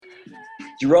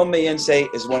Jerome Meyinsse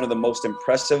is one of the most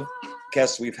impressive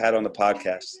guests we've had on the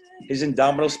podcast. His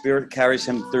indomitable spirit carries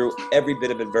him through every bit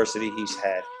of adversity he's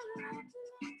had.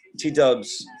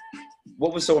 T-Dubs,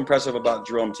 what was so impressive about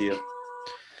Jerome to you?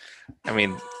 I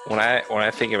mean, when I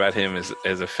think about him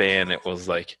as a fan, it was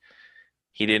like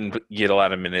he didn't get a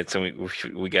lot of minutes, and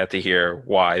we got to hear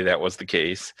why that was the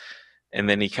case. And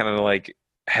then he kind of like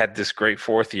had this great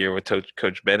fourth year with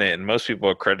Coach Bennett, and most people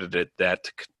accredited that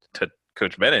to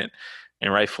Coach Bennett,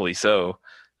 and rightfully so.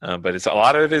 But a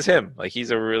lot of it is him. Like,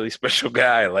 he's a really special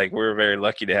guy. Like, we're very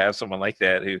lucky to have someone like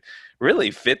that who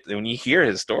really fit. When you hear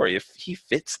his story, if he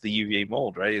fits the UVA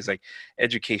mold, right? He's like,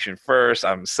 education first.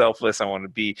 I'm selfless. I want to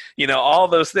be, all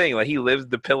those things. Like, he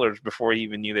lived the pillars before he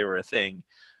even knew they were a thing.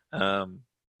 So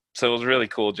it was really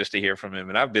cool just to hear from him.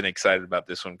 And I've been excited about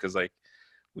this one because, like,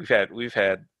 we've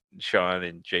had Sean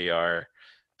and JR,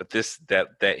 but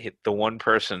that hit the one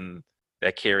person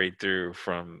that carried through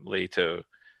from Leitao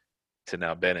to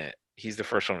now Bennett. He's the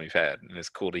first one we've had, and it's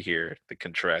cool to hear the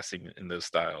contrasting in those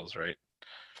styles, right?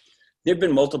 There have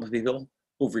been multiple people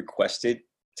who've requested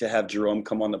to have Jerome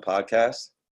come on the podcast,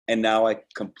 and now I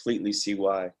completely see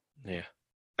why. Yeah.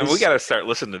 And we got to start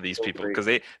listening to these people because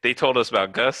they told us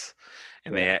about Gus,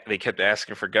 and they kept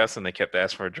asking for Gus, and they kept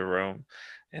asking for Jerome,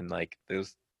 and like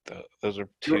those are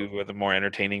two of the more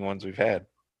entertaining ones we've had.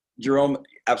 Jerome,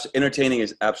 entertaining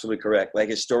is absolutely correct. Like,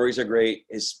 his stories are great.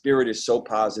 His spirit is so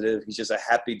positive. He's just a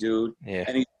happy dude. Yeah.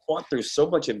 And he's fought through so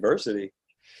much adversity,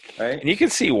 right? And you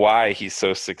can see why he's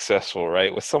so successful,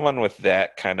 right? With someone with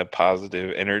that kind of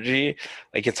positive energy,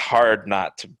 like, it's hard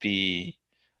not to be,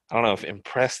 I don't know if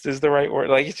impressed is the right word.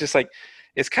 Like, it's just like,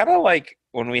 it's kind of like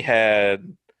when we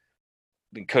had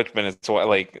Coach Bennett's,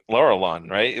 like, Laurel on,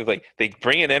 right? It's like they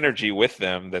bring an energy with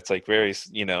them that's like very,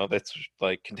 that's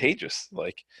like contagious.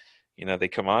 Like, they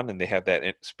come on and they have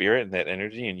that spirit and that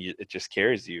energy, and it just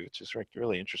carries you. It's just like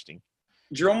really interesting.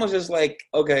 Jerome was just like,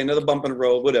 okay, another bump in the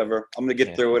road, whatever. I'm going to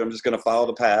get through it. I'm just going to follow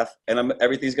the path, and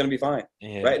everything's going to be fine,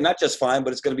 right? Not just fine,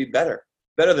 but it's going to be better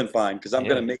than fine, because I'm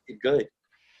going to make it good.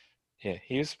 Yeah,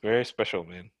 he was very special,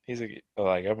 man. He's if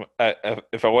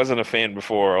I wasn't a fan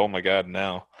before, oh my God,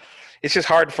 now. It's just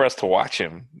hard for us to watch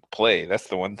him play. That's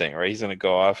the one thing, right? He's going to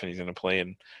go off and he's going to play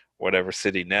in whatever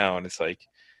city now, and it's like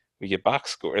we get box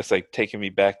score. It's like taking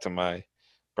me back to my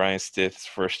Brian Stith's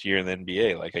first year in the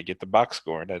NBA. Like, I get the box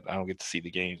score, and I don't get to see the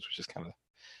games, which is kind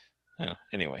of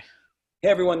anyway. Hey,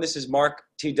 everyone. This is Mark,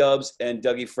 T-Dubs, and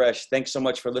Dougie Fresh. Thanks so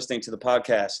much for listening to the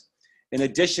podcast. In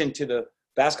addition to the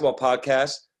basketball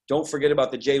podcast, don't forget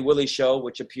about the Jay Willie Show,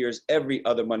 which appears every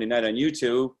other Monday night on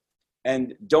YouTube.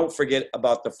 And don't forget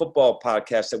about the football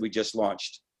podcast that we just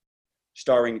launched,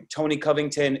 starring Tony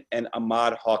Covington and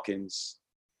Ahmad Hawkins.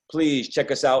 Please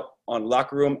check us out on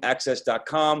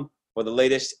lockerroomaccess.com for the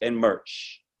latest in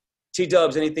merch.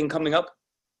 T-Dubs, anything coming up?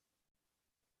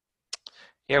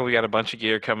 Yeah, we got a bunch of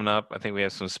gear coming up. I think we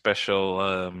have some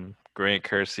special Grant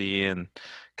Kersey and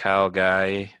Kyle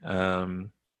Guy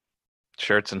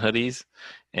shirts and hoodies.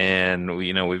 And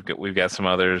we've got some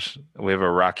others. We have a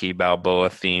Rocky Balboa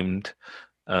themed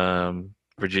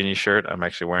Virginia shirt. I'm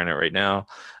actually wearing it right now.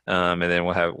 And then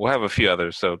we'll have a few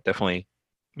others. So definitely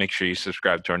make sure you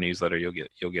subscribe to our newsletter.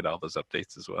 You'll get all those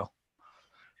updates as well.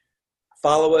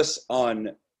 Follow us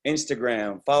on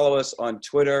Instagram. Follow us on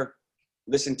Twitter.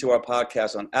 Listen to our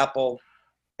podcast on Apple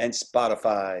and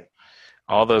Spotify.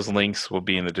 All those links will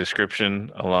be in the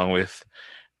description, along with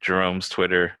Jerome's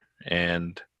Twitter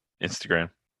and Instagram.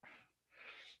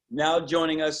 Now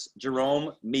joining us,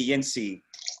 Jerome Meyinsse.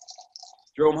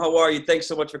 Jerome, how are you? Thanks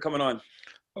so much for coming on.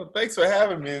 Well, thanks for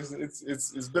having me.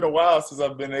 It's been a while since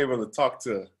I've been able to talk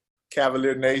to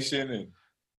Cavalier Nation, and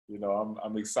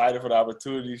I'm excited for the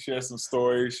opportunity to share some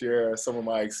stories, share some of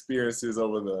my experiences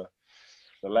over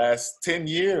the last 10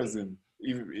 years, and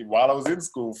even while I was in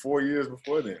school, 4 years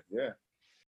before then. Yeah.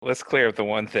 Let's clear up the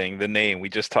one thing, the name. We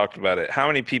just talked about it. How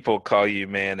many people call you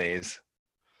mayonnaise?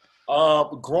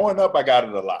 Growing up, I got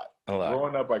it a lot.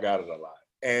 Growing up, I got it a lot.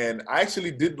 And I actually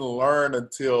didn't learn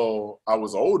until I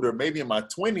was older, maybe in my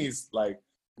 20s, like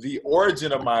the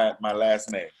origin of my last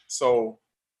name. So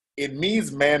it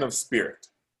means man of spirit.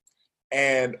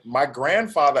 And my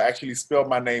grandfather actually spelled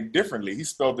my name differently. He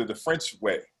spelled it the French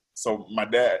way. So my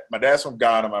dad's from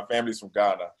Ghana, my family's from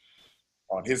Ghana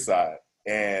on his side.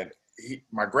 And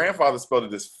my grandfather spelled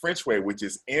it this French way, which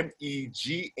is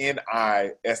Megnisse.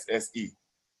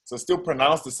 So it's still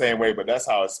pronounced the same way, but that's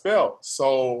how it's spelled.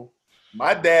 So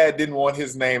my dad didn't want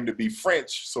his name to be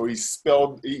French, so he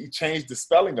changed the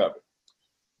spelling of it.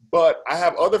 But I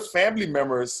have other family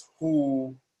members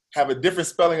who have a different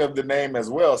spelling of the name as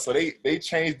well. So they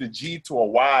changed the G to a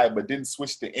Y, but didn't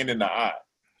switch the N and the I.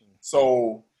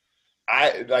 So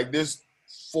There's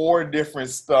 4 different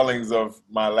spellings of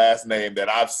my last name that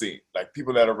I've seen. Like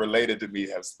people that are related to me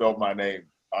have spelled my name,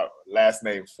 last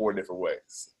name 4 different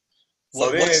ways.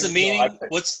 What's the meaning?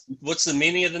 What's the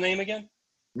meaning of the name again?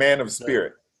 Man of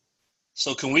spirit.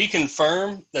 So can we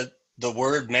confirm that the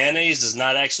word mayonnaise does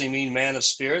not actually mean man of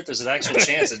spirit? There's an actual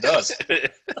chance it does.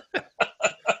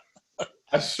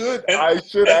 I should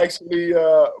actually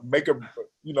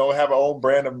have our own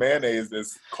brand of mayonnaise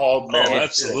that's called mayonnaise. Oh,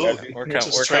 absolutely. We're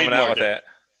coming out with that.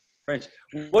 French.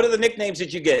 What other nicknames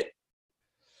did you get?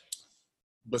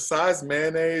 Besides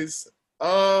mayonnaise,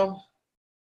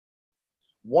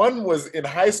 one was in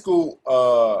high school.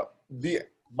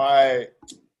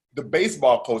 The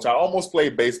baseball coach, I almost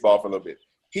played baseball for a little bit.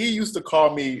 He used to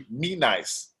call me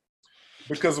Nice.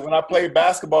 Because when I played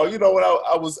basketball, when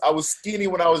I was skinny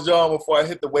when I was young before I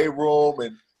hit the weight room,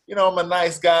 and I'm a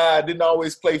nice guy. I didn't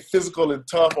always play physical and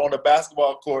tough on the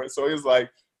basketball court. So he was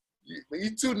like,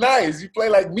 "You too nice. You play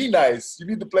like me nice. You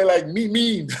need to play like me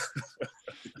mean."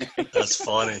 That's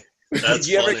funny. Did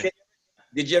you ever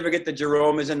get the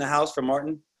Jerome is in the house from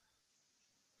Martin?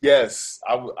 Yes,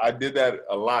 I did that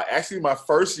a lot. Actually, my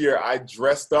first year, I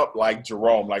dressed up like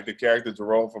Jerome, like the character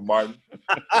Jerome from Martin.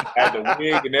 I had the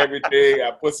wig and everything.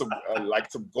 I put some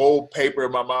gold paper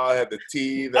in my mouth. I had the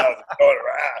teeth. I was going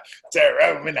around,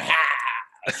 Jerome in the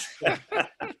house.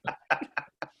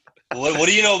 What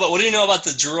do you know about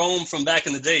the Jerome from back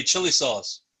in the day? Chili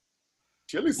sauce.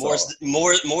 Chili sauce.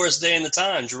 Morris Day and the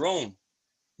Time. Jerome.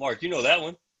 Mark, you know that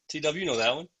one. TW, you know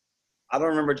that one. I don't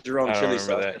remember Jerome chili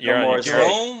sauce.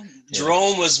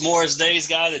 Jerome was Morris Day's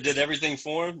guy that did everything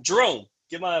for him. Jerome,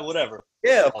 get my whatever.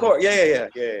 Yeah, of course. Yeah.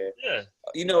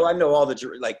 I know all the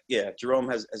Jerome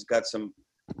has got some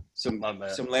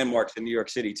landmarks in New York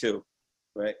City too,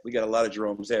 right? We got a lot of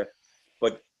Jeromes there.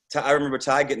 But I remember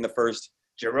Ty getting the first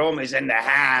Jerome is in the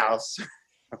house.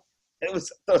 That was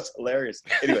hilarious.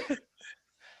 Anyway,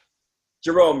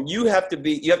 Jerome, you have to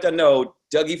know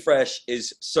Dougie Fresh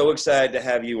is so excited to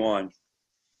have you on.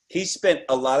 He spent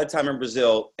a lot of time in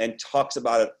Brazil and talks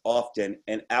about it often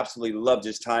and absolutely loved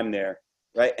his time there,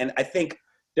 right? And I think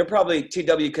there probably,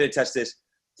 TW could attest this,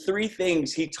 3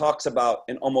 things he talks about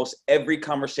in almost every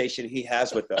conversation he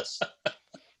has with us,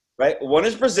 right? One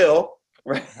is Brazil,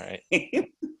 right?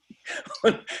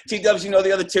 TWs, you know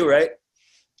the other 2, right?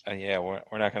 Yeah, we're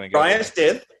not going to go Brian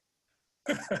Stith,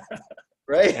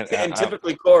 right? And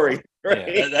typically Corey,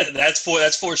 right? Yeah.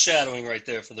 That's foreshadowing right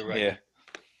there for the record. Yeah.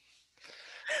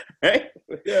 Right?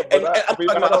 Yeah, but I'm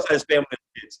talking about his family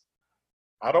and kids.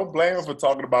 I don't blame him for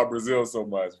talking about Brazil so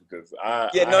much because I'm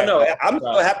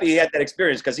so happy he had that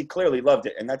experience because he clearly loved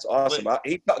it, and that's awesome.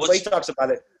 He talks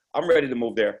about it. I'm ready to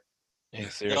move there. Yeah,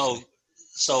 seriously.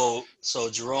 So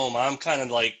Jerome, I'm kind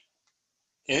of like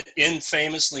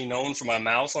infamously known for my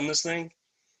mouth on this thing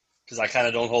because I kind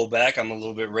of don't hold back. I'm a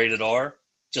little bit rated R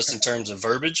just in terms of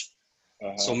verbiage.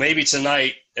 Uh-huh. So maybe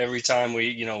tonight, every time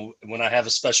when I have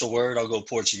a special word, I'll go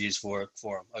Portuguese for him.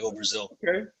 I'll go Brazil.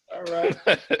 Okay. All right.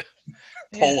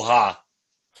 Porra.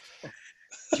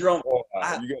 Jerome,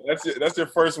 that's your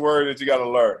first word that you got to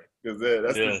learn because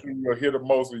that's the thing you'll hear the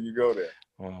most when you go there.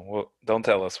 Well, don't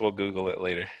tell us. We'll Google it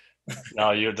later.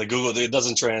 No, the Google. It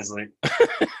doesn't translate.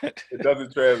 It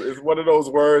doesn't translate. It's one of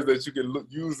those words that you can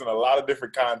use in a lot of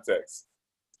different contexts.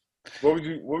 What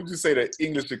would you say the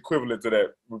English equivalent to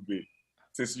that would be?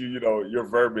 Since your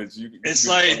verbiage, the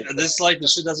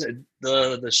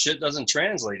shit doesn't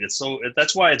translate.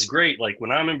 That's why it's great. Like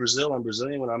when I'm in Brazil, I'm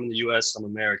Brazilian. When I'm in the U.S., I'm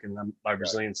American. My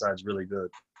Brazilian side's really good.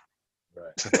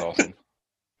 Right, that's awesome.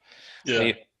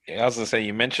 Yeah. I was gonna say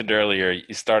you mentioned earlier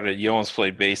you almost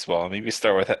played baseball. Maybe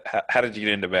start with how did you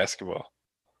get into basketball?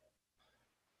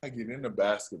 I get into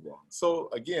basketball. So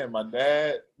again, my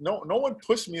dad. No one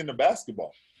pushed me into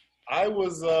basketball. I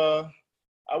was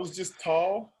just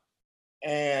tall.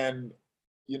 And,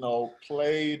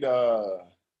 played,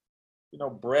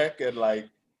 Breck at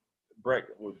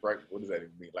what does that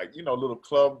even mean? Little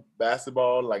club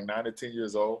basketball, 9 or 10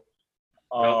 years old.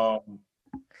 I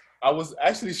was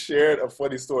actually shared a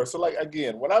funny story. So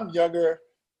again, when I'm younger,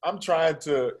 I'm trying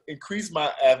to increase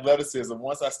my athleticism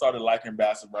once I started liking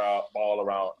basketball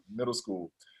around middle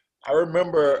school. I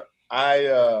remember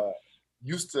I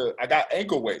got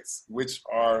ankle weights, which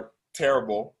are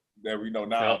terrible that we know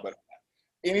now, but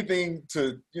anything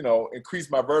to,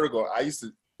 increase my vertigo, I used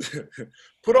to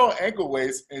put on ankle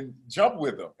weights and jump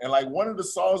with them. And one of the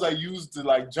songs I used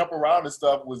to jump around and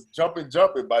stuff was Jumpin'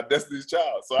 Jumpin' by Destiny's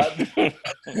Child. So I'd have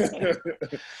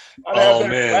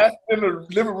that in the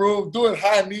living room doing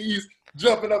high knees,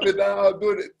 jumping up and down,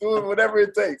 doing whatever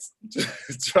it takes,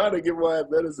 trying to get more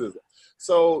athleticism.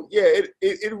 So yeah,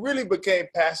 it really became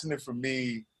passionate for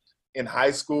me in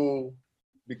high school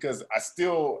because I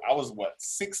was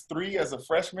 6'3" as a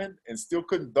freshman and still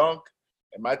couldn't dunk.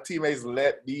 And my teammates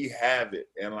let me have it.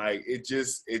 And like, it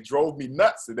drove me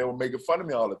nuts. And they were making fun of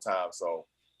me all the time. So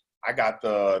I got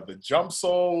the jump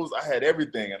soles. I had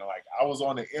everything. And like, I was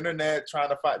on the internet trying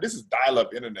to find, this is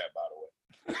dial-up internet, by the way.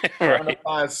 Trying to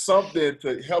find something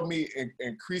to help me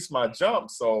increase my jump.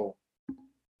 So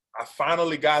I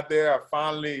finally got there. I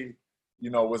finally,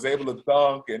 was able to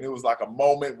dunk. And it was like a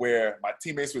moment where my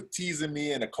teammates were teasing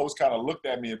me and the coach kind of looked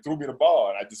at me and threw me the ball.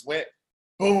 And I just went,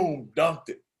 boom, dunked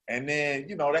it. And then,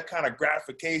 that kind of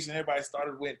gratification, everybody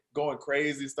started going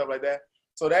crazy and stuff like that.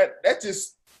 So that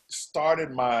just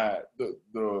started my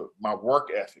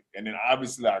work ethic. And then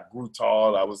obviously I grew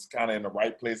tall. I was kind of in the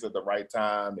right place at the right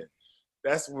time. And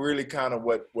that's really kind of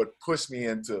what pushed me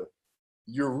into,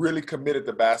 you're really committed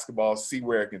to basketball, see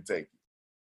where it can take you.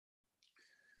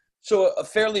 So a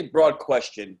fairly broad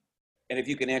question, and if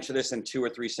you can answer this in 2 or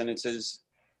 3 sentences,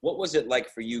 what was it like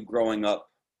for you growing up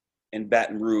in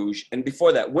Baton Rouge? And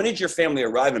before that, when did your family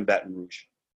arrive in Baton Rouge?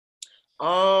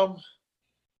 My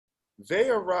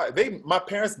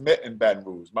parents met in Baton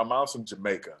Rouge. My mom's from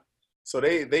Jamaica. So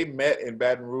they met in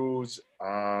Baton Rouge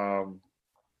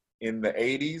in the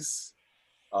 80s.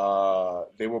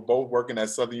 They were both working at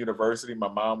Southern University. My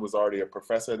mom was already a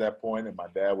professor at that point, and my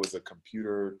dad was a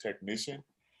computer technician.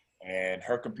 And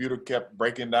her computer kept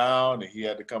breaking down, and he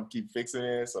had to come keep fixing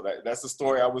it. So that's the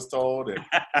story I was told. And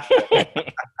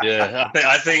yeah,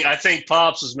 I think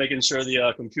Pops was making sure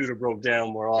the computer broke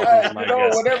down more often than I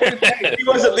guess. Whatever it takes. He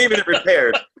wasn't leaving it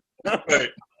repaired. Right.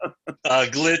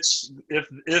 Glitch.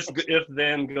 If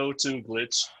then go to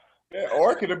glitch. Yeah,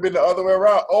 or it could have been the other way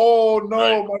around. Oh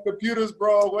no, right. My computer's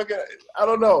broke. I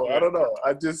don't know.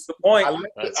 I just the point.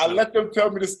 I let them tell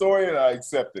me the story, and I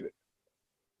accepted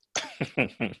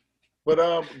it. But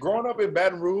growing up in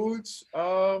Baton Rouge,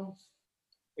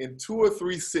 in 2 or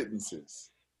 3 sentences,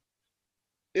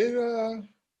 it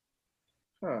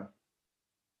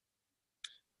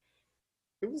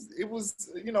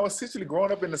was essentially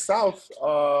growing up in the South.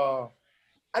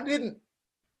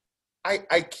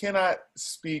 I cannot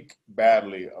speak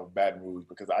badly of Baton Rouge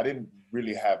because I didn't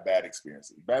really have bad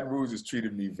experiences. Baton Rouge has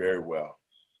treated me very well.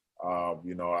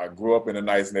 I grew up in a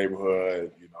nice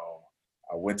neighborhood.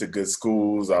 I went to good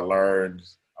schools. I learned.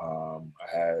 I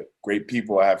had great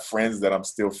people. I have friends that I'm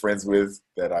still friends with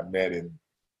that I met in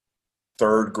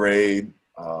 3rd grade.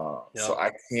 So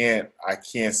I can't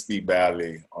speak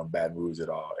badly on Baton Rouge at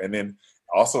all. And then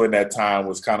also in that time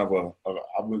was kind of a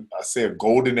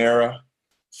golden era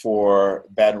for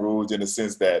Baton Rouge in the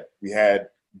sense that we had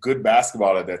good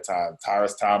basketball at that time.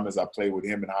 Tyrus Thomas, I played with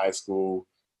him in high school.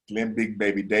 Glenn Big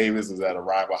Baby Davis was at a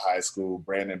rival high school.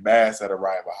 Brandon Bass at a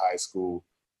rival high school.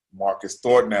 Marcus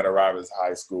Thornton at a rival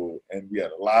high school. And we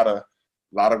had a lot of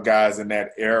guys in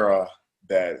that era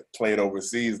that played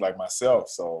overseas like myself.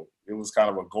 So it was kind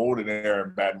of a golden era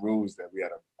in Baton Rouge that we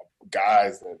had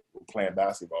guys that were playing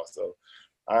basketball. So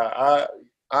I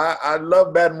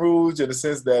love Baton Rouge in the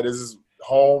sense that this is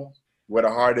home where the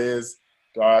heart is.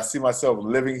 Do I see myself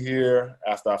living here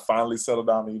after I finally settle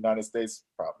down in the United States?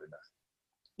 Probably not.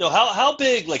 No, how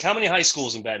big, like how many high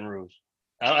schools in Baton Rouge?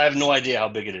 I have no idea how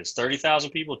big it is.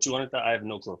 30,000 people, 200,000? I have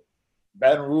no clue.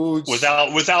 Baton Rouge.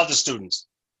 Without the students.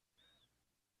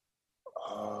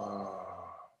 How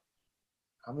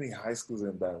many high schools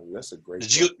in Baton Rouge? That's a great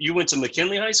question. You went to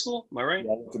McKinley High School? Am I right?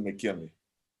 Yeah, I went to McKinley.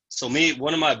 So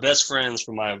one of my best friends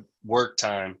from my work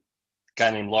time, a guy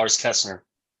named Lars Kessner,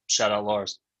 shout out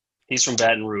Lars. He's from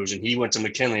Baton Rouge, and he went to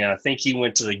McKinley, and I think he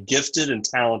went to the gifted and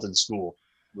talented school.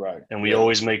 Right. And we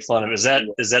always make fun of him. Is that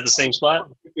the same spot?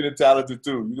 Gifted and talented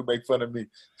too. You can make fun of me.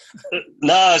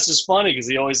 No, it's just funny because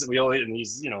we always, and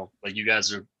he's, like you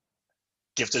guys are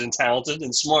gifted and talented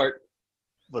and smart,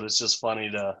 but it's just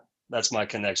funny that's my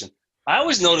connection. I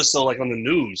always notice though, like on the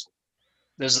news,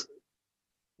 there's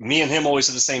me and him always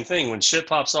say the same thing. When shit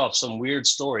pops off, some weird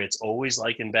story, it's always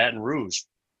like in Baton Rouge.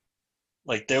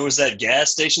 Like there was that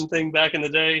gas station thing back in the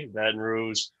day, Baton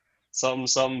Rouge,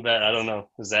 something that I don't know.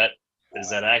 Is that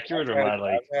accurate or am I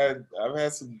like? I've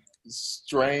had some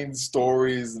strange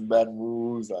stories in Baton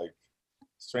Rouge, like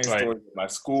strange stories in my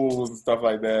schools and stuff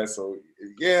like that. So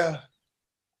yeah,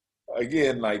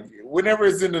 again, like whenever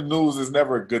it's in the news, it's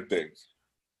never a good thing.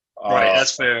 Right,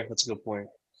 that's fair. That's a good point.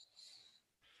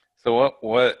 So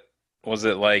what was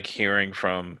it like hearing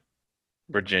from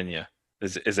Virginia?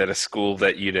 Is that a school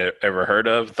that you'd ever heard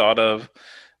of, thought of?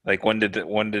 Like when did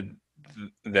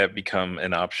that become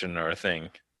an option or a thing?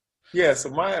 Yeah, so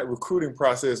my recruiting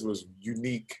process was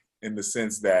unique in the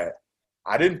sense that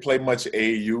I didn't play much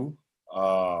during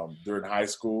high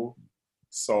school.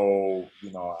 So,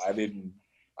 I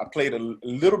I played a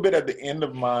little bit at the end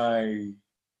of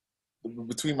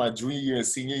between my junior year and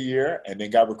senior year, and then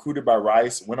got recruited by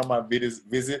Rice. Went on my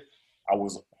visit. I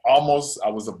was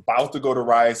about to go to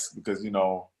Rice because, I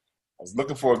was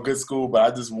looking for a good school, but I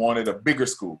just wanted a bigger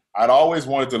school. I'd always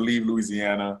wanted to leave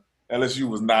Louisiana. LSU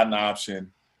was not an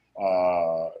option.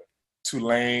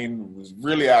 Tulane was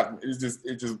really out. It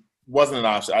just wasn't an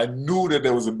option. I knew that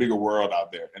there was a bigger world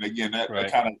out there. And again, that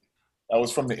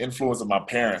was from the influence of my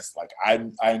parents. Like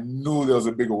I knew there was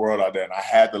a bigger world out there, and I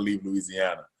had to leave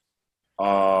Louisiana.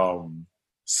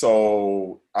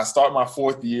 So I start my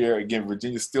fourth year. Again,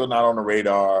 Virginia's still not on the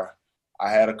radar. I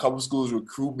had a couple schools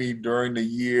recruit me during the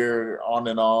year on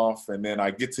and off. And then I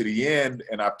get to the end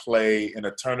and I play in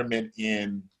a tournament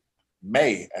in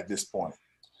May at this point.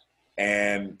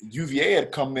 And UVA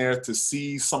had come there to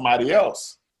see somebody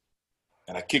else.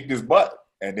 And I kicked his butt.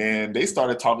 And then they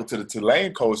started talking to the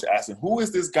Tulane coach, asking, who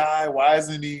is this guy? Why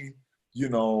isn't he,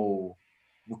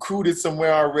 recruited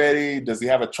somewhere already? Does he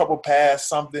have a trouble pass,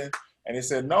 something? And he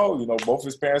said, no, both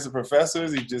his parents are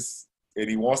professors.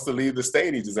 He wants to leave the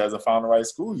state. He just hasn't found the right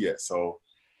school yet. So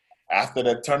after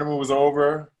that tournament was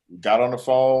over, we got on the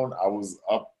phone. I was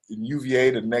up in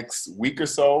UVA the next week or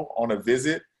so on a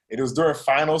visit. And it was during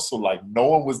finals, so no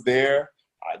one was there.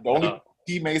 The only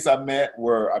teammates I met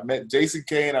Jason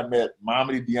Kane, I met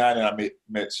Mamadi Dion, and I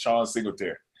met Sean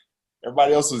Singletary.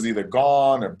 Everybody else was either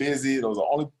gone or busy. Those were the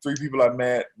only three people I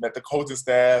met the coaching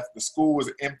staff. The school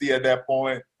was empty at that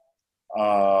point.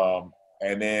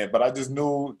 But I just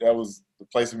knew that was the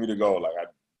place for me to go. Like, I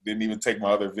didn't even take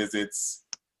my other visits.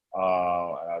 And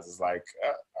I was just like,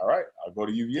 all right, I'll go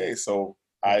to UVA. So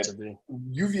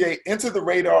UVA entered the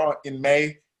radar in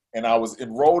May, and I was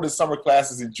enrolled in summer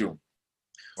classes in June.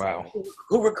 Wow.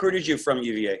 Who recruited you from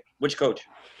UVA? Which coach?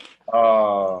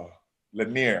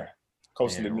 Lanier.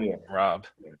 Coach Lanier. Rob.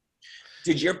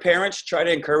 Did your parents try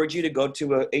to encourage you to go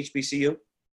to a HBCU?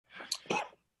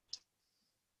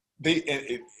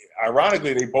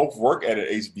 Ironically, they both work at an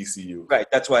HBCU. Right.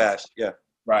 That's why I asked. Yeah.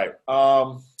 Right.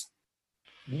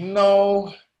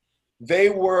 No, they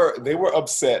were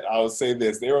upset. I would say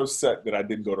this. They were upset that I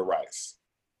didn't go to Rice.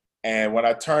 And when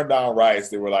I turned down Rice,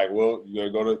 they were like, well, you're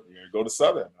gonna go to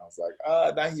Southern. I was like,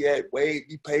 not yet. Wait,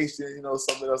 be patient.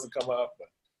 Something else will come up. But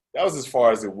that was as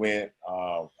far as it went.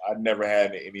 I never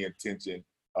had any intention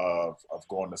of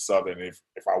going to Southern. If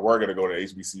I were going to go to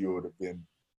HBCU, it would have been,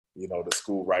 the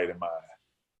school right in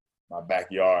my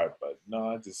backyard. But no,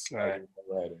 I never had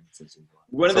any intention.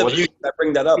 One of the reasons I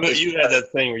bring that up. You had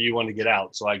that thing where you wanted to get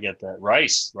out, so I get that.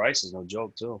 Rice is no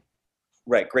joke too.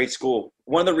 Right, great school.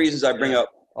 One of the reasons I bring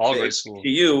up all great school to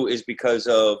you is because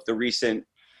of the recent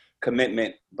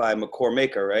commitment by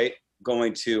McCormaker, right,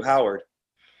 going to Howard,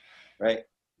 right?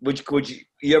 Would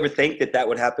you ever think that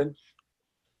would happen?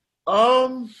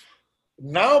 Now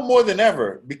more than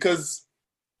ever, because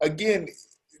again,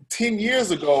 10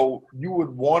 years ago, you would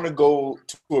want to go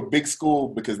to a big school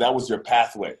because that was your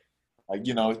pathway. Like,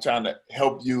 trying to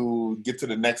help you get to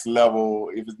the next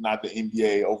level. If it's not the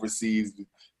NBA, overseas,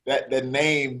 that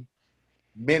name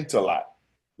meant a lot.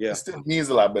 Yeah. It still means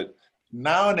a lot. But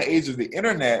now in the age of the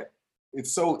internet,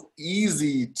 it's so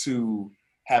easy to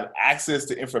have access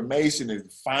to information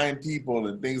and find people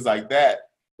and things like that.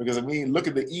 Because, look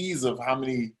at the ease of how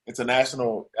many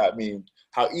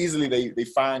how easily they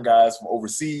find guys from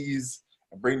overseas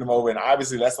and bring them over. And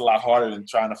obviously that's a lot harder than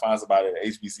trying to find somebody at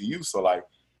HBCU. So,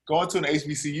 going to an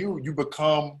HBCU, you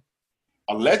become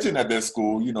a legend at that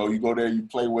school. You go there, you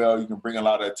play well, you can bring a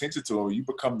lot of attention to them. You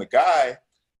become the guy.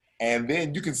 And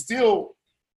then you can still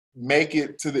make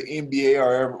it to the NBA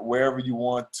or wherever you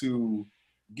want to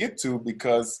get to,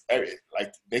 because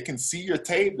they can see your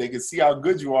tape, they can see how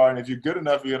good you are, and if you're good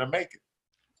enough, you're gonna make it.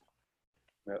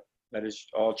 Yep, that is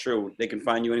all true. They can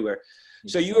find you anywhere.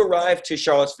 So you arrived to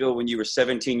Charlottesville when you were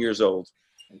 17 years old.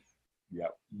 Yeah,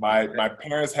 my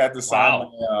parents had to sign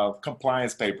my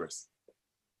compliance papers.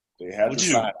 They had to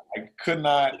sign. I could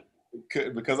not,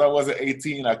 because I wasn't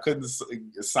 18. I couldn't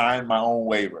sign my own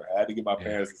waiver. I had to get my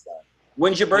parents to sign.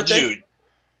 When's your birthday?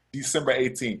 December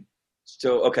 18th.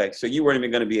 So, okay. So you weren't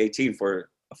even going to be 18 for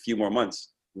a few more months.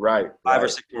 Right. 5 or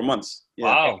 6 more months. Yeah.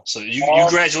 Wow. So you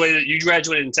graduated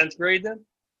in 10th grade then?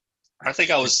 I think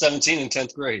I was 17 in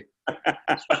 10th grade.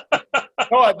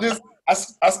 No, I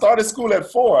started school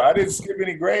at 4. I didn't skip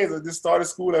any grades. I just started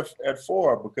school at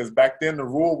 4 because back then the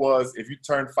rule was if you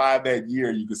turned 5 that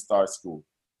year, you could start school.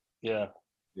 Yeah.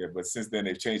 Yeah, but since then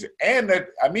they've changed it. And it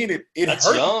That's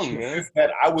hurt young, man.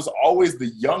 That I was always the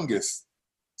youngest.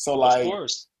 So of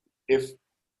course. If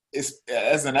it's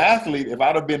as an athlete, if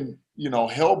I'd have been,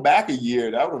 held back a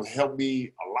year, that would have helped me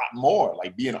a lot more,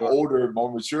 like being older, more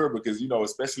mature, because,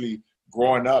 especially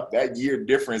growing up, that year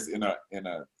difference in a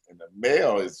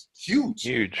male is huge.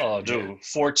 Huge. Oh, dude,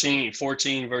 14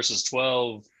 versus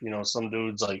 12. Some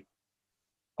dudes like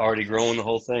already growing the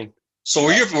whole thing. So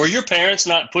were your parents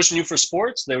not pushing you for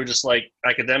sports? They were just like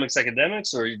academics,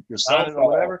 or yourself or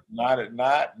whatever? Not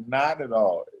at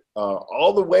all.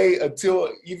 All the way until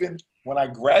even when I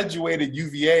graduated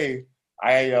UVA,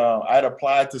 I had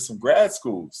applied to some grad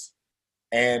schools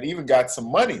and even got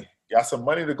some money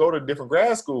to go to different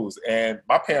grad schools. And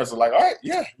my parents were like, all right,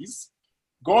 yeah, he's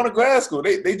going to grad school.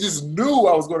 They just knew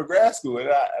I was going to grad school. And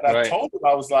I told them,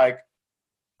 I was like,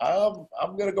 I'm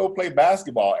going to go play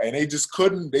basketball. And they just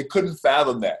couldn't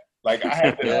fathom that. Like I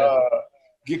had to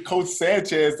get Coach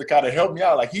Sanchez to kind of help me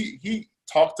out. Like he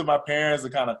talked to my parents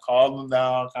and kind of calmed them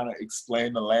down, kind of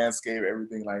explained the landscape,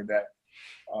 everything like that.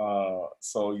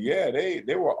 So yeah,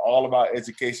 they were all about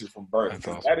education from birth. That's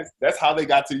awesome. That's how they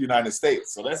got to the United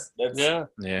States. So that's the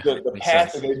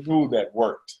path that they knew that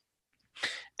worked.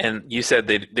 And you said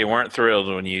they weren't thrilled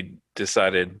when you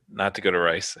decided not to go to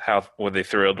Rice. How were they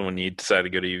thrilled when you decided to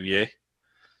go to UVA?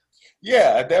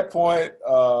 Yeah, at that point,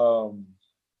 I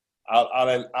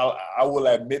will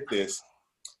admit this.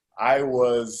 I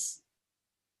was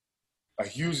a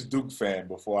huge Duke fan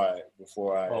before I.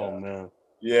 Oh man.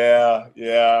 Yeah.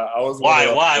 I was. Why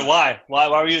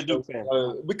were you a Duke fan?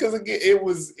 Because again, it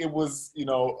was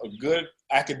a good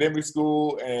academic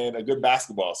school and a good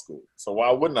basketball school. So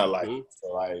why wouldn't I like it?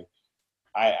 So I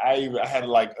had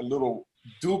like a little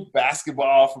Duke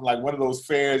basketball from like one of those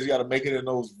fairs. You got to make it in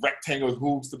those rectangular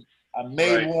hoops. I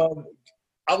made one.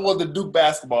 I wore the Duke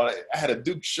basketball. I had a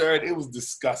Duke shirt. It was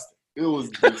disgusting.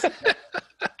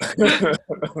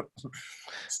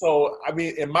 So I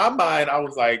mean, in my mind, I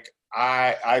was like,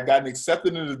 I got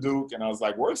accepted into Duke, and I was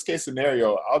like, worst case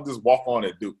scenario, I'll just walk on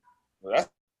at Duke. Well, that's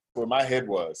where my head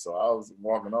was. So I was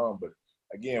walking on. But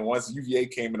again, once UVA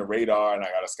came in the radar and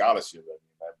I got a scholarship, I mean,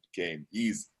 that became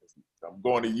easy. I'm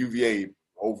going to UVA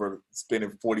over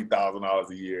spending $40,000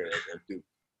 a year at Duke.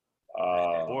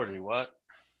 40 what?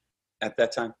 At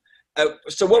that time.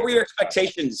 So what were your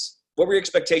expectations? What were your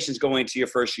expectations going into your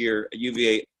first year at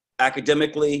UVA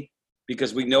academically?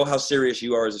 Because we know how serious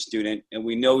you are as a student, and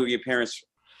we know where your parents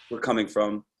were coming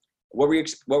from. What were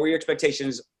your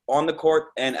expectations on the court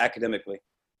and academically?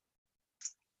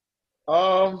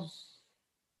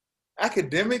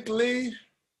 Academically,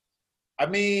 I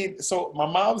mean, so my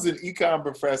mom's an econ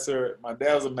professor. My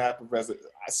dad was a math professor.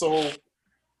 So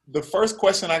the first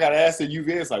question I got asked at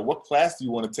UVA is like, what class do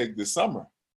you want to take this summer?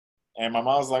 And my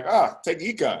mom was like, take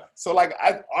econ. So like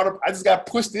I just got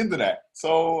pushed into that.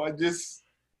 So I just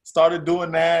started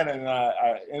doing that, and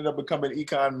I ended up becoming an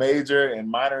econ major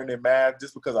and minoring in math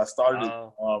just because I started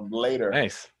it later.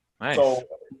 Nice. So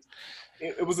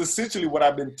it was essentially what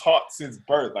I've been taught since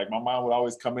birth. Like my mom would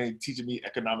always come in teaching me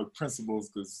economic principles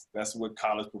because that's what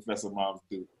college professor moms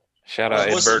do. Shout out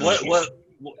Ed Burton.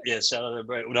 Shout out Ed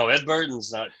Burton. No, Ed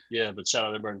Burton's not. Yeah, but shout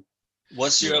out Ed Burton.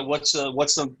 What's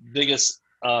the biggest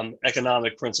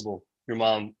economic principle your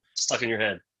mom stuck in your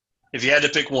head? If you had to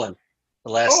pick one.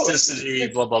 Elasticity,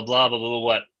 blah, blah, blah, blah, blah,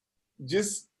 what?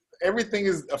 Just everything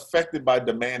is affected by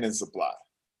demand and supply.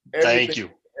 Thank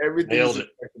you. Everything is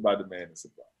affected by demand and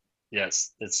supply.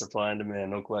 Yes, it's supply and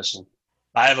demand, no question.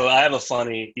 I have a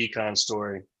funny econ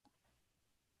story.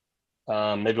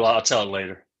 Maybe I'll tell it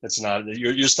later. It's not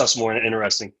your stuff's more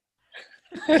interesting.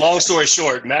 Long story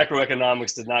short,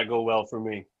 macroeconomics did not go well for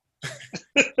me.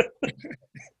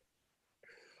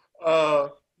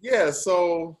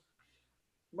 So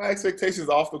my expectations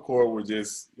off the court were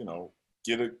just,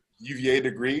 get a UVA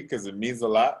degree because it means a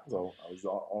lot. So I was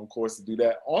on course to do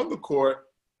that. On the court,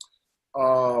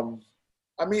 I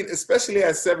mean, especially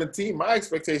at 17, my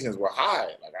expectations were high.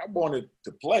 Like I wanted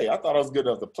to play. I thought I was good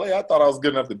enough to play. I thought I was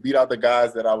good enough to beat out the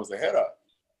guys that I was ahead of.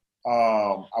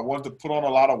 I wanted to put on a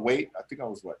lot of weight. I think I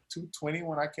was 220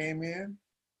 when I came in.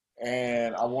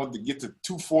 And I wanted to get to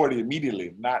 240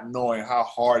 immediately, not knowing how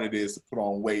hard it is to put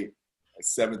on weight at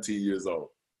 17 years old.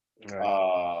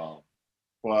 Right.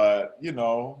 But,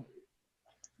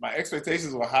 my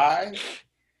expectations were high.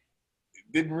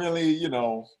 Didn't really,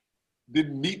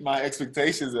 didn't meet my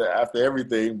expectations after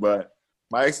everything, but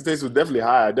my expectations were definitely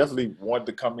high. I definitely wanted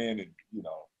to come in and,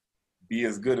 be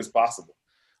as good as possible.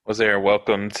 Was there a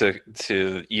welcome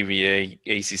to UVA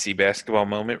ACC basketball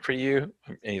moment for you,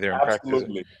 either in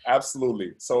practice?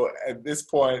 Absolutely. So at this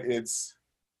point, it's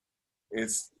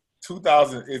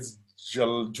 2000. It's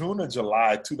June or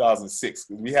July 2006.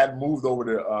 We hadn't moved over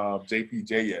to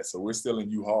JPJ yet, so we're still in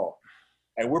U-Haul,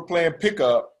 and we're playing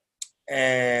pickup,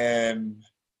 and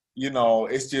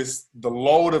it's just the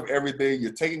load of everything.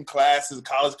 You're taking classes,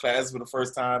 college classes for the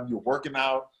first time. You're working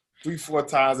out 3-4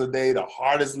 times a day, the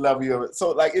hardest level of it.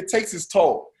 So, like, it takes its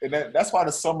toll. And that's why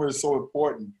the summer is so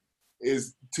important,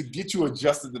 is to get you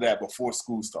adjusted to that before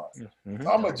school starts. Mm-hmm.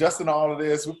 So I'm adjusting to all of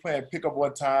this. We're playing pickup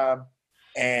one time,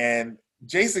 and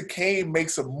Jason Kane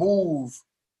makes a move,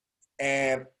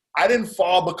 and I didn't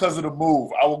fall because of the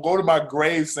move. I will go to my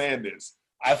grave saying this.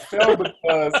 I fell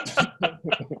because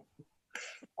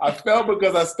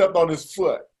I stepped on his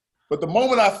foot. But the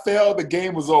moment I fell, the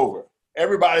game was over.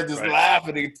 Everybody just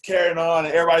laughing and carrying on,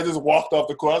 and everybody just walked off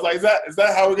the court. I was like, is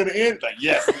that how we're going to end? Like,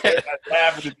 yes.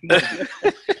 Laughing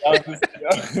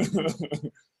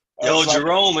Yo,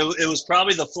 Jerome, it was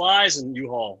probably the flies in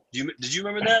U-Haul. Did you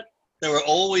remember that? There were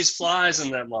always flies in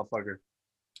that motherfucker.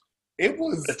 It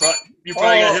was. You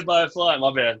probably got hit by a fly.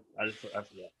 My bad. I forgot.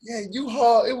 Yeah,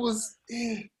 U-Haul, it was.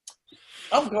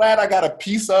 I'm glad I got a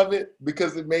piece of it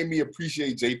because it made me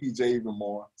appreciate JPJ even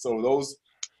more. So those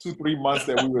 2-3 months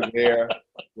that we were there,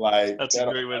 like that's a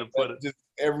great way to put it. Just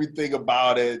everything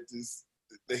about it, just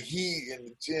the heat in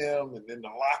the gym and then the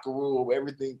locker room,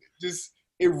 everything. Just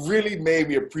it really made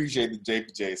me appreciate the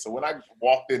JPJ. So when I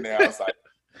walked in there, I was like,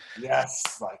 yes.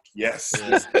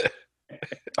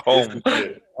 Home.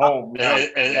 Home.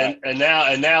 And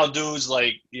now dudes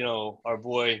like, our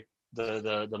boy,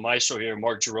 the maestro here,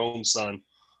 Mark Jerome's son,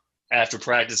 after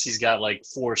practice, he's got like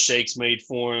 4 shakes made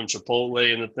for him,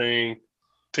 Chipotle in the thing,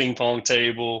 ping pong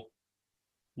table.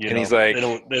 And he's like,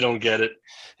 they don't get it.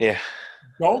 Yeah.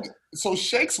 So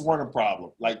shakes weren't a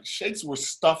problem. Like shakes were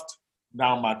stuffed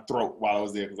down my throat while I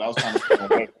was there because I was trying to stay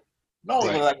away. No,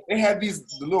 like they had the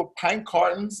little pint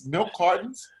cartons, milk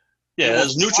cartons. Yeah,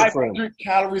 that's Nutrifrim. 500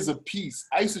 calories a piece.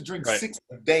 I used to drink 6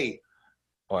 a day.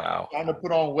 Wow. Trying to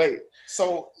put on weight.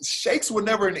 So shakes were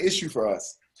never an issue for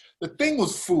us. The thing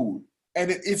was food.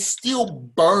 And it still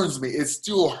burns me. It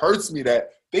still hurts me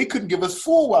that they couldn't give us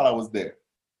food while I was there.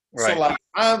 Right. So like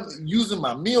I'm using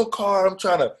my meal card. I'm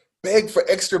trying to beg for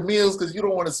extra meals because you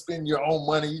don't want to spend your own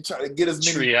money. You try to get as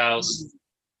many. Treehouse.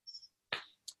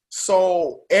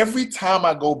 So every time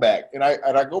I go back, and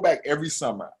I go back every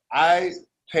summer, I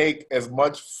take as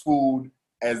much food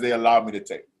as they allow me to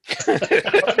take. Bread.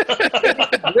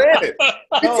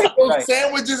 They take those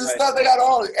sandwiches and stuff. They got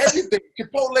everything.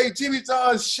 Chipotle, Jimmy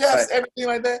John's, chefs, everything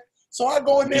like that. So I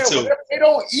go in there. Whatever they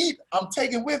don't eat, I'm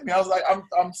taking with me. I was like,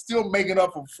 I'm still making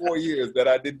up for 4 years that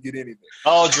I didn't get anything.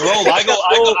 Oh, Jerome, I go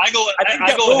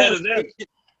ahead of them.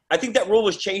 I think that rule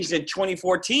was changed in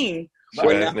 2014.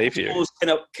 Where now schools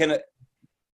can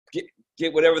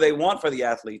get whatever they want for the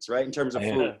athletes, right? In terms of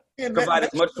food, provide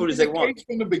as much food as they want.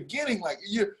 From the beginning, like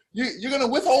you're gonna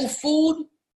withhold food,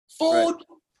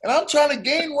 and I'm trying to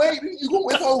gain weight. You gonna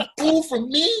withhold food from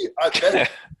me? That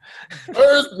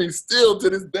hurts me still to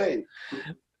this day.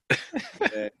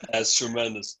 That's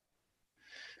tremendous.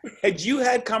 Had you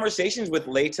had conversations with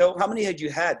Leitao? How many had you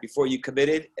had before you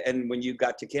committed and when you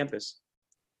got to campus?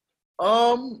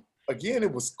 Again,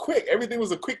 it was quick. Everything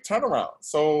was a quick turnaround.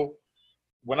 So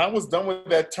when I was done with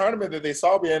that tournament that they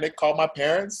saw me in, they called my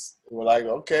parents. They were like,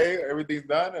 okay, everything's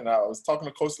done. And I was talking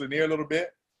to Coach Lanier a little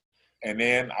bit. And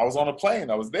then I was on a plane.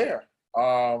 I was there.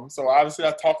 So obviously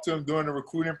I talked to him during the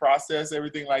recruiting process,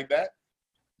 everything like that.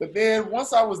 But then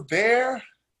once I was there,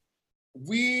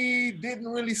 we didn't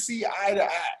really see eye to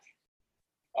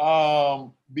eye.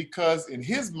 Because in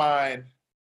his mind,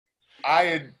 I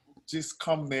had just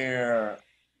come there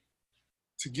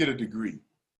to get a degree,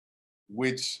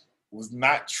 which was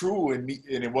not true and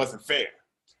it wasn't fair.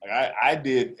 Like I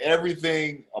did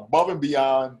everything above and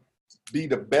beyond to be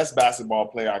the best basketball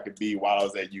player I could be while I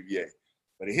was at UVA.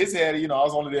 But in his head, I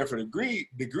was only there for the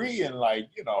degree and like,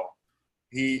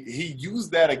 he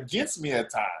used that against me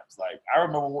at times. Like I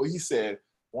remember what he said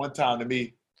one time to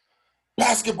me,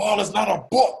 basketball is not a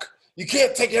book. You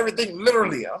can't take everything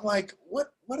literally. I'm like,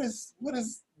 what does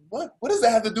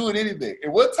that have to do with anything?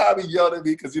 And one time he yelled at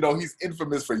me because, he's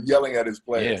infamous for yelling at his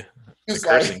players. Yeah, he's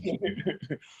like,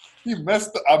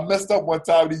 I messed up one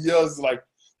time and he yells like,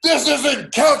 this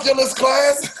isn't calculus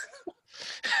class.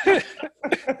 And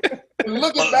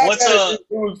looking back at it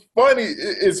was funny.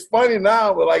 It's funny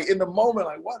now, but like in the moment,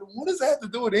 like what does that have to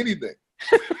do with anything?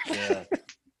 Yeah.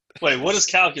 Wait, what is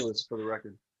calculus for the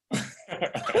record?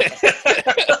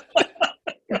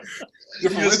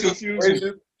 Just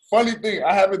confusing. Funny thing,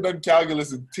 I haven't done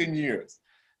calculus in 10 years.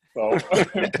 So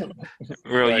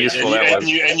real useful.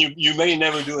 And you may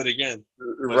never do it again.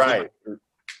 Right.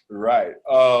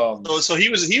 So he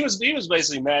was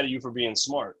basically mad at you for being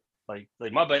smart. Like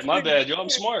my bad, yo, I'm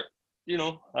smart.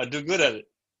 I do good at it.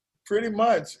 Pretty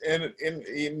much. And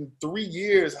in 3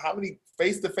 years, how many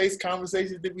face-to-face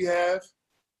conversations did we have?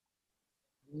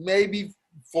 Maybe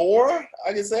 4,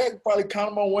 I can say. I could probably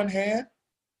count them on one hand.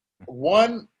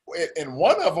 One And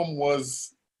one of them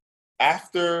was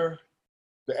after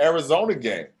the Arizona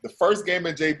game, the first game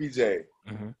at JPJ.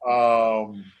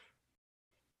 Mm-hmm.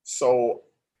 So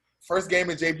first game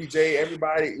at JPJ,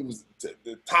 everybody, it was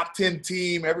the top 10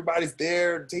 team. Everybody's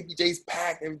there. JPJ's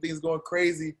packed. Everything's going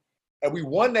crazy. And we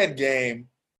won that game.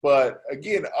 But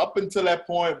again, up until that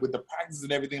point with the practice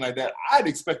and everything like that, I'd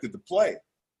expected to play.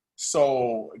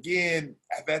 So again,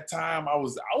 at that time, I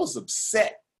was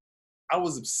upset. I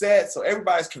was upset. So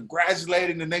everybody's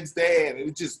congratulating the next day, and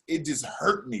it just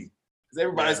hurt me because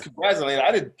everybody's congratulating.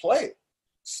 I didn't play.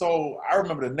 So I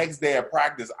remember the next day at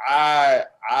practice, I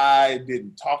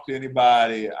didn't talk to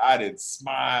anybody. I didn't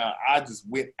smile. I just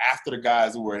went after the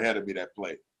guys who were ahead of me that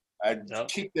played. I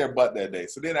kicked their butt that day.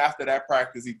 So then after that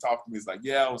practice, he talked to me. He's like,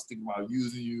 yeah, I was thinking about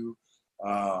using you.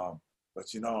 But,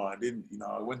 I didn't,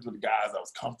 I went to the guys I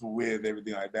was comfortable with,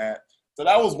 everything like that. So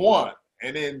that was one.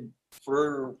 And then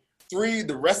for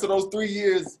the rest of those 3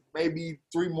 years, maybe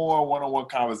 3 more one-on-one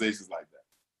conversations like that.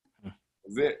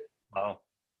 That's it. Wow.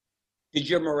 Did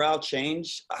your morale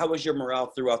change? How was your morale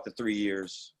throughout the 3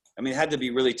 years? I mean, it had to be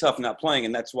really tough not playing,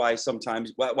 and that's why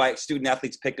sometimes why student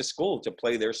athletes pick a school to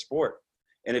play their sport.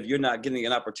 And if you're not getting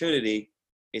an opportunity,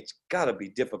 it's got to be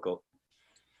difficult.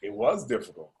 It was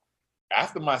difficult.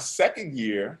 After my second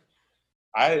year,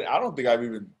 I don't think I've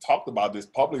even talked about this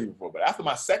publicly before, but after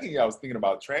my second year, I was thinking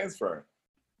about transferring.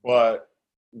 But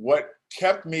what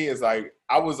kept me is I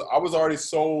was already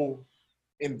so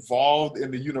involved in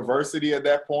the university at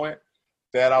that point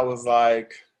that I was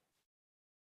like,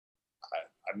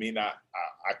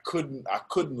 I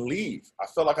couldn't leave. I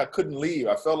felt like I couldn't leave.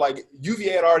 I felt like UVA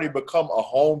had already become a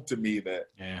home to me that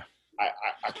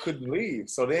I couldn't leave.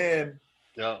 So then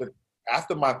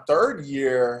after my third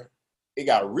year, it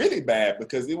got really bad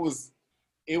because it had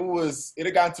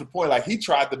gotten to the point like he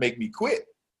tried to make me quit.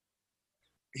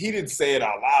 He didn't say it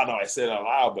out loud. No, I said it out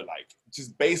loud, but like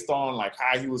just based on like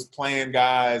how he was playing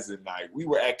guys, and like we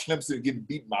were at Clemson getting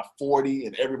beaten by 40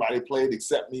 and everybody played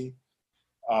except me.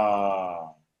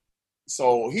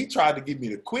 So he tried to get me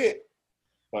to quit,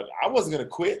 but I wasn't going to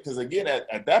quit because, again,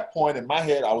 at that point in my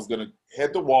head, I was going to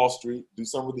head to Wall Street, do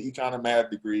something with the econ and math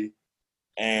degree,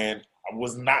 and I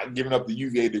was not giving up the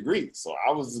UVA degree. So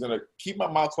I was going to keep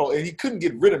my mouth closed, and he couldn't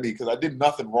get rid of me because I did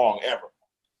nothing wrong ever.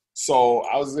 So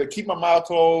I was going to keep my mouth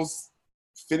closed,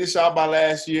 finish out my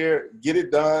last year, get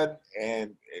it done,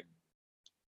 and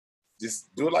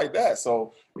just do it like that.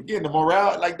 So, again, the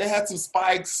morale, like they had some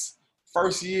spikes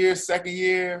first year, second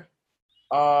year.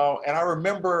 And I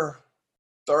remember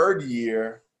third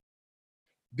year,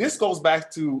 this goes back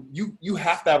to you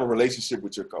have to have a relationship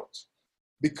with your coach,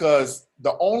 because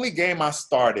the only game I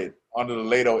started under the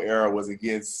Leitao era was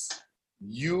against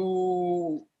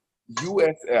USF.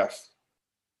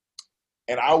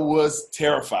 And I was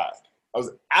terrified. I was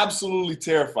absolutely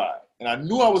terrified. And I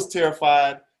knew I was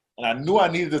terrified, and I knew I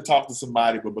needed to talk to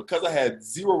somebody, but because I had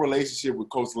zero relationship with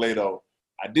Coach Leitao,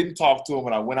 I didn't talk to him,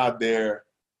 and I went out there,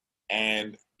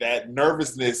 and that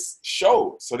nervousness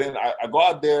showed. So then I go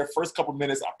out there, first couple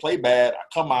minutes, I play bad, I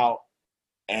come out,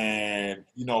 and,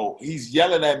 he's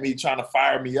yelling at me, trying to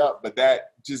fire me up, but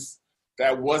that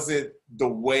wasn't the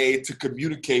way to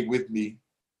communicate with me.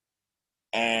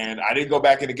 And I didn't go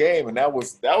back in the game, and that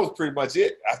was pretty much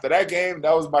it. After that game,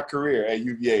 that was my career at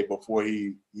UVA before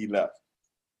he left.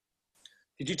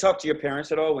 Did you talk to your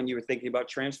parents at all when you were thinking about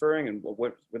transferring, and what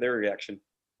were their reaction?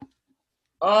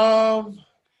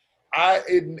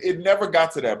 It never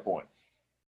got to that point.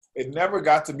 It never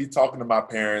got to me talking to my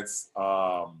parents.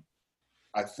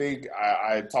 I think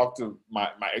I talked to my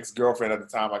ex-girlfriend at the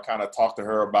time. I kind of talked to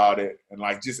her about it and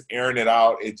like just airing it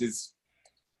out. It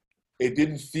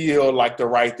didn't feel like the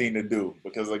right thing to do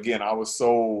because, again, I was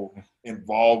so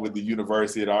involved with the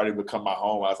university. It had already become my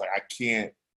home. I was like,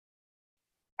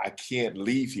 I can't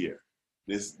leave here.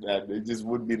 It just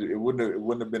wouldn't be. It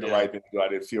wouldn't have been the right thing to do. I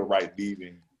didn't feel right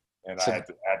leaving, and I had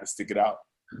to stick it out.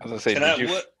 I was gonna say,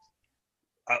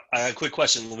 I had a quick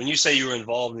question. When you say you were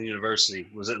involved in the university,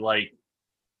 was it like,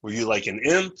 were you like an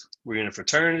imp? Were you in a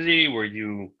fraternity? Were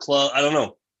you club? I don't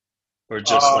know, or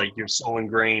just like you're so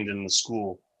ingrained in the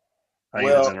school. I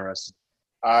think that's interesting.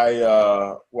 I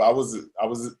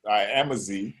am a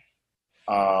Z.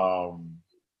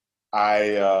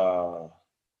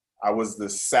 I was the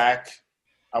SAC.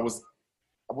 I was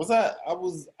the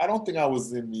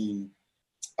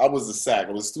SAC.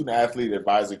 I was a student athlete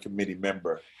advisory committee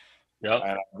member. Yep.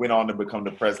 And I went on to become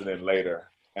the president later.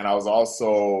 And I was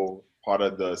also part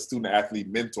of the student athlete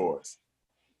mentors.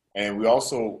 And there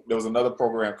was another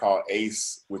program called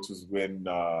ACE, which was when,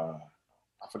 I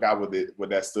forgot what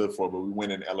that stood for, but we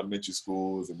went in elementary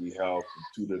schools and we helped and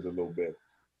tutored a little bit.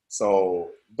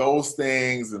 So those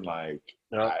things and like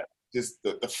just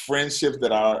the friendships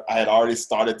that I had already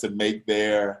started to make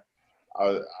there.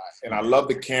 And I love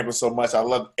the campus so much. I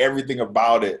love everything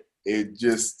about it. It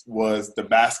just was the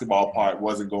basketball part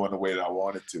wasn't going the way that I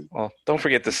wanted to. Well, don't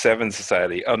forget the Seven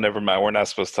Society. Oh, never mind. We're not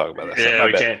supposed to talk about that. Yeah,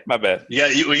 we can't. My bad. Yeah,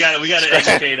 we got to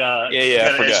educate. I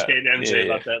forgot. Educate MJ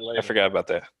about that later. I forgot about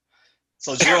that.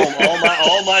 So Jerome,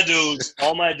 all my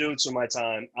dudes from my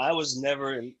time, I was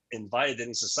never invited to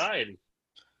any society,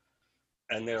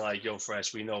 and they're like, "Yo,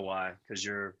 Fresh, we know why, because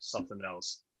you're something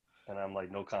else." And I'm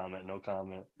like, "No comment."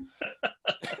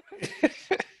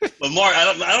 But Mark, I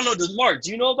don't know.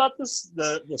 Do you know about this?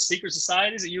 The secret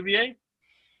societies at UVA?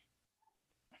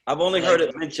 I've only heard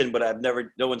it mentioned, but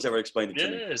no one's ever explained it to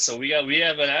me. Yeah, so we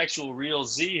have an actual real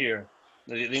Z here.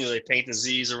 They paint the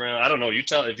Z's around. I don't know. You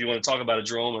tell if you want to talk about it,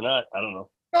 Jerome, or not. I don't know.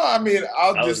 No, I mean,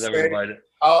 I'll just say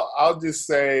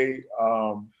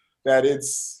that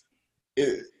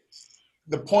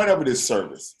the point of it is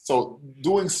service. So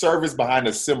doing service behind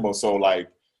a symbol. So like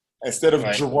instead of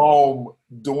Jerome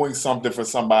doing something for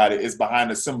somebody, it's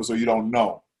behind a symbol so you don't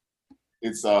know.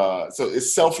 It's so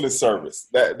it's selfless service.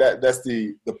 That's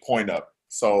the point of it.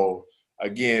 So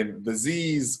again, the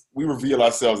Z's, we reveal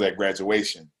ourselves at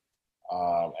graduation.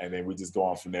 And then we just go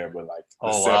on from there. But like,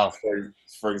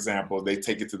 for example, they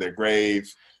take it to their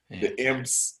grave. Yeah. The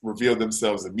imps reveal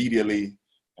themselves immediately,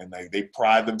 and they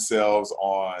pride themselves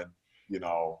on,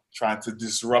 trying to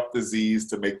disrupt the Z's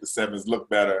to make the sevens look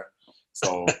better.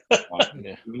 So,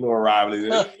 little rivalry.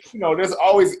 There's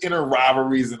always inner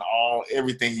rivalries in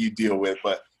everything you deal with.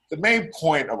 But the main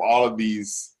point of all of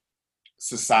these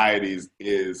societies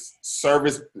is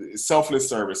service, selfless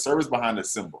service behind the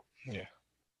symbol. Yeah.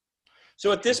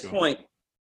 So at this point,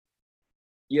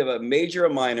 you have a major, a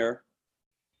minor,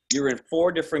 you're in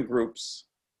 4 different groups,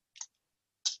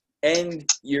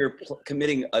 and you're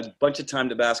committing a bunch of time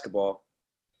to basketball.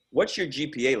 What's your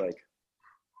GPA like?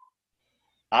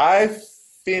 I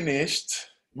finished,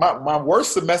 my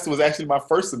worst semester was actually my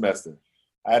first semester.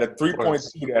 I had a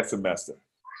 3.2 that semester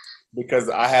because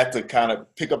I had to kind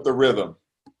of pick up the rhythm.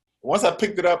 Once I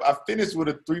picked it up, I finished with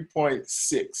a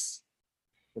 3.6,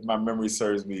 if my memory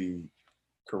serves me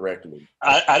correctly.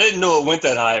 I didn't know it went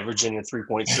that high at Virginia,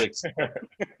 3.6.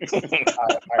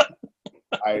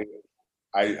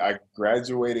 I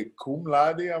graduated cum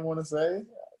laude, I want to say.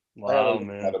 Wow,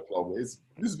 man.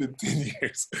 It's been 10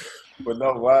 years. But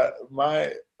no,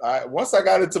 once I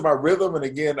got into my rhythm, and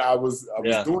again, I was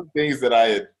doing things that I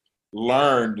had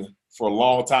learned for a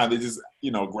long time. They just,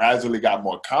 gradually got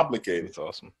more complicated. That's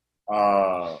awesome.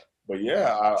 But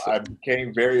yeah, I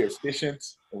became very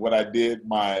efficient in what I did.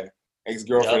 My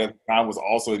ex-girlfriend at the time was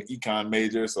also an econ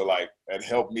major, so like that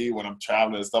helped me when I'm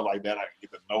traveling and stuff like that. I can get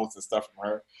the notes and stuff from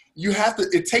her.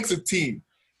 It takes a team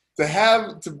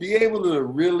to be able to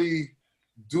really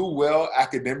do well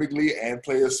academically and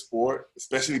play a sport,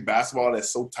 especially basketball that's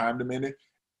so time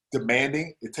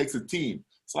demanding. It takes a team.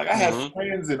 So like I have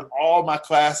friends in all my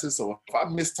classes, so if I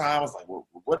miss time, I was like, well,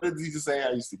 what did he just say?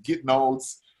 I used to get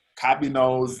notes, copy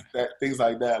notes, things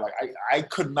like that. Like I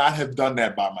could not have done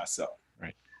that by myself.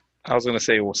 I was going to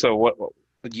say, so what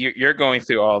you're going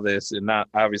through all this, and not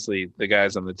obviously the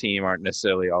guys on the team aren't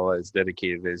necessarily all as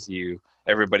dedicated as you.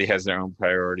 Everybody has their own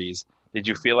priorities. Did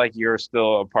you feel like you're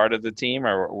still a part of the team,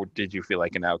 or did you feel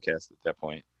like an outcast at that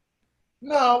point?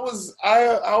 No,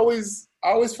 I always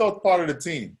felt part of the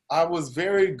team. I was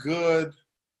very good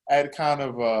at kind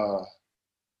of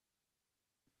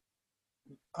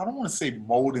I don't want to say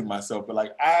molding myself, but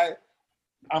like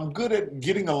I'm good at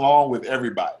getting along with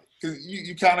everybody. Because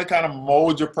you kind of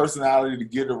mold your personality to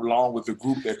get along with the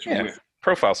group that you're with.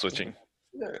 Profile switching.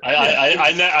 Yeah.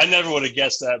 I never would have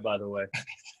guessed that, by the way.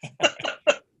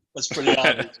 That's pretty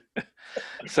obvious.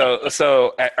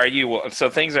 So are you?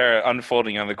 So things are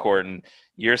unfolding on the court, and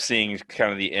you're seeing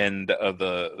kind of the end of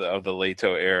the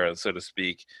Leitao era, so to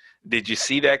speak. Did you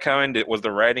see that coming? Was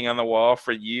the writing on the wall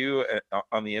for you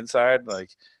on the inside? Like,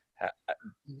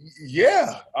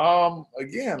 yeah.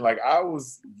 Again, like I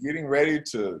was getting ready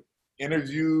to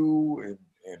interview, and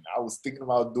I was thinking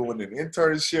about doing an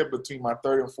internship between my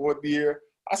 3rd and 4th year.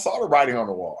 I saw the writing on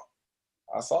the wall.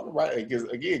 I saw the writing because,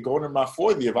 again, going in my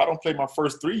 4th year, if I don't play my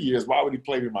first 3 years, why would he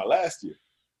play me my last year?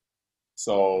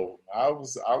 So I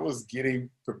was getting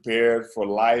prepared for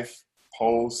life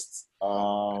post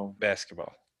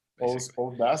basketball. Post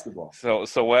basketball.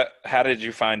 So how did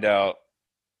you find out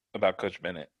about Coach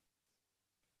Bennett?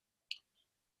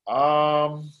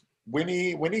 When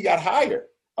he got hired.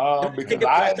 Can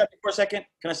I stop you for a second?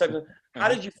 Can I stop you? How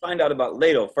did you find out about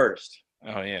Leitao first?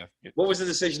 Oh yeah. What was the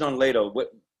decision on Leitao?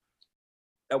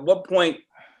 At what point?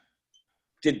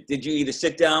 did you either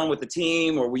sit down with the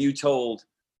team or were you told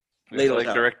later?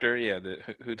 Athletic director, yeah.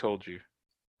 Who told you?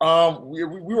 We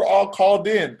were all called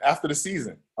in after the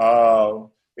season.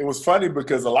 It was funny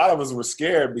because a lot of us were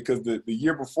scared because the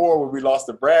year before when we lost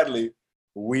to Bradley,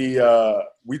 we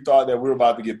thought that we were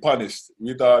about to get punished.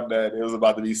 We thought that it was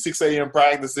about to be 6 a.m.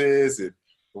 practices and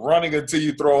running until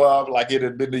you throw up like it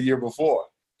had been the year before.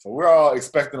 So we're all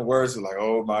expecting words like,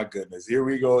 oh, my goodness, here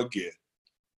we go again.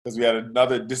 Because we had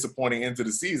another disappointing end to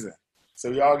the season.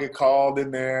 So we all get called in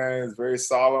there. It's very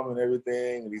solemn and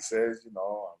everything. And he says,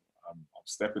 I'm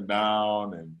stepping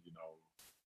down and,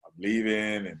 I'm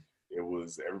leaving. And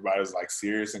everybody was like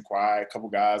serious and quiet. A couple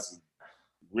guys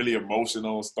really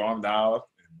emotional, stormed out.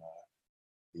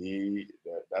 And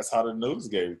that's how the news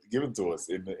given to us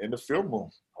in the film room.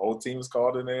 The whole team was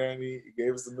called in there and he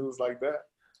gave us the news like that.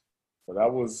 But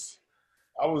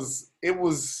it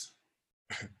was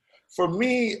for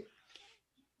me,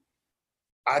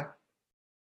 I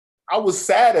was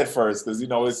sad at first because,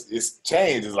 it's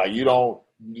changed. It's like you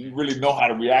really know how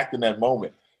to react in that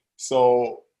moment.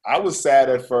 So I was sad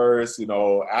at first,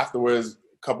 afterwards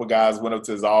a couple guys went up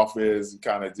to his office,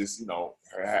 kind of just,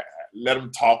 let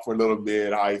him talk for a little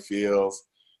bit, how he feels.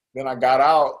 Then I got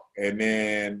out and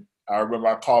then I remember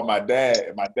I called my dad,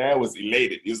 and my dad was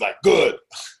elated. He was like, good.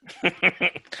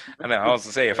 I know. I was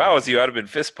to say, if I was you, I'd have been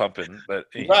fist pumping. But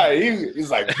right,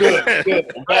 he's like, good.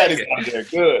 I'm glad he's out there.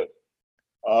 Good.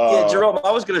 Yeah, Jerome,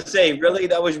 I was going to say, really?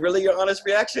 That was really your honest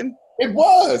reaction? It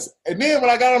was. And then when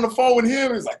I got on the phone with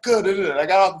him, he was like, good. And I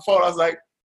got off the phone. I was like,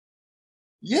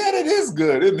 yeah, that is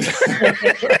good, isn't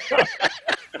it?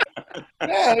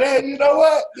 yeah, you know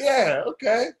what? Yeah,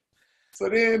 okay. So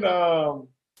then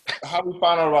how we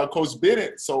found out about Coach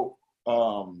Bennett. So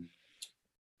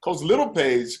Coach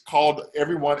Littlepage called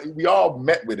everyone. We all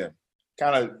met with him.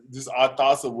 Kind of just our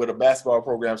thoughts of where the basketball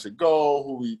program should go,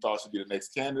 who we thought should be the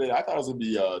next candidate. I thought it was going to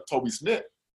be Toby Smith.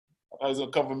 I thought he was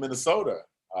going to come from Minnesota.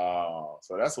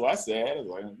 So that's what I said. I was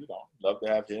like, love to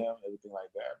have him, everything like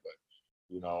that. But,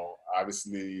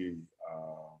 obviously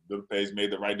Littlepage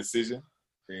made the right decision.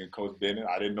 Being Coach Bennett,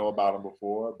 I didn't know about him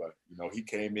before, but he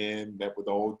came in, met with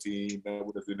the whole team, met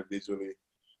with us individually,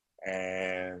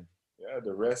 and yeah,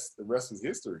 the rest is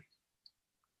history.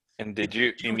 And did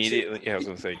you immediately? Yeah, I was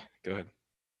going to say, go ahead.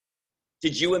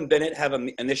 Did you and Bennett have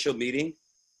an initial meeting?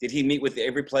 Did he meet with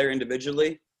every player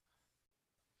individually?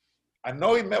 I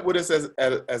know he met with us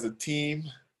as a team,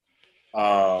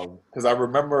 because I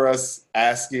remember us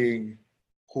asking.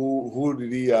 Who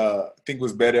did he think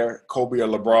was better, Kobe or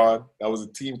LeBron? That was a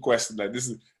team question. Like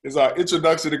this is our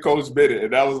introduction to Coach Bennett,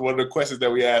 and that was one of the questions that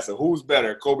we asked him: who's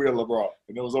better, Kobe or LeBron?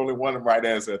 And there was only one right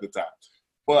answer at the time.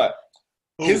 But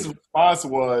his response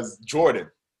was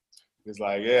Jordan. He's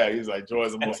like, yeah, he's like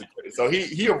Jordan's the most important. So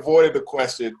he avoided the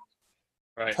question.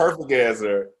 Right. Perfect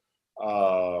answer.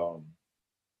 So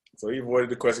he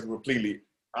avoided the question completely.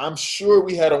 I'm sure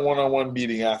we had a one-on-one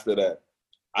meeting after that.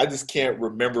 I just can't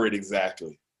remember it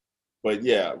exactly. But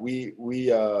yeah,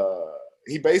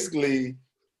 he basically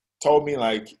told me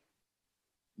like,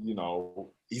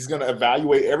 he's going to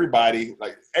evaluate everybody.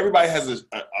 Like everybody has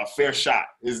a fair shot.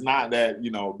 It's not that,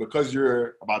 because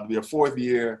you're about to be a fourth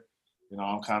year,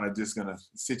 I'm kind of just going to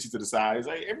sit you to the side. It's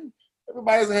like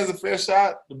everybody has a fair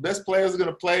shot. The best players are going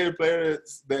to play. The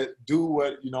players that do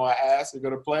what, I ask are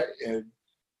going to play. And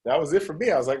that was it for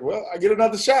me. I was like, well, I get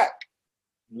another shot.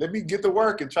 Let me get to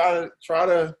work and try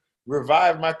to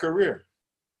revive my career.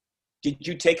 Did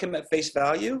you take him at face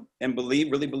value and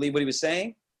really believe what he was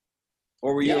saying?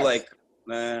 Or were you like,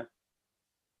 nah?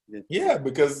 Yeah,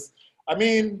 because, I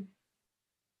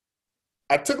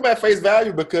took him at face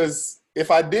value because if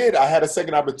I did, I had a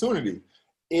second opportunity.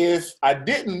 If I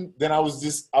didn't, then I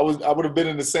would have been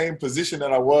in the same position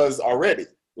that I was already.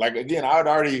 Like, again, I had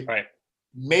already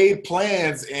made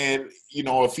plans, and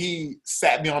if he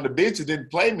sat me on the bench and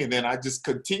didn't play me, then I just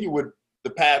continue with the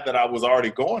path that I was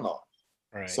already going on.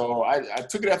 Right. So I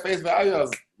took it at face value. I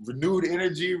was renewed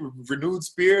energy, renewed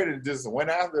spirit, and just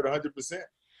went after it 100%.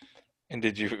 And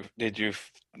did you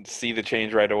see the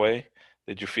change right away?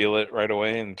 Did you feel it right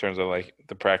away in terms of like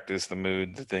the practice, the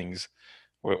mood, the things?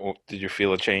 Did you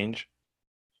feel a change?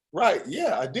 Right.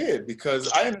 Yeah, I did,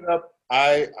 because I ended up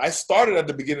I started at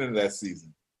the beginning of that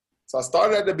season. So I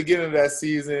started at the beginning of that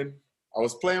season. I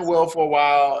was playing well for a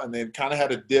while and then kind of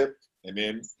had a dip. And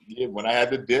then when I had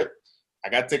the dip, I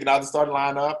got taken out of the starting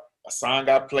lineup. A song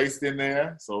got placed in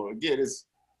there. So, again, it's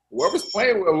whoever's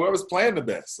playing well, whoever's playing the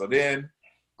best. So then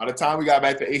by the time we got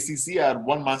back to ACC, I had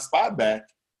won my spot back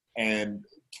and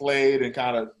played, and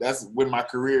kind of that's when my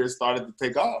career started to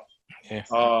take off. Yeah.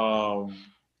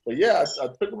 But, yeah, I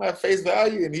took him at face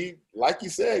value, and he, like he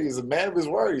said, he's a man of his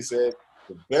word. He said,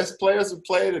 The best players who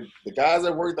play, the guys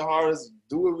that work the hardest,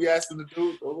 do what we ask them to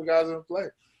do, those are the guys that play.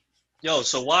 Yo,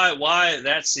 so why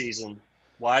that season?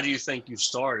 Why do you think you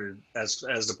started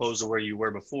as opposed to where you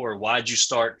were before? Why'd you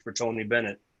start for Tony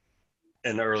Bennett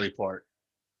in the early part?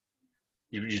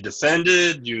 You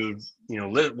defended,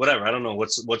 whatever. I don't know.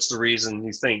 What's the reason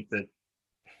you think that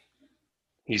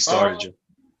he started you?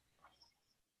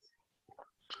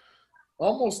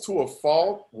 Almost to a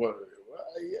fault. Well,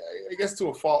 I guess to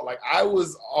a fault. Like, I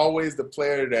was always the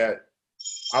player that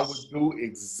I would do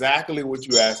exactly what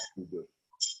you asked me to do.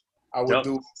 I would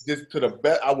do just to the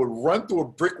best. I would run through a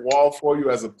brick wall for you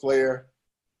as a player.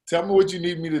 Tell me what you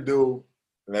need me to do,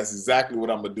 and that's exactly what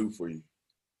I'm gonna do for you.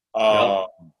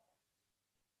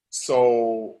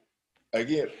 So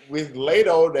again, with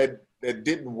Leitao, that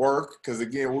didn't work because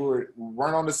again we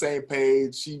weren't on the same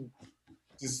page. She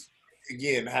just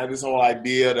again had this whole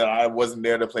idea that I wasn't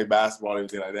there to play basketball or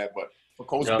anything like that. But for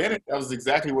Coach Bennett, that was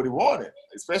exactly what he wanted,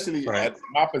 especially at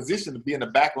my position to be in the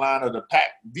back line of the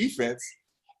pack defense.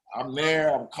 I'm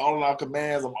there. I'm calling out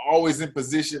commands. I'm always in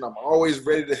position. I'm always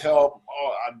ready to help.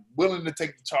 I'm willing to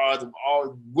take the charge. I'm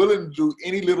always willing to do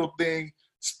any little thing,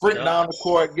 sprint down the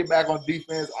court, get back on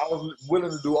defense. I was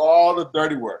willing to do all the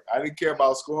dirty work. I didn't care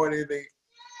about scoring anything.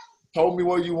 Told me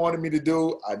what you wanted me to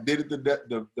do. I did it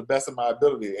the best of my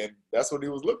ability, and that's what he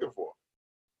was looking for.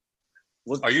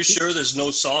 Are you sure there's no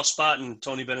soft spot in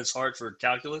Tony Bennett's heart for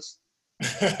calculus?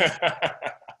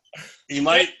 He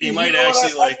might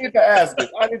actually like. I need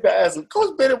to ask him.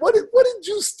 Coach Bennett, what did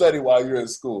you study while you were in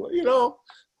school?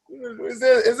 Is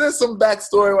there some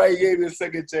backstory why he gave you a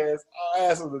second chance? I'll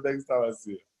ask him the next time I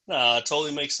see him. Nah, it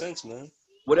totally makes sense, man.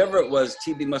 Whatever it was,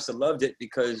 TB must have loved it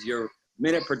because your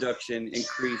minute production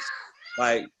increased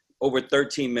by over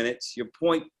 13 minutes. Your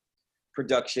point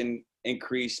production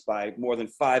increased by more than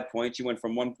 5 points. You went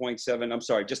from 1.7. I'm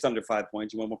sorry, just under 5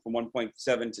 points. You went from 1.7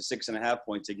 to 6.5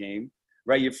 points a game.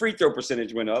 Right, your free throw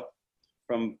percentage went up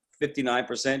from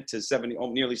 59% to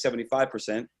nearly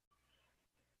 75%.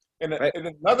 And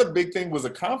another big thing was a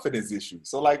confidence issue.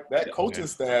 So, like, that coaching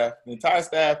staff, the entire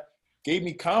staff, gave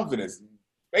me confidence.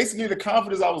 Basically, the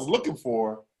confidence I was looking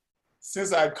for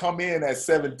since I'd come in at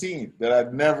 17 that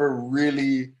I'd never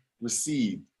really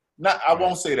received. I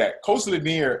won't say that. Coach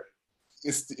Lanier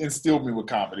instilled me with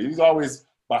confidence. He was always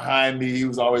behind me. He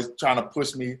was always trying to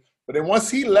push me. But then once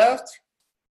he left,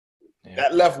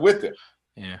 that left with him.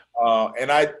 Yeah.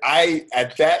 And I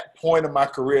at that point in my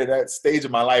career, that stage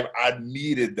of my life, I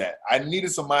needed that. I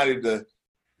needed somebody to,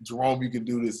 Jerome, you can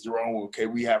do this. Jerome, okay,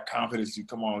 we have confidence. You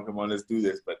come on, let's do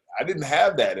this. But I didn't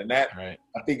have that, and that I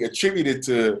think attributed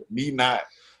to me not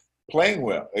playing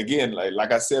well. Again,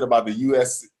 like I said about the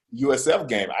USF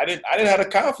game, I didn't have the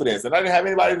confidence, and I didn't have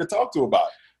anybody to talk to about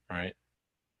it. Right.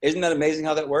 Isn't that amazing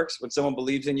how that works? When someone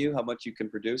believes in you, how much you can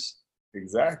produce.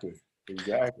 Exactly.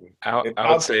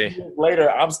 I would say years later,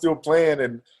 I'm still playing,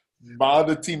 and my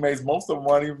other teammates, most of them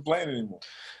aren't even playing anymore.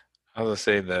 I was gonna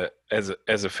say that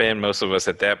as a fan, most of us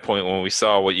at that point, when we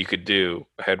saw what you could do,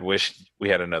 had wished we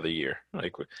had another year.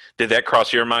 Like, did that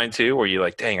cross your mind too? Were you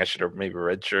like, dang, I should have maybe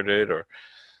redshirted, or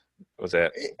was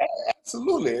that?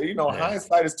 Absolutely.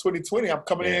 Hindsight is 2020. I'm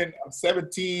coming in, I'm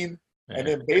 17, and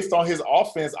then based on his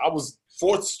offense, I was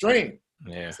fourth string.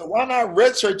 Yeah. So why not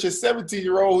redshirt your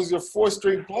 17-year-old who's your fourth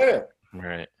string player?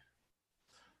 Right.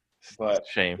 But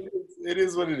shame. It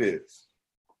is what it is.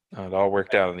 It all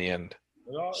worked out in the end.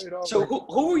 So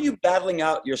who were you battling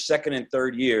out your second and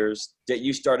third years that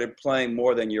you started playing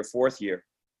more than your fourth year?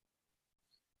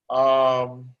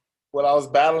 Well, I was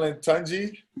battling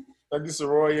Tunji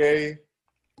Soroye,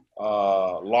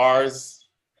 Lars.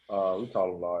 We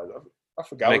call him Lars. I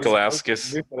forgot.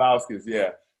 Nikolauskas, yeah.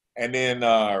 And then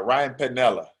Ryan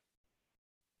Petnella.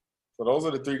 So those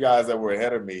are the three guys that were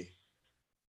ahead of me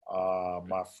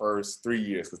my first 3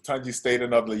 years. Because Tunji stayed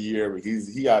another year, but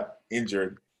he got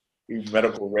injured. He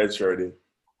medical redshirted.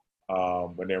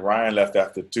 But then Ryan left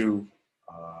after 2.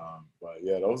 But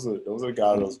yeah, those are the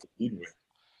guys I was competing with.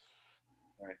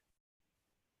 Right.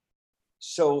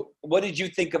 So what did you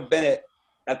think of Bennett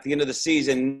at the end of the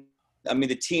season? I mean,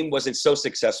 the team wasn't so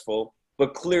successful,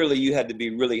 but clearly you had to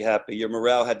be really happy. Your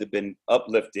morale had to have been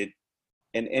uplifted.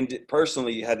 And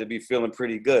personally, you had to be feeling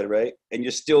pretty good, right? And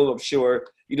you're still, I'm sure,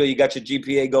 you got your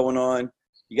GPA going on.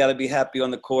 You got to be happy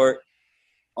on the court.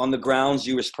 On the grounds,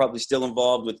 you were probably still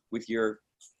involved with your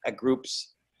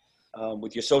groups,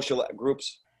 with your social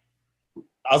groups.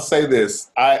 I'll say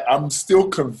this. I'm still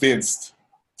convinced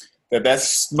that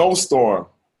snowstorm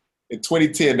in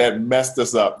 2010 that messed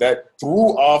us up, that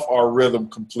threw off our rhythm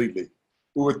completely.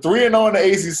 We were 3-0 in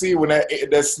the ACC when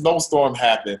that snowstorm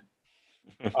happened.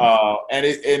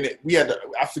 We had to,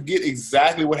 I forget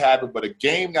exactly what happened, but a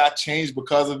game got changed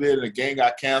because of it, and a game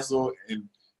got canceled. And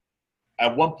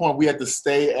at one point, we had to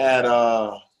stay at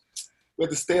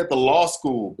the law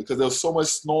school because there was so much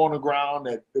snow on the ground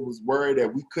that it was worried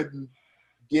that we couldn't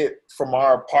get from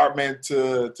our apartment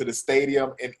to the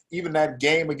stadium. And even that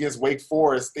game against Wake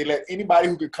Forest, they let anybody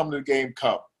who could come to the game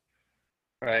come.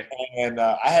 Right. And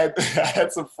I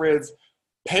had some friends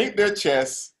paint their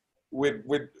chests with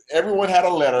everyone had a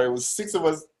letter. It was six of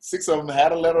them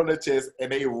had a letter on their chest,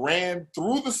 and they ran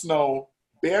through the snow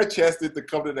bare chested to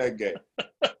come to that game.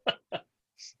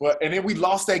 And then we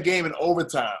lost that game in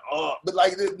overtime. But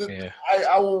like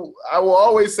I will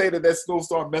always say that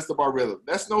snowstorm messed up our rhythm.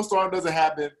 That snowstorm doesn't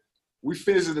happen, we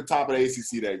finished at the top of the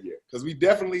ACC that year because we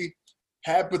definitely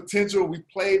had potential. We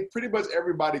played pretty much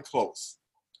everybody close.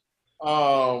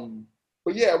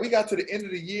 But yeah, we got to the end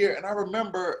of the year, and I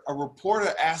remember a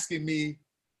reporter asking me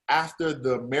after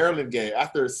the Maryland game,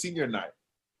 after senior night,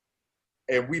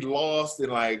 and we lost,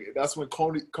 and like that's when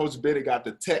Coach Bennett got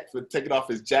the tech for taking off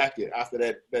his jacket after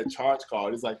that charge call.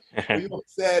 He's like, "Are you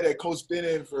upset at Coach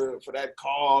Bennett for that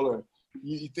call, or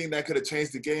you think that could have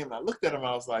changed the game?" And I looked at him, and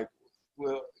I was like,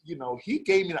 "Well, he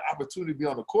gave me the opportunity to be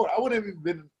on the court. I wouldn't have even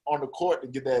been on the court to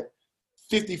get that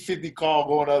 50-50 call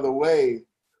going the other way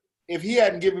if he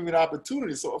hadn't given me the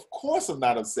opportunity. So, of course, I'm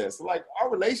not upset." So, like, our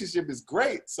relationship is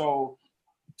great. So,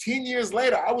 10 years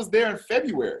later, I was there in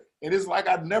February. And it's like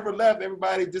I never left.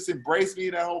 Everybody just embraced me,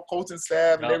 that whole coaching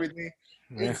staff and everything.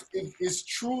 Yeah. It's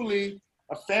truly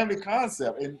a family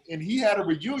concept. And he had a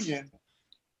reunion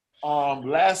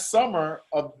last summer.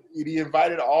 He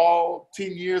invited all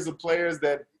 10 years of players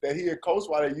that he had coached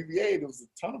while at UVA. There was a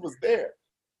ton of us there.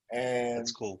 And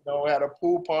that's cool. Had a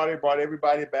pool party, brought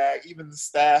everybody back, even the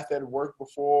staff that had worked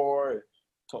before,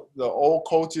 the old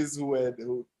coaches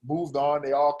who moved on,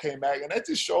 they all came back. And that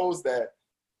just shows that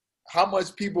how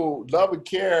much people love and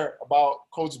care about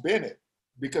Coach Bennett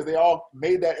because they all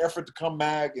made that effort to come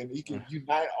back, and he can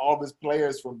unite all of his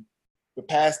players from the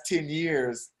past 10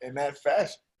 years in that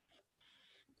fashion.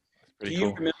 Do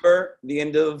you remember the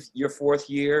end of your fourth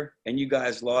year and you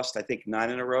guys lost, I think, 9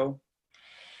 in a row?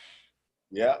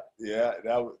 Yeah,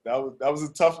 that was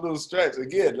a tough little stretch.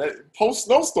 Again, post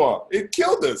snowstorm, it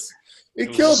killed us.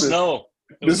 It killed us. Snow.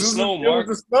 It was the snow, Mark. It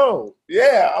was the snow.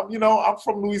 Yeah, I'm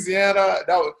from Louisiana.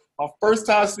 That was my first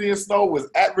time seeing snow was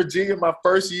at Virginia my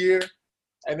first year,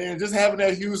 and then just having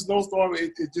that huge snowstorm,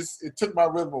 it took my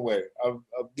rhythm away. I'm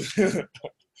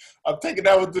taking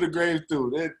that one to the grave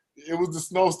too. It was the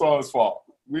snowstorm's fault.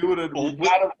 We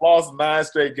might have lost 9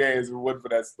 straight games if it wasn't for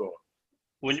that storm.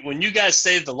 When you guys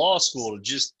stayed at the law school,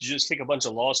 just take a bunch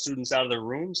of law students out of their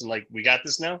rooms and like, we got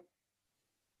this now?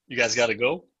 You guys got to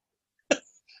go?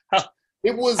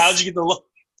 How'd you get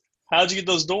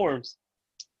those dorms?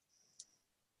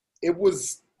 It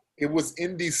was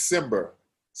in December.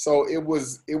 So it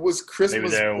was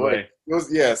Christmas. Maybe they're away.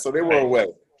 So they were away.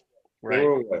 Right. They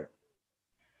were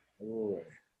away.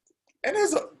 And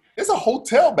there's a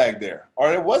hotel back there. Or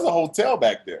there was a hotel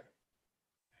back there.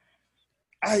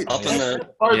 I don't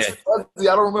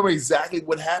remember exactly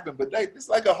what happened, but it's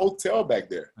like a hotel back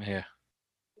there. Yeah.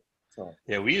 So.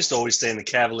 Yeah, we used to always stay in the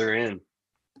Cavalier Inn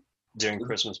during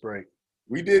Christmas break.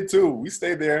 We did too. We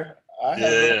stayed there.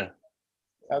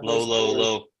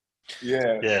 Low.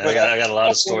 Yeah. Yeah, I got a lot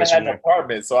of stories from there.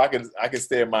 Apartment, so I can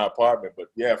stay in my apartment. But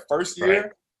yeah, first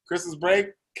year, Christmas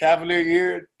break,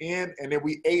 Cavalier Inn, and then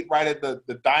we ate right at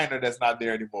the diner that's not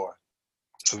there anymore.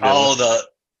 Oh,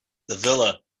 the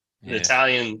Villa. The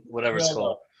Italian, whatever it's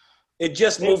called. It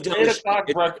just moved to 8 o'clock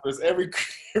breakfast every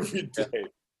day.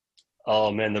 Oh,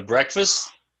 man, the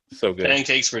breakfast? So good.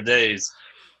 Pancakes for days.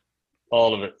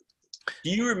 All of it.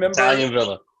 Do you remember? Italian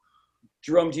Villa.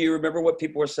 Jerome, do you remember what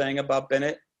people were saying about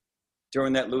Bennett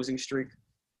during that losing streak?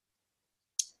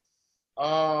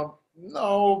 No,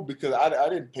 because I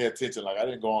didn't pay attention. Like, I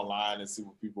didn't go online and see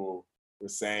what people were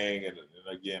saying. And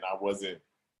again, I wasn't.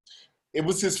 It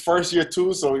was his first year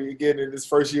too, so again, in his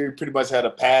first year, he pretty much had a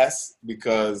pass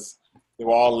because they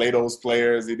were all Leito's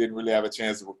players. He didn't really have a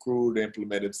chance to recruit,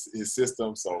 implement his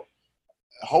system. So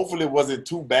hopefully it wasn't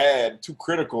too bad, too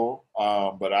critical,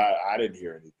 but I didn't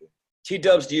hear anything.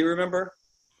 T-Dubs, do you remember?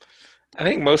 I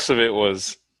think most of it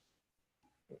was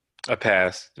a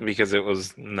pass because it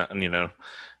was not,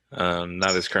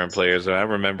 not his current players. I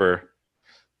remember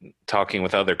talking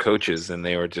with other coaches, and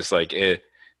they were just like,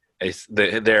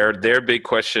 their big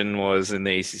question was in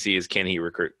the ACC is, can he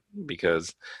recruit?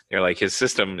 Because they're like, his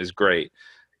system is great.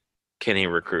 Can he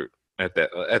recruit at that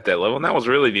level? And that was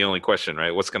really the only question, right?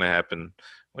 What's going to happen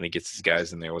when he gets his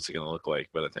guys in there? What's it going to look like?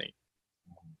 But I think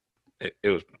it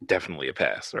was definitely a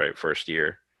pass, right? First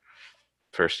year.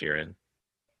 first year in.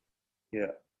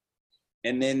 Yeah.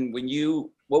 And then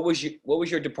what was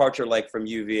your departure like from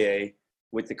UVA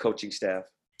with the coaching staff?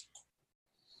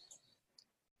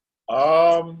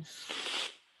 So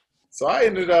I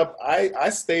ended up, I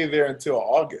stayed there until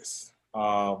August.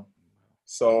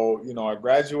 So, I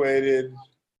graduated,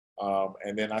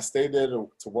 and then I stayed there to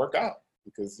work out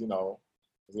because, I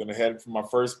was going to head for my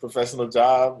first professional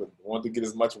job. I wanted to get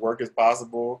as much work as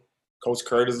possible. Coach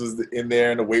Curtis was in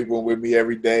there in the weight room with me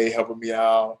every day, helping me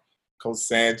out. Coach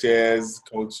Sanchez,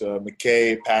 Coach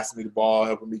McKay passing me the ball,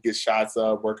 helping me get shots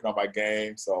up, working on my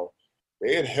game. So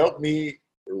they had helped me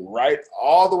right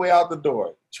all the way out the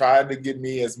door, trying to get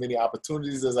me as many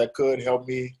opportunities as I could, help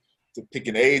me to pick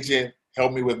an agent,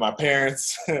 help me with my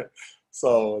parents.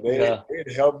 So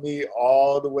they helped me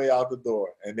all the way out the door.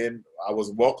 And then I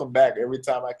was welcomed back every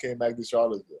time I came back to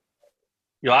Charlottesville.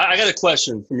 I got a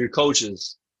question from your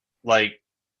coaches. Like,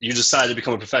 you decided to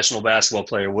become a professional basketball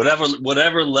player,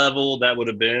 whatever level that would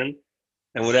have been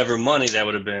and whatever money that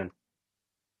would have been.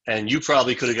 And you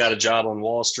probably could have got a job on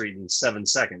Wall Street in 7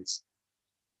 seconds.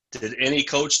 Did any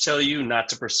coach tell you not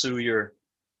to pursue your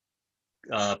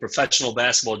professional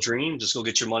basketball dream? Just go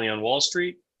get your money on Wall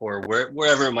Street or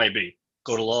wherever it might be.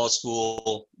 Go to law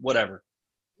school, whatever.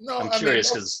 No, I'm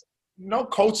curious because no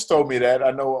coach told me that.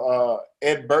 I know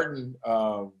Ed Burton.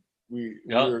 We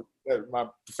were my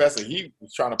professor. He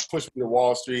was trying to push me to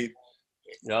Wall Street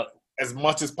as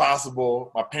much as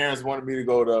possible. My parents wanted me to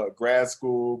go to grad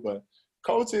school, but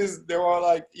coaches, they were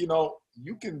like, you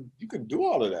can do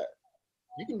all of that.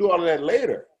 You can do all of that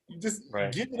later. You just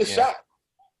give it a shot.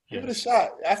 Give it a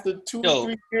shot. After 2 to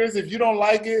 3 years, if you don't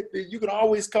like it, then you can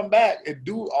always come back and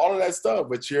do all of that stuff.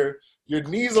 But your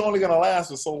knees are only going to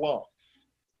last for so long.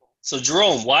 So,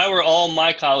 Jerome, why were all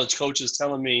my college coaches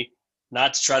telling me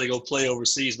not to try to go play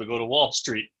overseas but go to Wall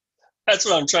Street? That's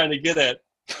what I'm trying to get at.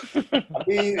 I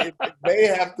mean, it may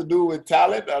have to do with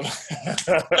talent.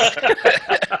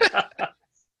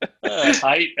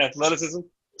 Height, athleticism.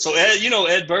 So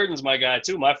Ed Burton's my guy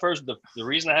too. The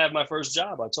reason I had my first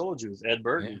job, I told you, is Ed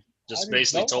Burton. Just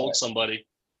basically told somebody,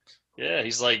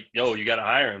 he's like, yo, you got to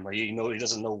hire him. Like, he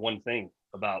doesn't know one thing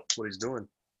about what he's doing.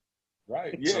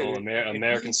 Right. Yeah. So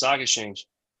American Stock Exchange.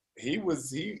 He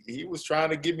was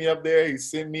trying to get me up there. He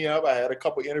sent me up. I had a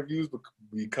couple interviews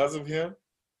because of him.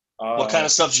 What kind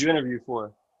of stuff did you interview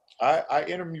for? I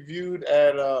interviewed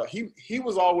at he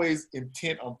was always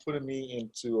intent on putting me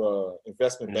into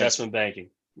investment banking.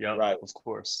 Yeah, right, of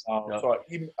course. So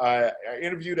I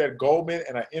interviewed at Goldman,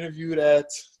 and I interviewed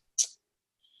at.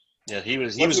 Yeah, he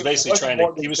was basically trying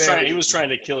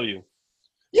to kill you.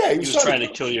 Yeah, he was trying to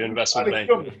kill you, investment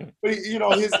banking. But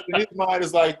his mind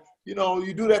is like,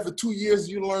 you do that for 2 years,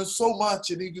 you learn so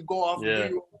much, and you could go off and do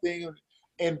your own thing.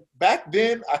 And back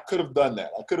then, I could have done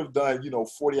that. I could have done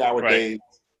 40-hour days,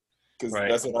 because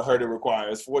that's what I heard it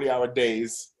requires, 40-hour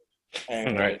days,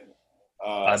 and a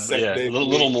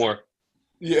little more.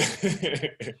 Yeah.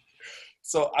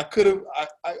 So I could have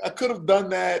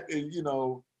done that, and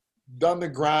done the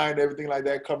grind, everything like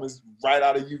that, coming right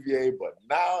out of UVA. But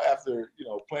now, after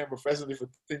playing professionally for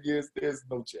 10 years, there's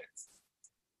no chance.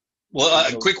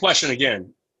 Well, quick question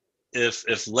again: If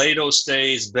Leitao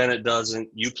stays, Bennett doesn't,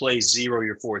 you play zero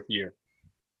your fourth year.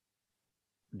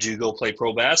 Do you go play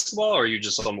pro basketball, or are you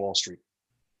just on Wall Street?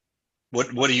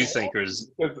 What do you think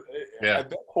is? At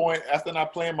that point, after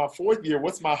not playing my fourth year,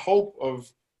 what's my hope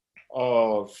of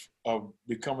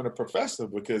becoming a professional?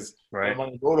 Because I'm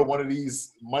going to go to one of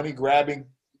these money grabbing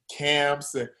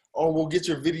camps, and we'll get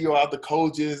your video out to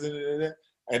coaches, and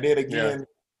then again,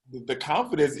 the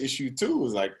confidence issue too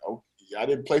is like, I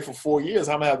didn't play for 4 years.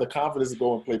 How am I have the confidence to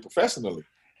go and play professionally?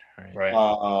 Right.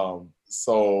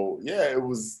 So it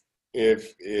was.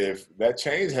 If that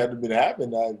change hadn't been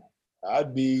happening,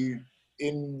 I'd be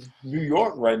in New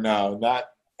York right now, not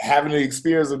having the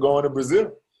experience of going to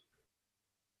Brazil.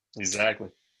 Exactly.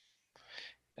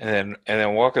 And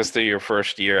then walk us through your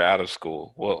first year out of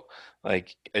school. Well,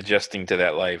 like adjusting to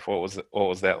that life. What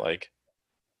was that like?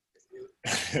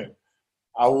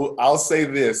 I'll say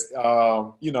this.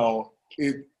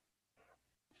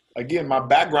 Again, my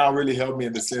background really helped me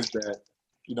in the sense that,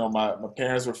 my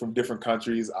parents were from different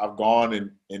countries. I've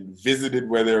gone and visited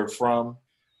where they're from,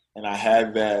 and I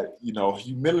had that,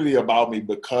 humility about me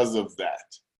because of that.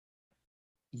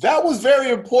 That was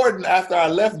very important after I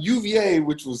left UVA,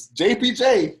 which was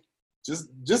JPJ,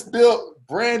 just built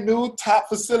brand new, top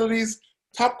facilities,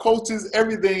 top coaches,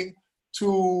 everything,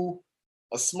 to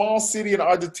a small city in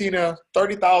Argentina,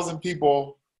 30,000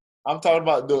 people. I'm talking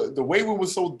about the weight room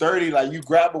was so dirty, like you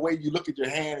grab a weight, you look at your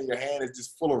hand, and your hand is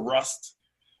just full of rust.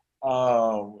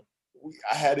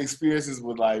 I had experiences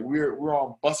with like we're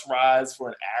on bus rides for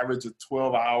an average of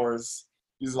 12 hours.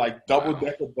 These like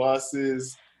double-decker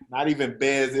buses, not even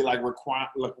beds. They like recline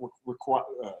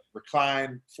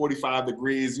 45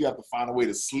 degrees. You have to find a way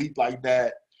to sleep like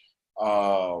that.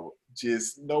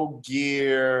 Just no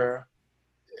gear.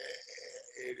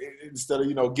 Instead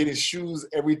of getting shoes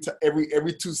every 2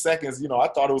 seconds, I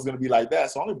thought it was gonna be like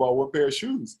that. So I only bought one pair of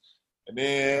shoes. And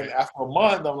then after a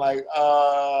month, I'm like,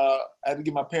 I had to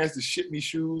get my parents to ship me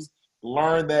shoes.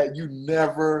 Learn that you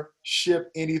never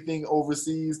ship anything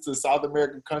overseas to South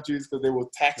American countries because they will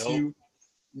tax you.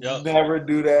 Never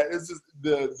do that. It's just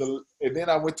and then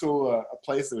I went to a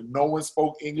place where no one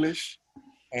spoke English,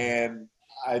 and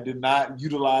I did not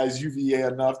utilize UVA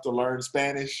enough to learn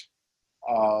Spanish.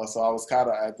 So I was kind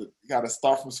of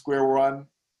start from square one.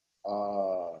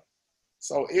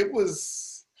 So it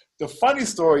was. The funny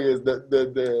story is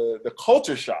the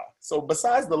culture shock. So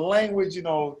besides the language,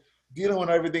 dealing with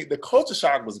everything, the culture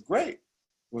shock was great. It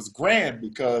was grand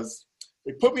because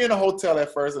they put me in a hotel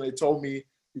at first and they told me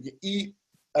you can eat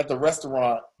at the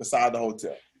restaurant beside the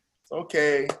hotel. So,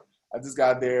 okay, I just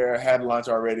got there, had lunch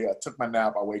already. I took my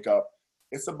nap. I wake up.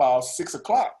 It's about 6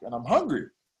 o'clock and I'm hungry.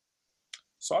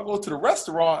 So I go to the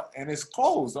restaurant and it's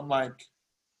closed. I'm like,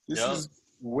 this is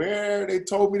where they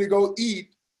told me to go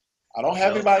eat. I don't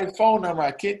have anybody's phone number.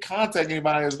 I can't contact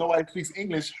anybody. There's nobody who speaks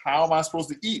English. How am I supposed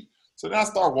to eat? So then I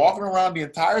start walking around the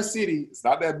entire city. It's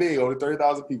not that big, only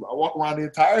 30,000 people. I walk around the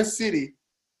entire city,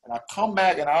 and I come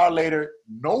back an hour later,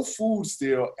 no food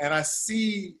still, and I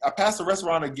pass the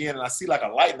restaurant again, and I see like a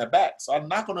light in the back. So I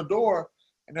knock on the door,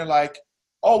 and they're like,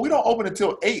 oh, we don't open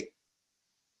until 8.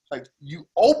 Like, you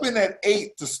open at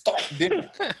 8 to start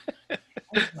dinner.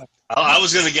 I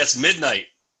was going to guess midnight.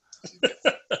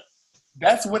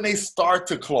 That's when they start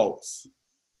to close.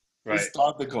 Right. They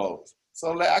start to close.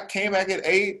 So I came back at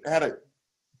 8, had a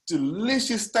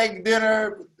delicious steak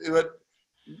dinner, but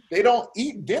they don't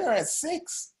eat dinner at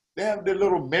 6. They have their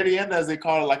little merienda, as they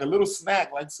call it, like a little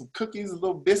snack, like some cookies, a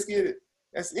little biscuit.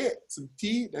 That's it. Some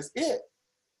tea. That's it.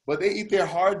 But they eat their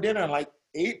hard dinner like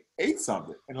 8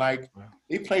 something. And like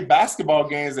they play basketball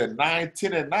games at 9,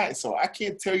 10 at night. So I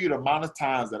can't tell you the amount of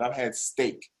times that I've had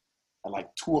steak at like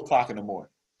 2 o'clock in the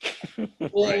morning.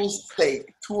 Full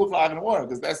steak, 2 o'clock in the morning,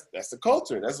 because that's the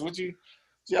culture. That's what you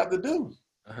have to do.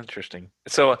 Interesting.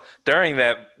 So during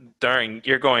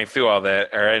you're going through all that,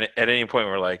 or at any point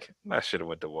we're like, I should have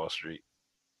went to Wall Street.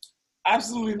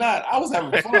 Absolutely not. I was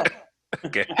having fun.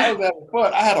 Okay. I was having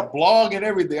fun. I had a blog and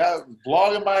everything. I was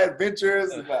blogging my adventures.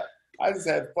 And I just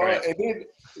had fun. Right. And then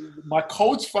my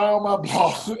coach found my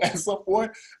blog at some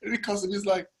point, and he comes to me, he's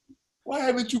like, why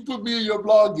haven't you put me in your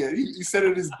blog yet? He said it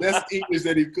in his best English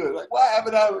that he could. Like, why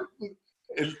haven't I?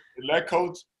 And that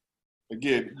coach,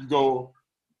 again, you go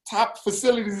top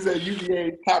facilities at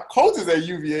UVA, top coaches at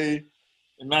UVA,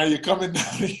 and now you're coming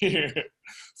down here.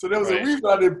 So there was a reason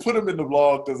I didn't put him in the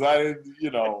blog, because I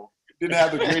didn't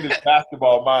have the greatest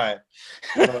basketball mind.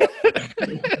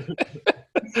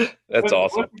 That's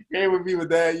awesome. Once he came with me with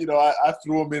that, I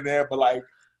threw him in there. But like,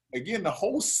 again, the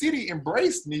whole city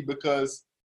embraced me because,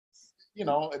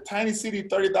 a tiny city,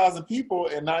 30,000 people,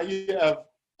 and now you have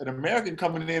an American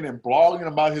coming in and blogging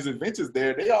about his adventures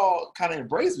there. They all kind of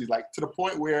embraced me, like to the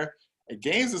point where at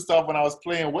games and stuff, when I was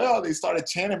playing well, they started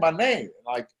chanting my name.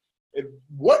 Like,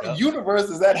 what universe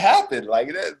does that happen? Like,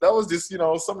 that was just,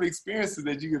 some of the experiences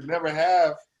that you could never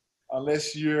have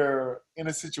unless you're in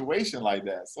a situation like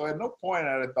that. So at no point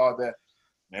I thought that,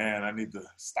 man, I need to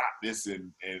stop this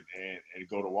and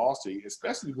go to Wall Street,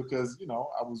 especially because,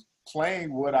 I was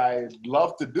playing what I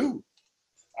love to do.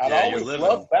 I'd always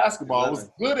loved basketball. I was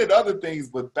good at other things,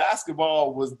 but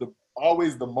basketball was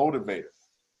always the motivator.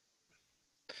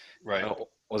 Right.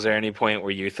 Was there any point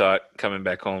where you thought coming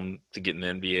back home to get in the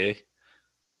NBA?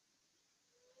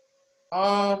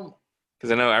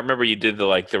 Because I remember you did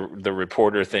the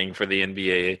reporter thing for the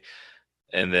NBA,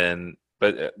 and then.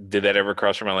 But did that ever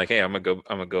cross your mind? Like, hey, I'm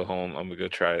gonna go home. I'm gonna go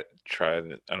try. I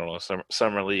don't know,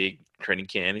 summer league, training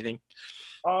camp, anything.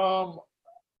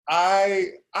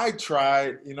 I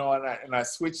tried, and I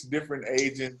switched different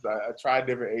agents. I tried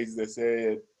different agents that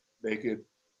said they could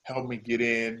help me get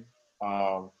in.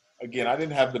 Again, I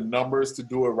didn't have the numbers to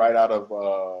do it right out of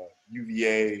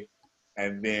UVA,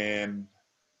 and then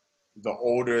the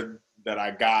older that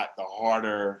I got, the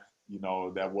harder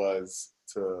that was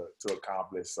to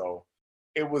accomplish. So.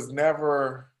 It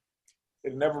never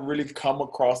really come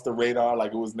across the radar.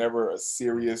 Like, it was never a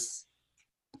serious,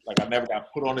 like, I never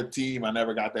got put on a team. I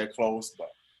never got that close. But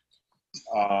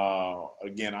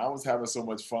again, I was having so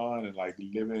much fun and like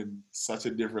living such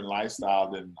a different lifestyle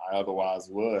than I otherwise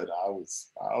would. I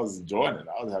was enjoying it.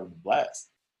 I was having a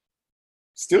blast.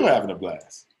 Still having a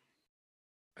blast.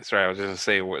 That's right. I was just gonna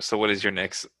say. So, what is your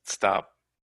next stop?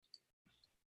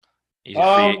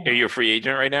 Are you a free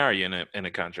agent right now? Or are you in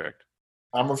a contract?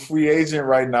 I'm a free agent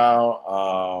right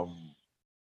now.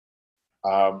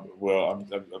 Well,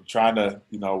 I'm trying to,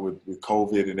 with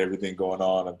COVID and everything going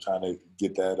on, I'm trying to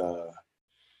get that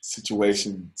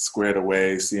situation squared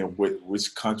away, seeing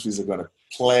which countries are going to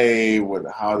play,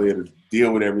 how they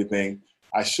deal with everything.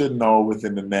 I should know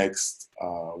within the next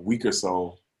week or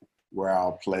so where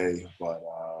I'll play, but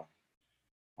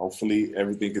hopefully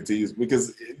everything continues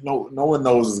because no one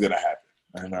knows what's going to happen.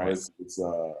 I know it's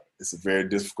a very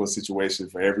difficult situation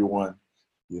for everyone.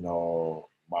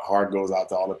 My heart goes out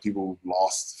to all the people who've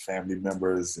lost family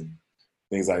members and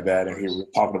things like that. And here we're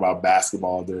talking about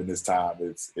basketball during this time.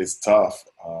 It's tough.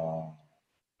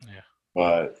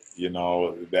 But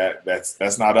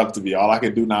that's not up to me. All I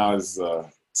can do now is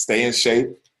stay in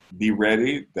shape, be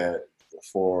ready that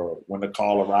for when the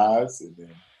call arrives, and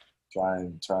then try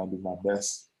and do my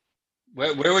best.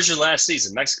 Where was your last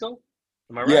season? Mexico?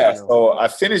 Am I right? Yeah, so I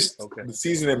finished the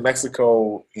season in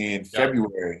Mexico in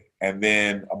February, and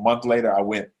then a month later I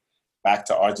went back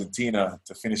to Argentina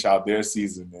to finish out their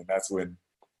season, and that's when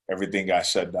everything got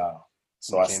shut down.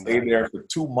 So I stayed there for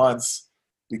 2 months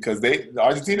because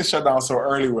Argentina shut down so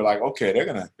early. We're like, okay, they're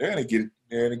gonna get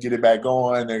it back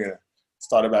going. They're gonna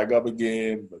start it back up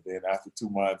again. But then after 2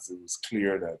 months, it was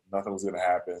clear that nothing was gonna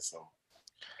happen. So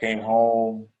came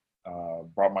home,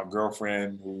 brought my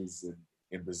girlfriend who's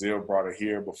in Brazil, brought her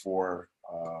here before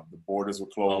the borders were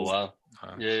closed. Oh,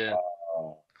 wow. Yeah.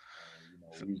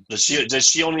 Does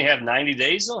she only have 90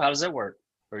 days, though? How does that work?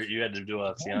 Or you had to do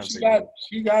a fiance?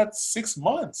 She got 6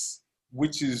 months,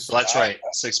 which is... So that's right,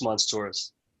 6 months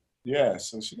tourist. Yeah,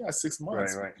 so she got 6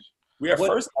 months. Right. We at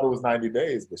first thought it was 90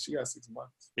 days, but she got 6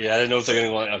 months. Yeah, I didn't know if you're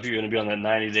going to be on that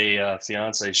 90-day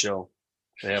fiance show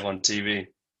they have on TV.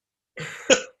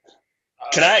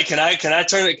 Can I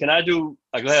turn it? Can I do?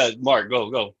 Go ahead, Mark.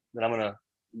 Go. Then I'm gonna.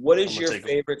 What is your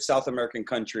favorite South American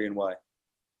country and why?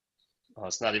 Oh,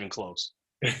 it's not even close.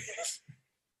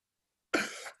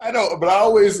 I know, but I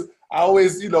always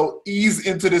ease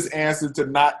into this answer to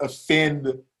not offend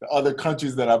the other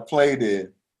countries that I played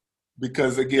in,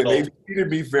 because again, they've treated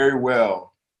me very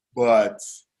well. But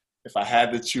if I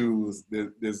had to choose,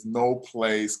 there's no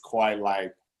place quite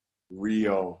like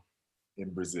Rio in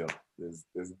Brazil.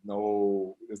 There's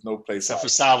no place except for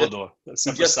Salvador.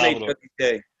 What'd you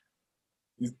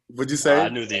say? I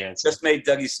knew the answer. Just made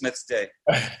Dougie Smith's day.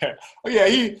 Oh yeah,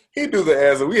 he knew the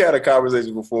answer. We had a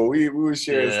conversation before. We were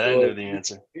sharing. Yeah, I knew the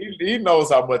answer. He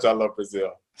knows how much I love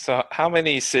Brazil. So, how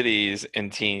many cities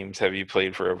and teams have you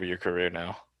played for over your career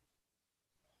now?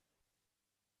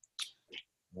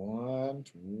 1,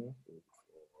 2, 3,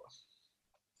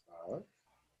 4, 5,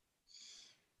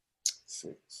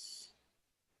 6,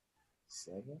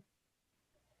 7,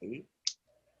 8,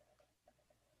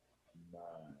 9.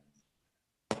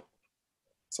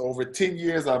 So over 10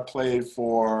 years, I played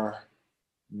for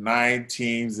 9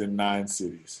 teams in 9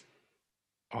 cities.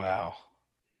 Wow.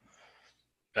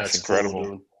 That's incredible.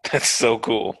 Cool, that's so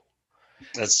cool.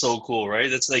 That's so cool, right?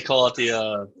 They call it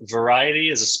the variety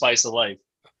is a spice of life.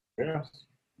 Yeah.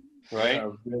 Right?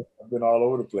 Yeah, I've been all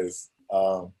over the place.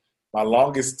 My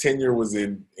longest tenure was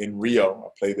in Rio. I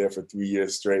played there for 3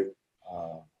 years straight.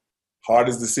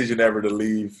 Hardest decision ever to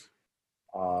leave.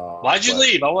 Why'd you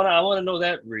leave? I want to know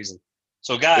that reason.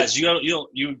 So guys, you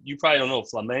probably don't know,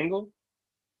 Flamengo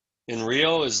in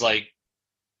Rio is like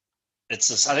I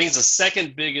think it's the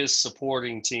second biggest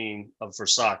supporting team for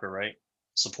soccer, right?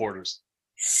 Supporters.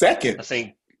 Second. I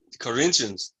think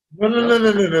Corinthians.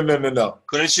 No.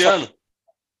 Corinthians.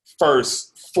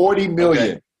 First, 40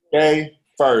 million. Okay.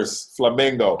 First,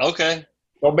 Flamengo. Okay.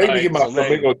 Don't make me get my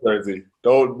Flamengo jersey.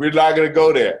 We're not gonna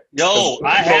go there. Yo,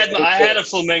 I had a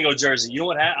Flamengo jersey. You know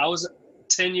what? I was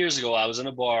 10 years ago. I was in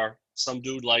a bar. Some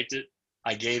dude liked it.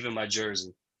 I gave him my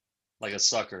jersey, like a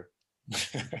sucker.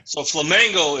 So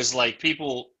Flamengo is like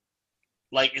people,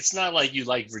 like it's not like you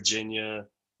like Virginia,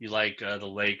 you like the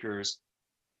Lakers.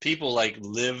 People like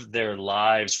live their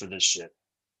lives for this shit.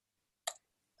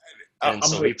 And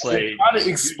so we play. I'm trying to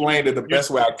explain it the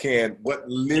best way I can what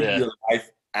live your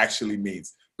life actually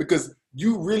means, because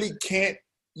you really can't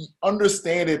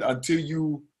understand it until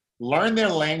you learn their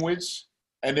language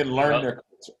and then learn their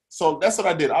culture. So that's what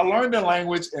I did. I learned their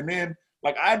language, and then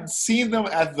like I'd seen them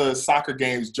at the soccer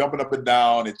games jumping up and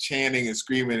down and chanting and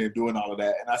screaming and doing all of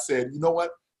that. And I said, you know what?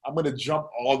 I'm going to jump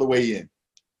all the way in.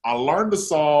 I learned the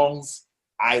songs.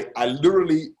 I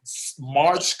literally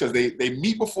march because they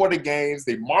meet before the games.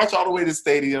 They march all the way to the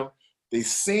stadium. They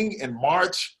sing and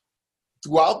march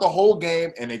throughout the whole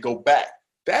game, and they go back.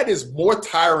 That is more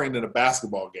tiring than a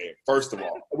basketball game, first of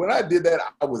all. When I did that,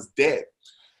 I was dead.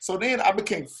 So then I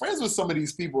became friends with some of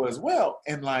these people as well.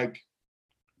 And, like,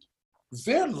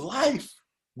 their life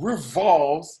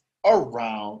revolves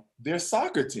around their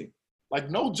soccer team. Like,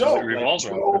 no joke. It revolves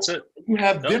around. That's it. You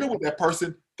have dinner with that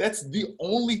person, that's the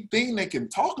only thing they can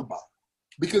talk about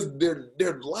because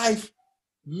their life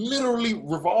literally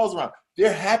revolves around.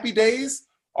 Their happy days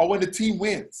are when the team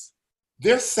wins.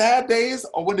 Their sad days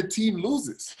are when the team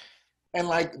loses. And,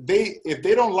 like, if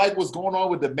they don't like what's going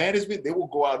on with the management, they will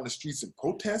go out in the streets and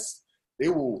protest. They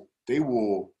will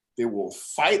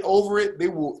fight over it. They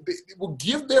will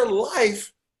give their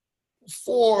life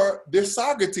for their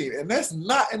soccer team. And that's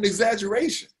not an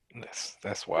exaggeration.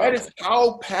 That's wild. That is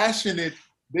how passionate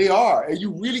they are. And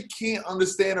you really can't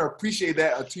understand or appreciate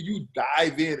that until you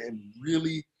dive in and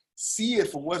really see it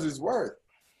for what it's worth.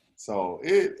 So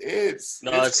it's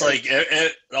like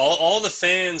all the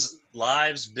fans'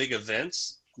 lives, big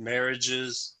events,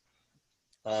 marriages,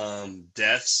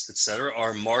 deaths, etc.,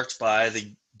 are marked by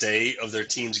the day of their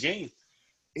team's game.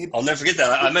 I'll never forget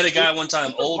that. I met a guy one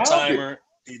time, old timer.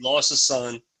 He lost his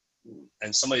son,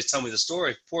 and somebody's telling me the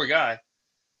story. Poor guy.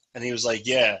 And he was like,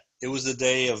 yeah, it was the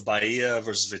day of Bahia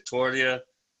versus Victoria.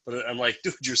 But I'm like,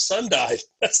 dude, your son died.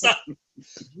 That's not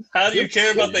 – how do you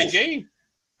care about that game?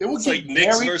 It's like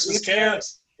Knicks versus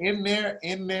Cavs. In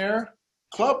their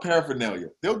club paraphernalia.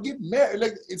 They'll get married.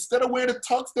 Like, instead of wearing a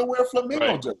tux, they'll wear a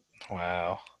flamingo jersey.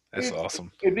 Wow. That's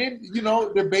awesome. And then,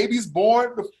 their baby's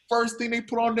born. The first thing they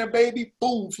put on their baby,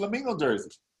 boom, flamingo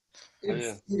jersey.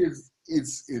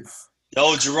 It's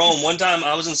Yo, Jerome, one time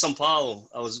I was in São Paulo.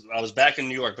 I was back in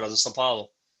New York, but I was in São Paulo.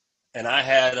 And I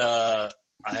had I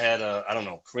don't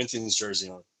know, Corinthians jersey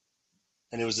on.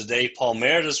 And it was the day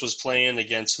Palmeiras was playing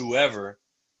against whoever.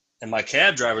 And my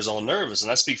cab driver's all nervous.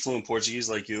 And I speak fluent Portuguese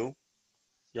like you.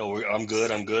 Yo, I'm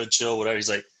good, chill, whatever. He's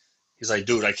like,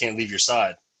 dude, I can't leave your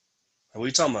side. What are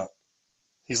you talking about?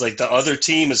 He's like, the other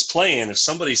team is playing. If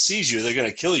somebody sees you, they're going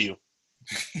to kill you.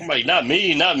 I'm like, not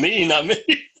me.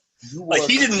 Like,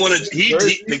 he didn't want to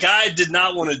 – the guy did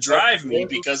not want to drive me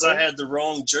because I had the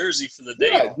wrong jersey for the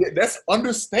day. Yeah, that's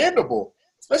understandable.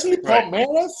 Especially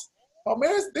Palmeiras.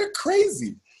 Palmeiras, they're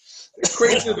crazy. They're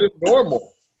crazier than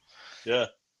normal. Yeah.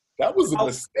 That was a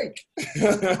mistake.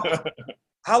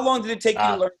 How long did it take you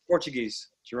to learn Portuguese,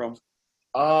 Jerome?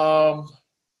 I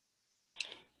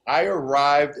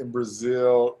arrived in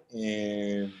Brazil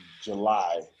in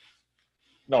July.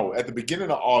 No, at the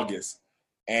beginning of August.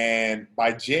 And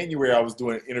by January, I was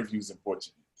doing interviews in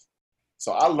Portuguese.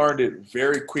 So I learned it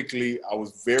very quickly. I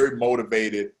was very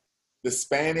motivated. The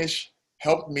Spanish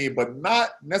helped me, but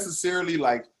not necessarily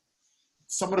like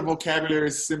some of the vocabulary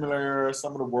is similar.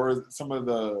 Some of the words, some of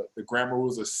the grammar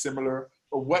rules are similar.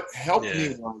 But what helped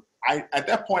me was at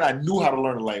that point, I knew how to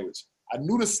learn a language. I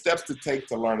knew the steps to take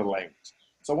to learn a language.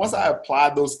 So once I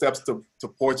applied those steps to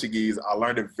Portuguese, I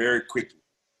learned it very quickly.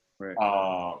 Right.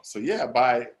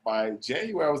 By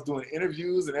January, I was doing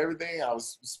interviews and everything. I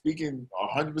was speaking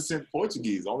 100%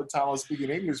 Portuguese. The only time I was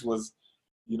speaking English was,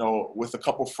 with a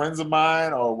couple friends of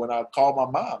mine or when I called my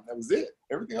mom. That was it.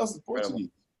 Everything else is Portuguese.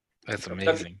 That's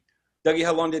amazing. Dougie,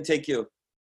 how long did it take you?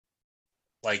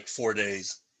 Like 4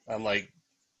 days. I'm like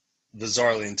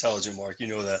bizarrely intelligent, Mark. You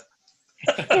know that.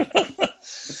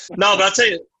 No, but I'll tell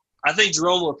you, I think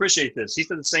Jerome will appreciate this. He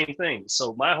said the same thing.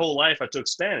 So my whole life I took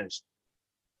Spanish.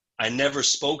 I never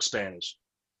spoke Spanish,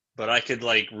 but I could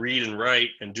like read and write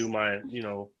and do my,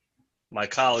 my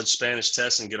college Spanish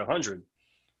test and get 100.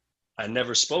 I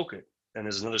never spoke it. And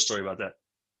there's another story about that.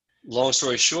 Long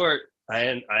story short, I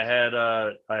had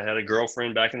a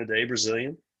girlfriend back in the day,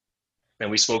 Brazilian, and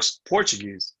we spoke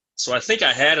Portuguese. So I think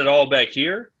I had it all back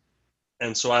here.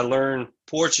 And so I learned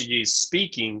Portuguese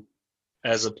speaking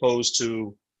as opposed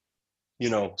to,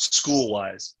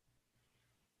 school-wise.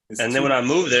 And then when I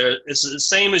moved there, it's the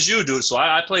same as you do. So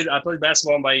I played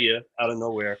basketball in Bahia out of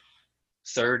nowhere,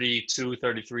 32,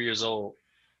 33 years old.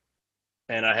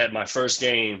 And I had my first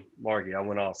game, Margie, I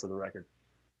went off for the record.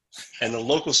 And the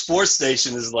local sports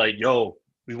station is like, yo,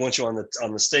 we want you on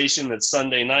the station. It's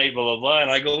Sunday night, blah, blah, blah. And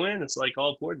I go in, it's like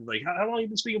all Portuguese. Like, how long have you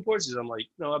been speaking Portuguese? I'm like,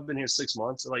 no, I've been here 6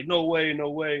 months. They're like, no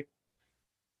way.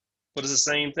 But it's the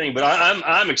same thing. But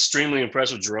I'm extremely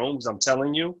impressed with Jerome because I'm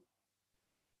telling you,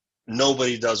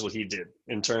 nobody does what he did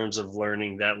in terms of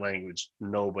learning that language.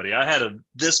 Nobody. I had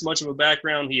this much of a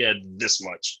background. He had this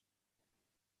much.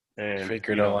 And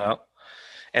figured it all out.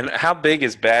 And how big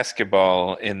is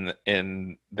basketball in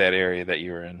that area that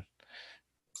you were in?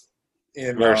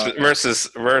 Versus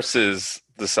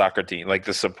the soccer team, like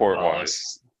the support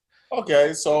wise.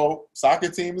 Okay, so soccer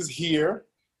team is here,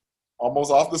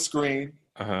 almost off the screen.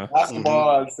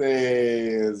 Basketball, I'd say,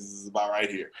 is about right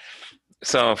here.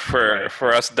 So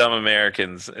for us dumb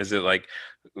Americans, is it like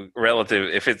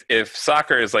relative? If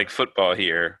soccer is like football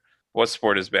here, what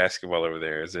sport is basketball over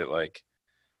there? Is it like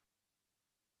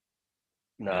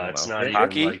No, it's not even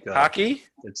hockey? like hockey?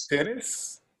 It's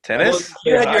Tennis? Tennis? Well,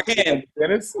 you had your hand.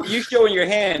 Tennis? You showing your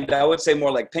hand, I would say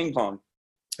more like ping pong.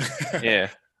 Yeah.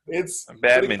 It's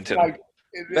badminton.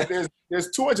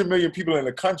 There's 200 million people in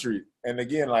the country, and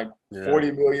again, like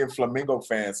 40 million Flamingo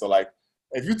fans. So, like,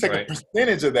 if you take a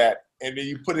percentage of that and then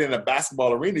you put it in a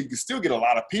basketball arena, you can still get a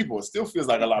lot of people. It still feels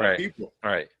like a lot of people.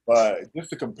 Right. But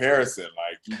just a comparison,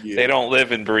 like they don't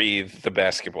live and breathe the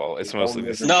basketball. It's mostly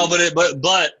the no, but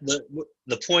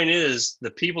the point is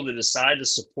the people that decide to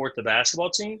support the basketball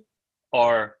team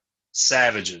are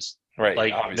savages. Right.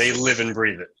 Like obviously. they live and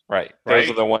breathe it. Right. Those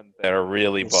are the ones that are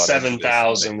really bought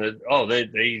 7,000 that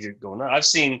they go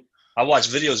nuts. I watch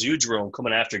videos of you, Jerome,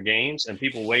 coming after games and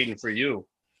people waiting for you.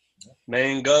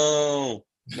 Mango.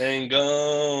 yeah.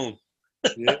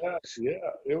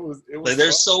 It was like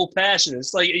they're so passionate.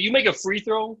 It's like you make a free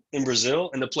throw in Brazil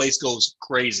and the place goes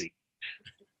crazy.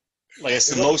 Like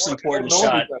it's the most important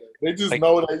shot. They just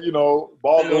know that,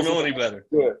 ball. They don't know any better.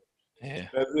 Good. Yeah.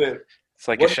 That's it. It's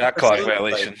like a shot clock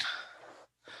violation.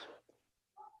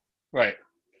 Right.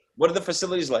 What are the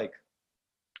facilities like?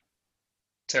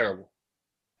 Terrible.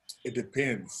 It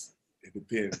depends.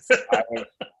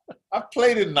 I've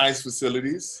played in nice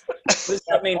facilities.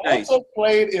 I also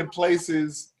played in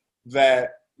places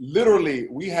that literally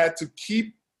we had to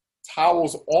keep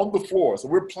towels on the floor. So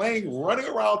we're running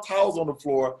around towels on the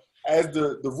floor as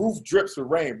the roof drips with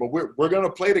rain. But we're going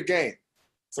to play the game.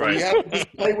 So we have to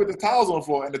just play with the towels on the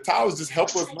floor, and the towels just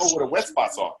help us know where the wet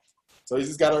spots are. So you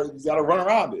just gotta run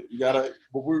around it.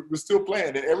 But we're still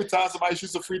playing. And every time somebody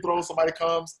shoots a free throw, somebody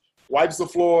comes, wipes the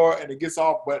floor, and it gets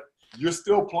off. But you're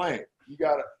still playing.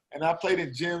 And I played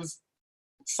in gyms.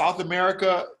 South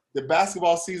America, the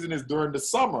basketball season is during the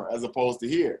summer as opposed to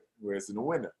here, where it's in the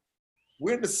winter.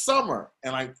 We're in the summer,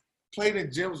 and I played in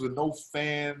gyms with no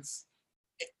fans.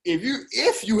 If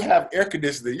you have air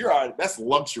conditioning, you're all right. That's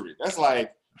luxury. That's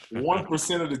like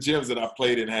 1% of the gyms that I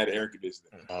played in had air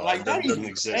conditioning.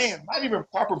 Not even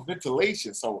proper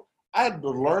ventilation. So I had to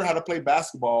learn how to play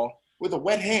basketball with a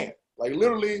wet hand. Like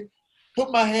literally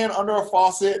put my hand under a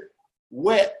faucet,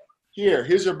 wet.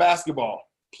 Here's your basketball.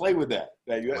 Play with that.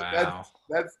 Wow.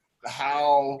 That's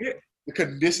how the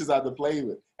conditions I had to play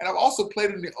with. And I've also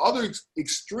played in the other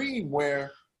extreme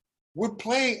where we're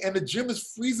playing and the gym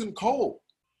is freezing cold.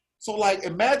 So, like,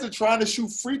 imagine trying to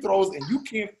shoot free throws and you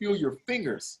can't feel your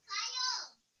fingers.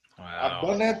 Wow. I've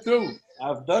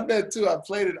done that too. I've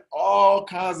played in all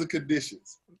kinds of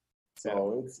conditions.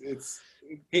 So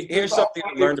Here's something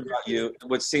I learned about you,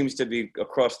 what seems to be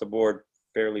across the board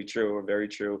fairly true or very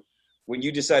true. When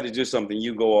you decide to do something,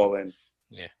 you go all in.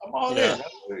 Yeah. I'm all in.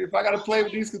 If I got to play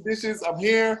with these conditions, I'm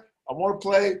here. I want to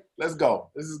play. Let's go.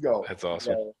 Let's just go. That's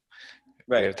awesome.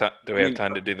 Right. Do we have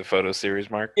time to do the photo series,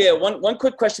 Mark? Yeah. One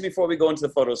quick question before we go into the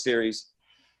photo series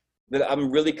that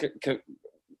I'm really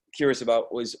curious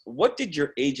about was, what did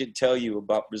your agent tell you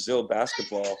about Brazil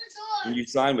basketball when you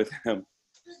signed with him?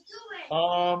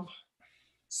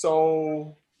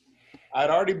 So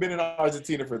I'd already been in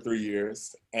Argentina for 3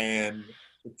 years, and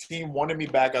the team wanted me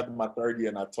back after my third year,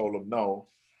 and I told them no.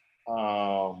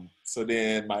 So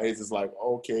then my agent's like,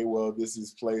 okay, well, this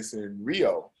is place in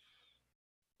Rio.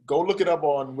 Go look it up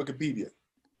on Wikipedia.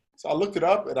 So I looked it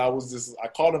up, and I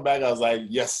called him back. I was like,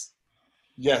 yes.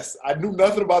 I knew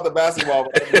nothing about the basketball.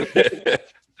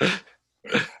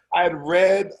 I had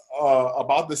read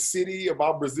about the city,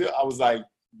 about Brazil. I was like,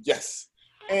 yes.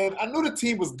 And I knew the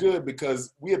team was good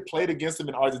because we had played against them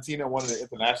in Argentina in one of the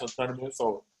international tournaments.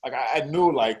 So like I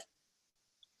knew like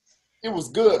it was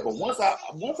good. But once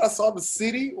I saw the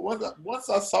city, once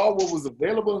I saw what was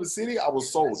available in the city, I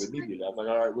was sold immediately. I was like,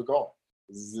 all right, we're going.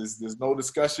 There's no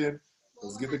discussion.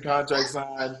 Let's get the contract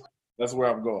signed. That's where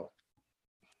I'm going.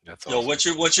 That's awesome. Yo,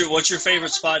 what's your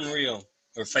favorite spot in Rio?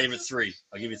 Or favorite three?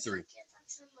 I'll give you three.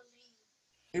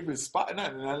 Favorite spot?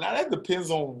 Now that depends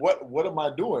on what am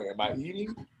I doing? Am I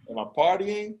eating? Am I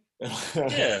partying?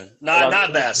 Yeah,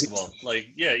 not basketball.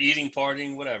 Like eating,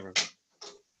 partying, whatever.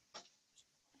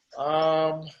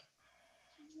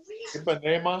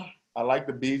 Ipanema. I like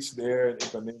the beach there in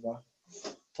Ipanema.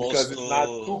 Because it's not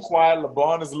too quiet.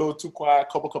 LeBron is a little too quiet.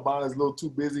 Copacabana is a little too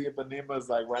busy. Ipanema is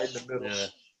like right in the middle. Yeah.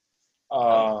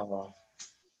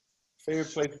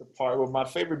 Favorite place to party? Well, my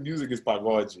favorite music is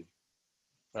pagode.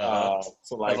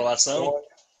 So like,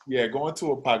 going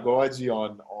to a pagode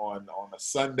on a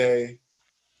Sunday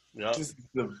Yeah. Just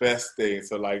the best thing.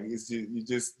 So like it's just, you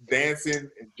just dancing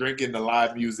and drinking the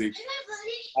live music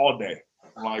all day,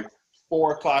 from like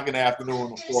 4 o'clock in the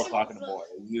afternoon to 4 o'clock in the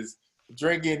morning. You just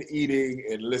drinking, eating,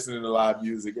 and listening to live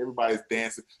music. Everybody's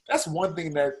dancing. That's one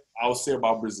thing that I'll say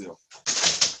about Brazil.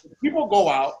 People go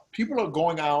out. People are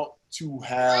going out to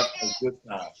have a good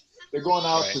time. They're going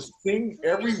out to sing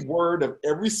every word of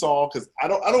every song because I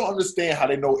don't understand how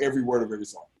they know every word of every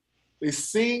song. They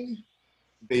sing,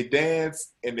 they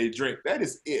dance, and they drink. That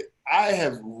is it. I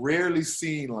have rarely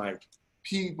seen like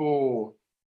people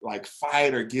like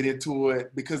fight or get into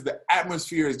it because the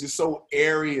atmosphere is just so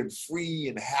airy and free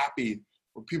and happy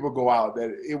when people go out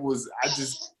that it was.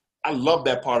 I love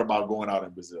that part about going out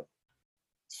in Brazil.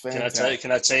 It's fantastic.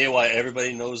 Can I tell you why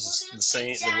everybody knows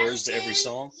the words to every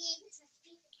song?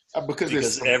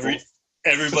 Because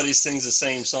everybody sings the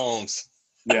same songs.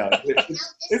 Yeah,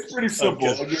 it's pretty simple.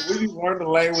 Okay. When you learn the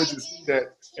language and see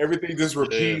that everything just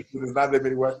repeats and there's not that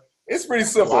many words, it's pretty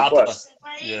simple. But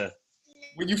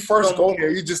when you first go there,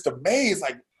 you're just amazed.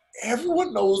 Like,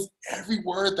 everyone knows every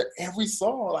word to every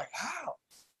song. Like, how?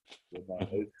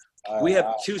 We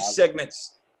have two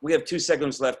segments. We have 2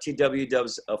 segments left. TW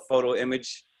does a photo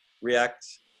image react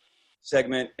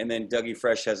segment, and then Dougie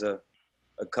Fresh has a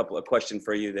question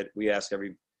for you that we ask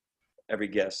every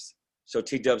guest. So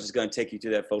T-Dubs is going to take you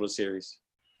through that photo series.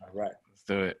 All right. Let's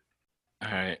do it.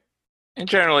 All right. And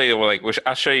generally,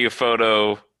 I'll show you a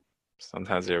photo.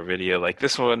 Sometimes they're a video like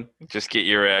this one. Just get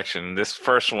your reaction. This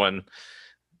first one,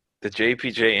 the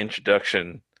JPJ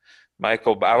introduction.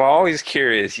 Michael, I'm always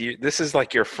curious. This is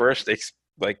like your first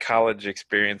college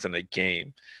experience in a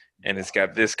game, and it's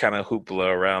got this kind of hoopla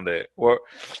around it. What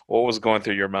was going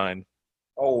through your mind?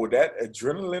 Oh, that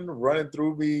adrenaline running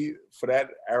through me for that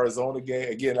Arizona game.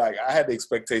 Again, like I had the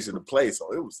expectation to play,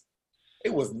 so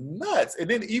it was nuts. And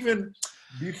then even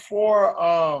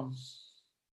before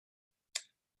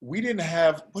we didn't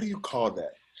have, what do you call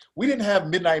that? We didn't have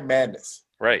Midnight Madness.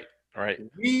 Right.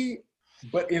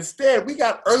 But instead we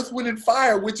got Earth, Wind, and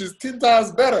Fire, which is 10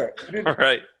 times better.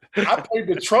 Right. I played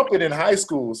the trumpet in high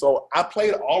school, so I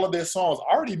played all of their songs.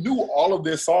 I already knew all of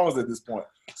their songs at this point.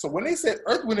 So when they said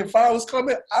Earth, Wind, and Fire was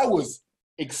coming, I was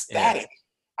ecstatic.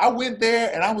 Yeah. I went there,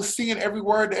 and I was singing every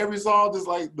word to every song, just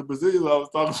like the Brazilians I was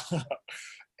talking about.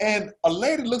 And a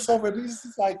lady looks over at me,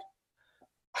 she's like,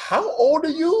 how old are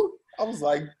you? I was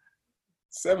like,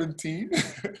 17.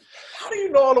 How do you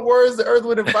know all the words to Earth,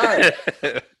 Wind, and Fire?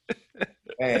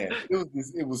 Man,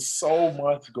 it was so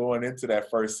much going into that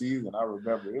first season. I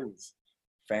remember it was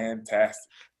fantastic.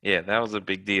 Yeah, that was a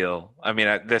big deal. I mean,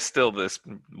 this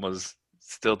was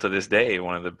still to this day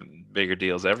one of the bigger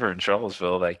deals ever in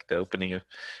Charlottesville, like the opening of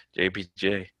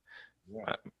JPJ.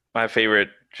 Yeah. My favorite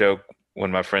joke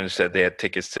when my friends said they had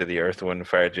tickets to the Earth, Wind, and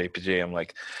Fire JPJ, I'm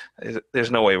like,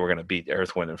 there's no way we're going to beat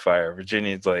Earth, Wind, and Fire.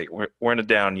 Virginia's like, we're in a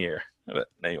down year. But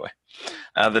anyway,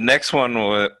 the next one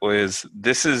was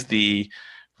this is the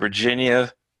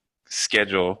Virginia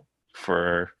schedule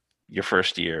for your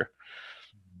first year.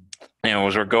 And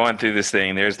as we're going through this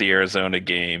thing, there's the Arizona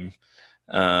game.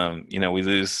 We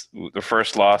lose. The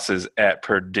first loss is at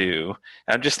Purdue.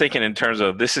 I'm just thinking in terms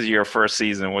of this is your first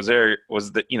season.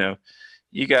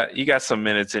 You got some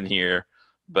minutes in here,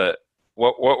 but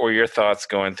what were your thoughts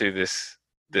going through this?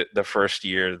 The first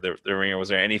year, the Ringer, was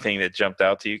there anything that jumped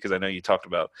out to you? Because I know you talked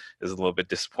about it was a little bit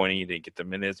disappointing you didn't get the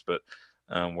minutes, but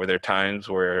were there times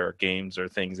or games or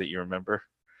things that you remember?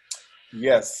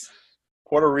 Yes,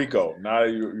 Puerto Rico. Now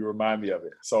you remind me of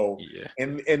it. So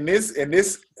in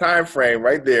this time frame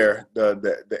right there,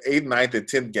 the 8th, 9th, and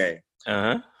 10th game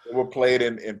were played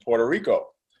in Puerto Rico,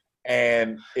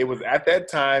 and it was at that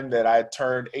time that I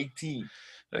turned 18.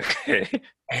 Okay.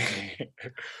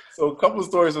 So a couple of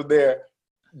stories from there.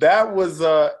 That was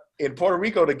in Puerto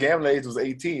Rico, the gambling age was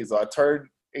 18. So I turned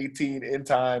 18 in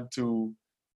time to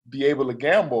be able to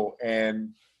gamble.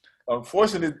 And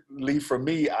unfortunately for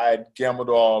me, I gambled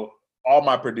all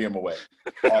my per diem away.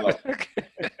 All of it.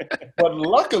 But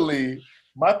luckily,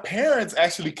 my parents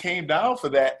actually came down for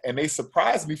that, and they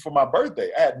surprised me for my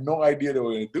birthday. I had no idea they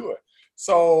were going to do it.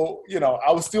 So,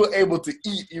 I was still able to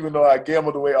eat even though I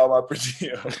gambled away all my per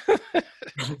diem.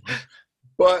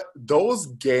 But those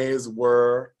games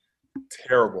were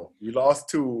terrible. We lost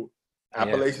to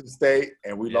Appalachian State,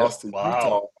 and we lost to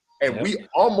Utah. And we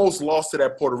almost lost to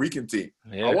that Puerto Rican team.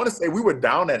 Yep. I want to say we were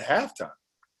down at halftime.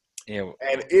 Yeah.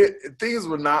 And things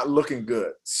were not looking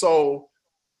good. So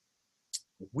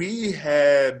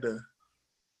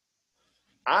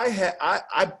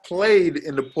I played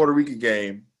in the Puerto Rican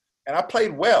game, and I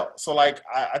played well. So, I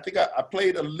think I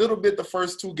played a little bit the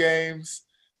first 2 games,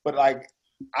 but,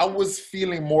 I was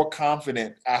feeling more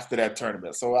confident after that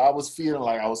tournament. So I was feeling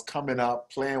like I was coming up,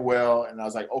 playing well, and I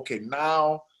was like, okay,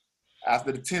 now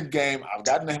after the 10th game, I've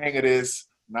gotten the hang of this.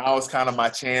 Now it's kind of my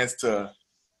chance to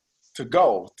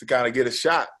go, to kind of get a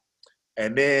shot.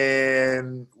 And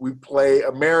then we play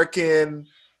American,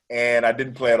 and I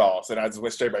didn't play at all. So then I just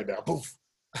went straight back down. Poof.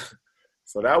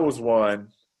 So that was one.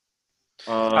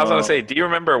 I was going to say, do you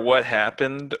remember what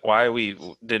happened, why we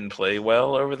didn't play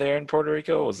well over there in Puerto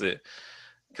Rico? Was it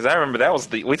 – because I remember that was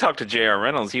we talked to J.R.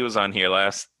 Reynolds. He was on here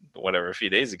a few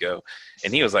days ago,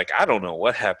 and he was like, I don't know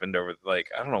what happened I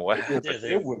don't know what happened.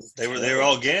 Yeah, they were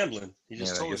all gambling. He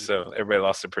just told you. So everybody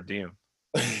lost their per diem.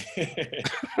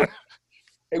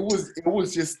 It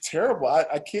was just terrible.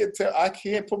 I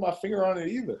can't put my finger on it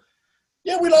either.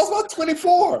 Yeah, we lost by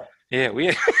 24. Yeah, we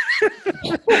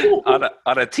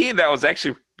on a team that was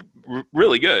actually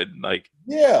really good.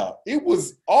 Yeah, it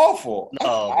was awful.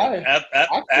 No,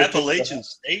 Appalachian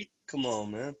State. Come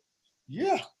on, man.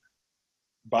 Yeah,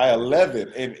 by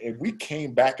 11, and we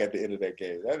came back at the end of that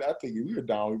game. I think we were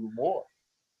down even more.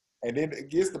 And then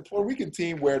against the Puerto Rican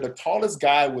team, where the tallest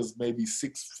guy was maybe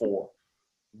 6'4",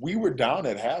 we were down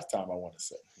at halftime. I want to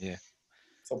say. Yeah.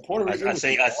 So Puerto Rico.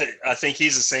 I think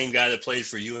he's the same guy that played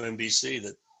for UMBC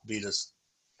that beat us.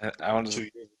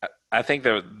 I think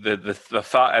the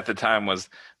thought at the time was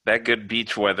that good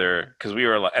beach weather, because we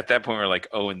were at that point we were like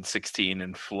 0-16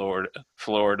 in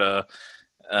Florida.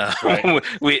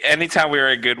 Right. Anytime we were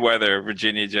in good weather,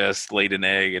 Virginia just laid an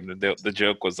egg, and the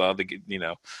joke was all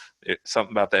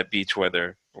something about that beach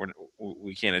weather.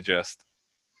 We can't adjust.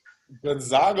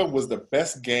 Gonzaga was the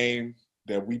best game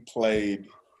that we played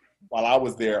while I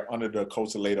was there under the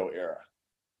Coach Leitao era.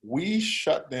 We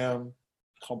shut them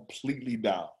completely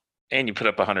down. And you put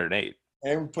up 108.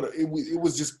 And it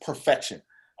was just perfection.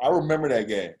 I remember that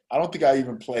game. I don't think I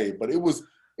even played, but it was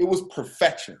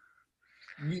perfection.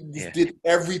 We just did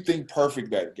everything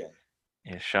perfect that game.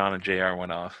 Yeah, Sean and JR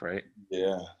went off, right?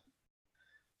 Yeah.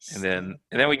 And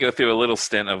then we go through a little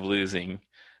stint of losing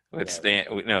with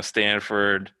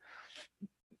Stanford,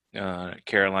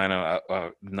 Carolina,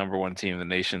 number one team in the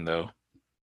nation, though.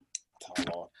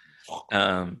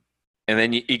 And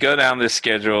then you go down this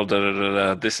schedule.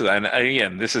 This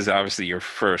is obviously your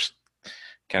first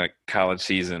kind of college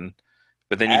season,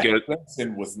 but then you go.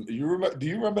 Clemson do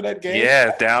you remember that game?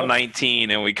 Yeah, down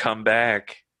 19, and we come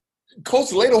back. Coach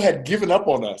Leitao had given up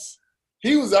on us.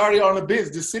 He was already on the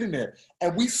bench, just sitting there,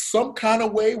 and we some kind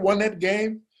of way won that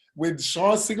game when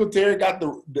Sean Singletary got the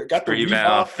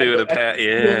rebound through the pass.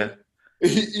 Yeah,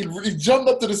 he jumped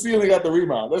up to the ceiling and got the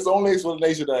rebound. That's the only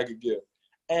explanation that I could give.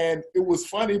 And it was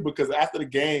funny because after the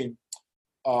game,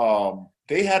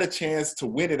 they had a chance to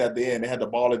win it at the end. They had the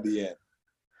ball at the end.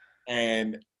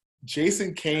 And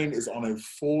Jason Kane is on a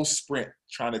full sprint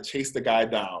trying to chase the guy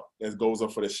down that goes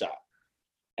up for the shot.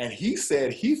 And he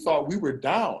said he thought we were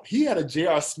down. He had a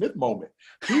J.R. Smith moment.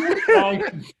 He was trying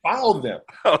to foul them.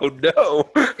 Oh, no.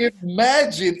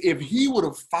 Imagine if he would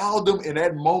have fouled them in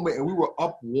that moment and we were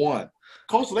up 1.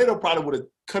 Coach Leitao probably would have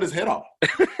cut his head off.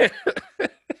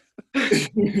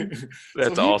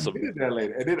 That's awesome. Did that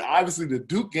later. And then obviously the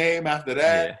Duke game after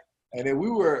that, and then we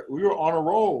were on a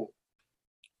roll.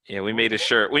 Yeah, we made a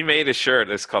shirt.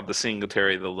 It's called the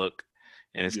Singletary the Look,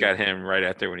 and it's got him right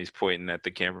out there when he's pointing at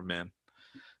the cameraman.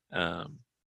 But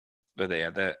they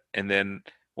had that. And then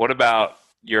what about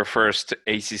your first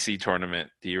ACC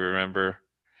tournament? Do you remember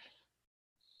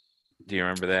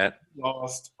that?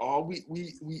 Lost.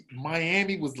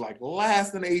 Miami was like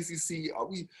last in the ACC.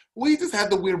 We just had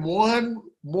to win one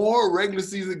more regular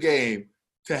season game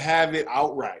to have it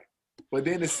outright. But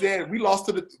then instead, we lost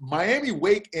to the Miami,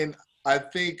 Wake, and I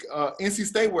think NC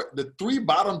State were the 3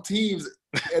 bottom teams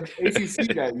at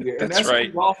ACC that year. And that's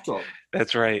right. What we lost to.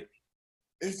 That's right.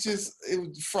 It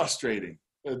was frustrating,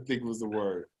 I think was the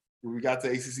word. When we got to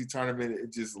the ACC tournament,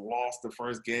 it just lost the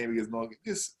first game against North.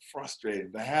 Just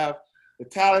frustrating to have the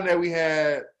talent that we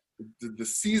had, the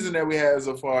season that we had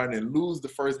so far, and then lose the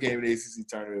first game of the ACC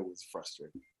tournament was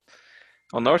frustrating.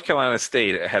 Well, North Carolina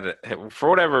State for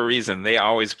whatever reason, they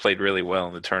always played really well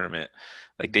in the tournament.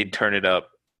 Like they'd turn it up.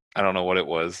 I don't know what it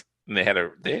was. And they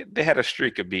had a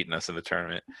streak of beating us in the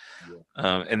tournament.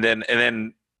 Yeah. And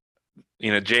then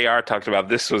JR talked about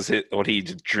this was what he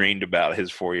dreamed about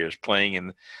his 4 years playing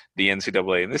in the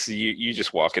NCAA. And this is you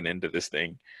just walking into this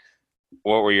thing.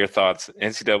 What were your thoughts?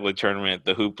 NCAA tournament,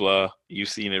 the hoopla, you've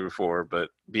seen it before, but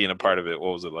being a part of it,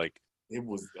 what was it like? It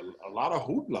was a lot of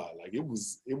hoopla. Like it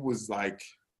was like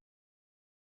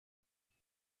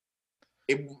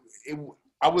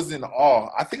I was in awe.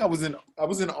 I think I was in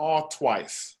awe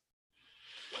twice.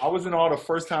 I was in awe the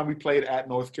first time we played at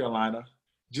North Carolina.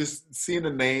 just seeing the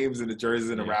names and the jerseys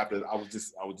and the Raptors, I was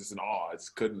just in awe. I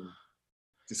just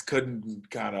couldn't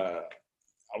kind of.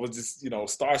 I was just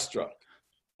starstruck,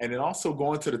 and then also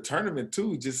going to the tournament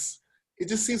too. It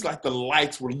just seems like the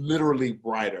lights were literally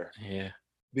brighter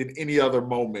than any other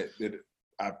moment that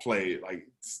I played. Like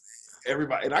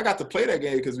everybody, and I got to play that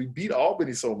game because we beat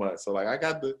Albany so much. So like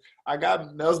that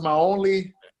was my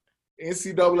only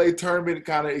NCAA tournament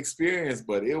kind of experience,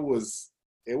 but it was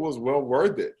well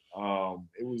worth it.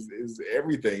 It was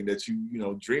everything that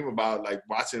you dream about, like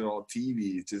watching it on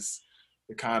TV. Just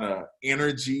the kind of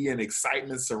energy and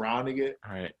excitement surrounding it.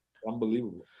 Right.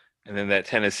 Unbelievable. And then that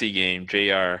Tennessee game,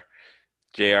 JR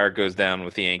goes down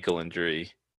with the ankle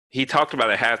injury. He talked about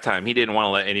it at halftime. He didn't want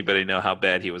to let anybody know how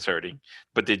bad he was hurting.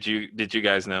 But did you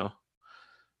guys know?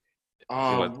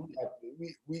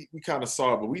 We kind of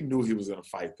saw it, but we knew he was going to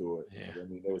fight through it. Yeah. I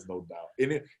mean, there was no doubt.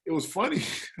 And it was funny.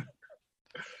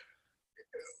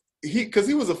 Because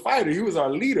he was a fighter. He was our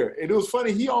leader. And it was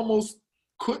funny. He almost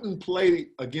couldn't play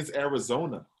against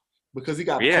Arizona because he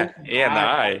got poked in the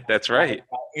eye. That's right.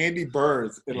 By Andy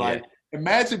Burns. And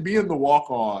imagine being the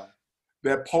walk-on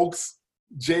that pokes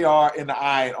JR in the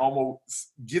eye and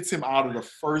almost gets him out of the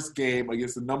first game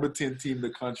against the number 10 team in the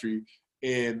country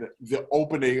in the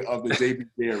opening of the JBJ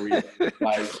Arena.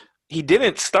 Like, he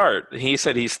didn't start. He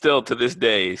said he's still to this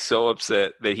day so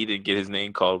upset that he didn't get his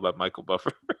name called by Michael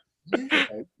Buffer.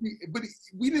 But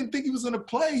we didn't think he was going to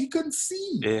play. He couldn't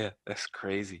see. Yeah, that's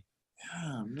crazy.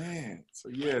 Oh, man. So,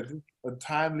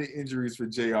 timely injuries for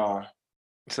JR.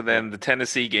 So then the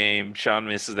Tennessee game, Sean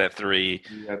misses that three.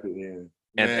 At the end.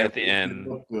 And at the end. It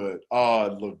looked good. Oh,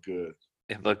 it looked good.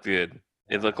 It looked good.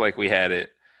 It looked like we had it.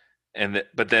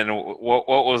 But then what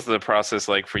was the process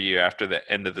like for you after the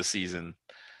end of the season?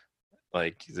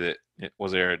 Like,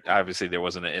 was there – obviously there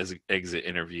wasn't an exit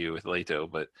interview with Leitao,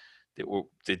 but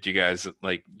did you guys –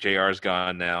 like, JR's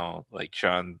gone now. Like,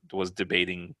 Sean was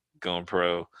debating going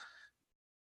pro.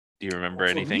 Do you remember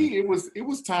anything? For me, it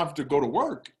was time to go to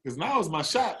work because now is my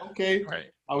shot. Okay.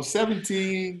 Right. I was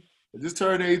 17. I just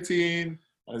turned 18.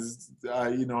 I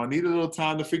needed a little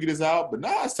time to figure this out, but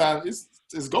now it's time.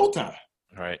 It's go time.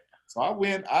 Right. So I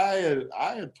went. I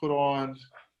put on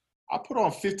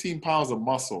 15 pounds of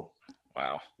muscle.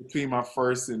 Wow. Between my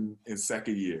first and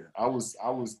second year, I was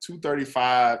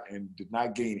 235 and did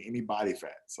not gain any body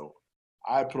fat. So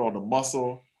I put on the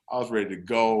muscle. I was ready to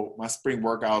go. My spring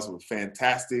workouts were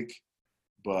fantastic,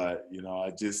 but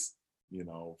I just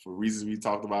for reasons we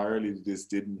talked about earlier, it just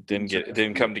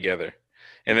didn't come together.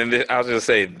 And then I was going to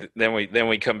say, then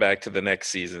we come back to the next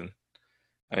season.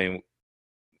 I mean,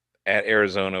 at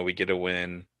Arizona, we get a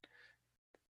win.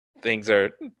 Things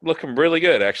are looking really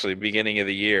good, actually. Beginning of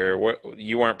the year,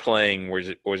 you weren't playing.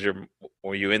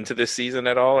 Were you into this season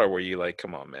at all, or were you like,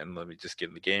 come on, man, let me just get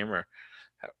in the game? Or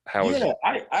how was it?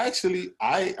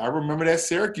 I remember that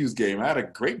Syracuse game. I had a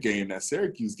great game that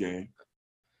Syracuse game.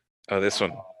 Oh, this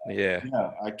one. Yeah,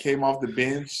 I came off the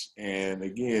bench, and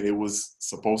again, it was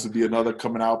supposed to be another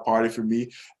coming out party for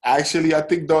me. Actually, I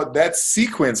think that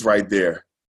sequence right there,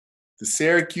 the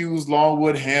Syracuse,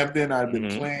 Longwood, Hampton, I've been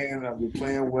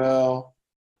playing well,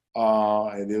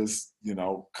 and it was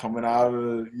coming out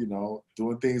of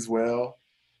doing things well,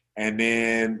 and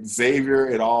then Xavier,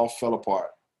 it all fell apart.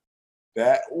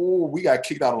 We got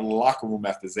kicked out of the locker room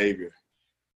after Xavier.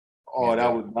 Oh,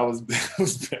 that was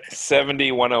bad.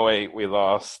 70-108 we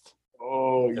lost.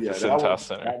 Oh, yeah,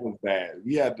 that was bad.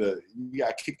 We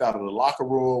got kicked out of the locker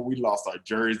room. We lost our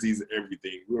jerseys and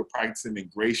everything. We were practicing in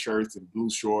gray shirts and blue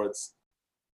shorts.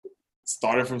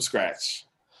 Started from scratch.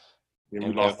 Then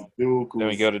we lost to Duke. Then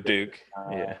we go to Duke.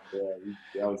 That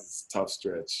was a tough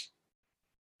stretch.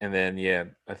 And then,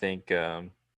 I think the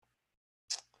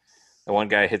one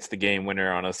guy hits the game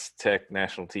winner on us Tech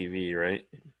national TV, right?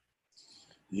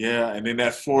 Yeah, and then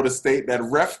that Florida State, that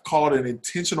ref called an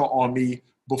intentional on me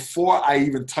before I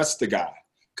even touched the guy.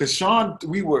 Because Sean,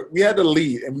 we had the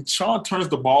lead, and Sean turns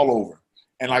the ball over.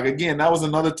 And, again, that was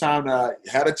another time that I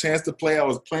had a chance to play. I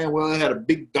was playing well. I had a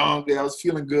big dunk there. I was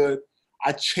feeling good.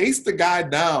 I chased the guy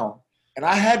down, and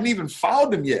I hadn't even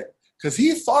fouled him yet because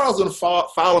he thought I was going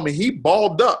to foul him, and he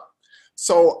balled up.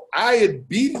 So I had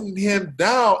beaten him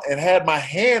down and had my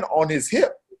hand on his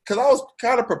hip because I was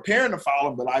kind of preparing to foul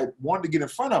him, but I wanted to get in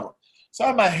front of him. So I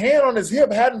had my hand on his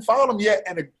hip, hadn't fouled him yet,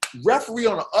 and the referee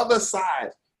on the other side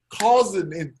calls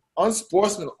an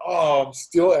unsportsmanlike. Oh, I'm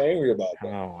still angry about that.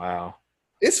 Oh, wow.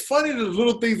 It's funny the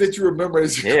little things that you remember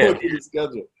as you go through the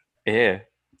schedule. Yeah,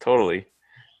 totally.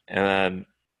 And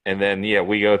then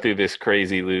we go through this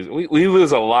crazy lose. We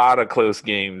lose a lot of close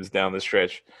games down the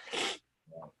stretch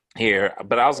here.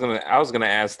 But I was gonna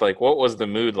ask, what was the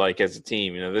mood like as a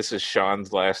team? This is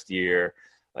Sean's last year.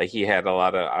 like he had a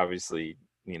lot of obviously,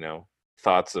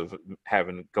 thoughts of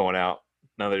going out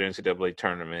another NCAA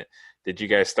tournament. Did you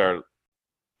guys start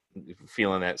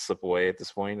feeling that slip away at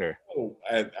this point, or? Oh,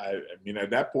 I mean, at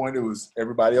that point, it was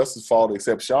everybody else's fault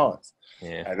except Sean's.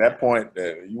 Yeah. At that point,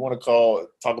 you want to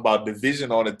talk about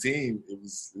division on a team. It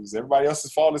was everybody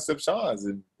else's fault except Sean's.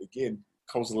 And again,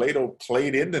 Coach Leitao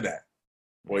played into that.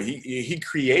 Well, he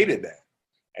created that.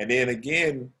 And then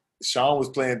again, Sean was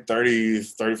playing 30,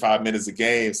 35 minutes a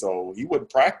game, so he wouldn't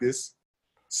practice.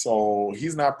 So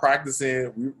he's not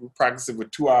practicing. We're practicing for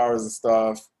 2 hours and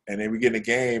stuff, and then we get in a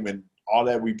game, and all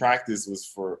that we practiced was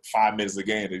for 5 minutes a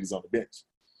game that he's on the bench.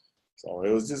 So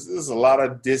it was a lot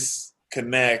of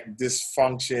disconnect,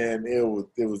 dysfunction. It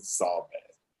was just all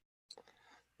bad.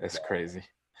 That's crazy.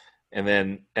 And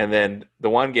then the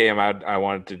one game I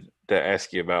wanted to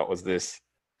ask you about was this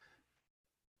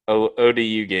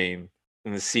ODU game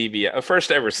in the CBI,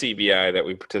 first ever CBI that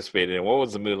we participated in. What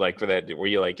was the mood like for that? Were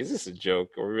you like, is this a joke?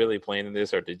 Are we really playing in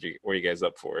this, or were you guys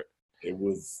up for it? It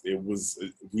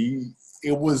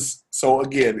was so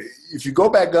again, if you go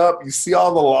back up, you see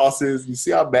all the losses, you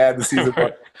see how bad the season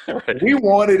was. Right. We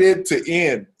wanted it to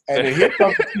end. And then here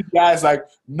comes these guys like,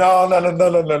 no,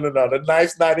 the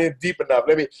knife's not in deep enough.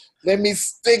 Let me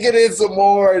stick it in some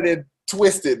more and then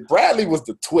twist it. Bradley was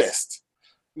the twist.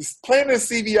 Playing in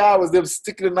CBI was them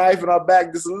sticking the knife in our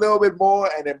back just a little bit more,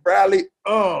 and then Bradley,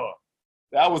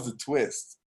 that was the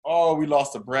twist. Oh, we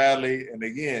lost to Bradley, and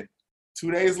again, 2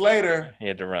 days later, he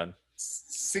had to run.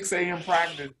 6 a.m.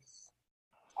 practice.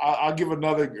 I'll give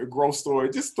another growth story.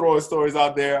 Just throwing stories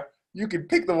out there. You can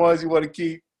pick the ones you want to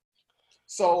keep.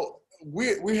 So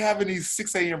we're having these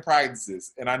 6 a.m.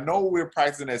 practices, and I know we're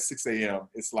practicing at 6 a.m.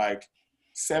 It's like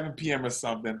 7 p.m. or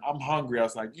something. I'm hungry. I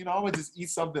was like, I'm going to just eat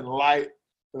something light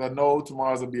because I know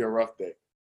tomorrow's going to be a rough day.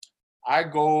 I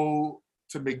go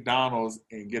to McDonald's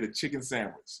and get a chicken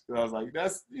sandwich. I was like,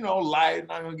 that's, light,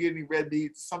 not going to get any red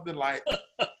meat, something light.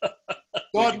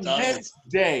 The next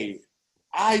day,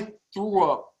 I threw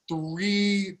up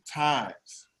 3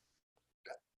 times.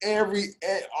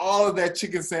 All of that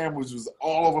chicken sandwich was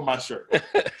all over my shirt.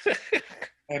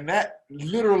 And that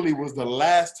literally was the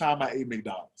last time I ate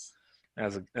McDonald's.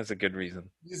 That's a good reason.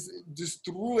 Just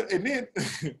threw it. And then,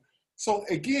 so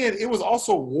again, it was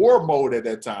also war mode at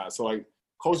that time. So like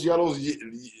Coach Leitao's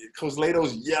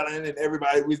yelling and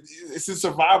everybody, it's in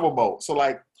survival mode. So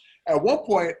like at one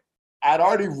point, I'd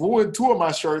already ruined 2 of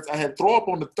my shirts. I had throw up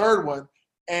on the 3rd one,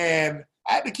 and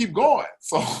I had to keep going.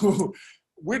 So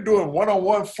we're doing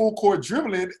one-on-one full court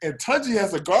dribbling, and Tunji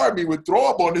has to guard me with throw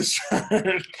up on his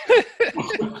shirt.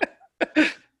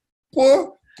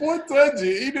 Poor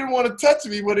Tunji. He didn't want to touch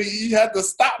me, but he had to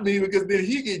stop me because then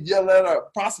he get yelled at or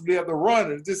possibly have to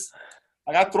run. And just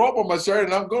I got throw up on my shirt,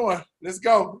 and I'm going. Let's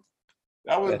go.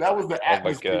 That was the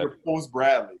atmosphere post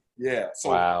Bradley. Yeah. So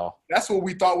wow. That's what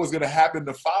we thought was going to happen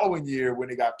the following year when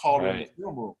they got called in the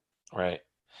film room. Right.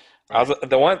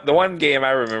 The one game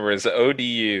I remember is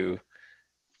ODU.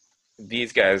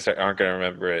 These guys aren't going to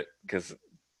remember it because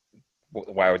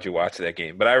why would you watch that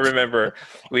game? But I remember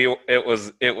we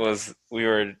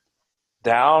were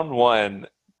down 1,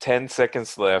 10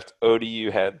 seconds left.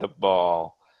 ODU had the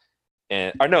ball,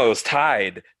 it was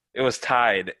tied. It was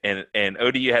tied, and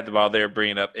ODU had the ball. They were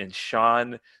bringing it up, and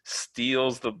Sean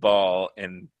steals the ball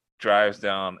and drives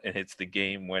down and hits the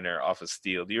game winner off a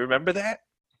steal. Do you remember that?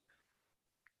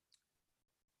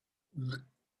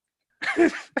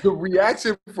 The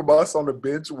reaction from us on the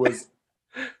bench was,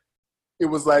 it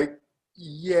was like,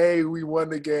 yay, we won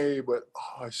the game, but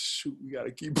oh shoot, we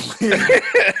gotta keep playing.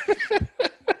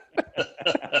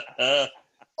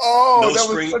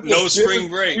 No spring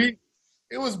break.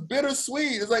 It was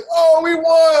bittersweet. It's like, oh, we won.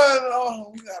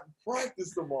 Oh, we got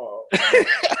practice tomorrow.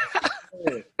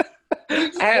 We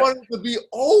just wanted it to be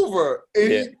over. And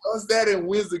he does that and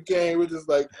wins the game. We're just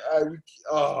like, I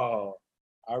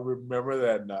remember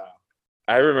that now.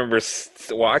 I remember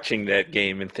watching that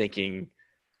game and thinking,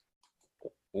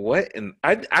 what? And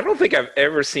I don't think I've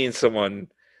ever seen someone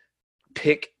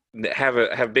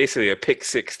have basically a pick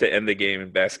six to end the game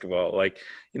in basketball. Like,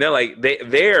 like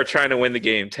they are trying to win the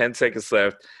game, 10 seconds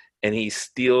left, and he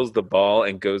steals the ball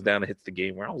and goes down and hits the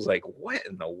game. Where I was like, what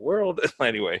in the world?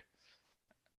 Anyway.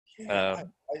 Yeah,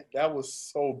 that was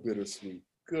so bittersweet.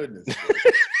 Goodness.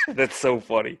 That's so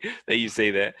funny that you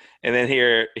say that. And then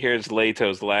here's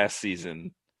Leitao's last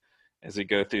season as we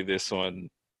go through this one.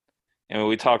 And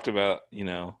we talked about,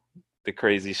 the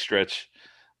crazy stretch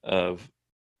of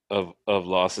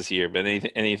losses here. But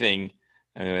anything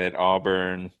at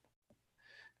Auburn,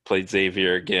 played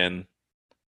Xavier again.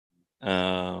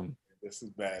 This is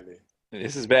bad.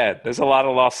 This is bad. There's a lot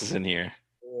of losses in here.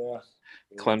 Yeah.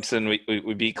 Clemson.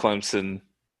 We beat Clemson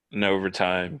in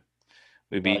overtime.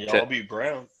 We beat y'all beat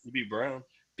Brown. You beat Brown.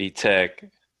 Beat Tech,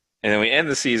 and then we end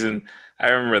the season. I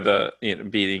remember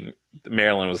beating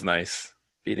Maryland was nice.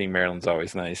 Beating Maryland's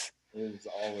always nice. It was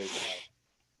always nice.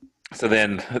 So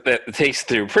then that takes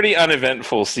through pretty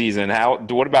uneventful season.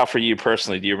 What about for you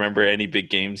personally? Do you remember any big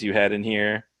games you had in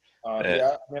here?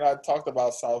 Yeah, I mean, I talked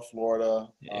about South Florida.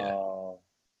 Yeah.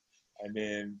 And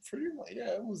then pretty much,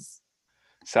 it was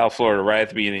South Florida right at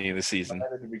the beginning of the season.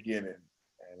 Right at the beginning.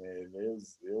 And then it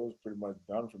was pretty much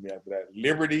done for me after that.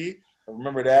 Liberty, I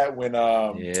remember that when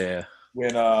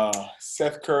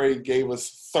Seth Curry gave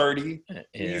us 30.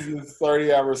 Easiest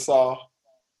 30 I ever saw.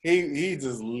 He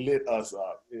just lit us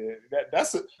up. Yeah,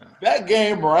 that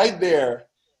game right there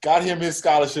got him his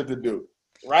scholarship to do.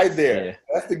 Right there. Yeah.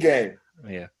 That's the game.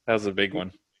 Yeah, that was a big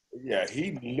one. Yeah,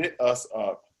 he lit us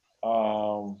up.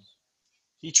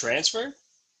 He transferred?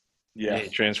 Yeah, he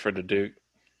transferred to Duke.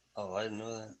 Oh, I didn't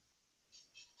know that.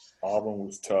 Auburn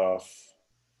was tough.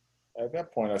 At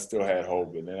that point, I still had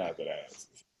hope, and then after that.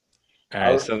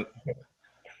 All right,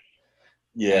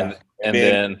 yeah. And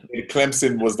then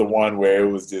Clemson was the one where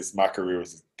it was just my career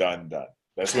was just done.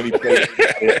 That's when he played.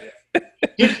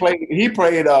 he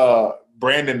played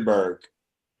Brandenburg.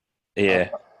 Yeah.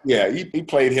 He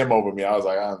played him over me. I was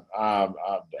like, I'm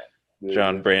done.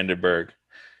 John Brandenburg.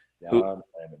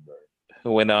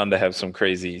 Who went on to have some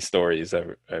crazy stories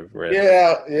I've read.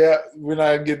 Yeah. We're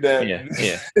not gonna get that. Yeah.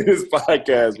 In this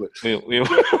podcast, but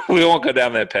we won't go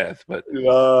down that path. But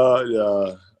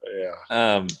yeah.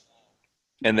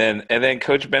 And then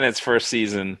Coach Bennett's first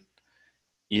season,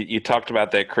 you talked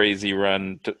about that crazy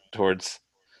run towards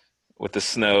with the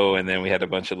snow, and then we had a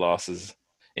bunch of losses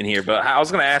in here. But I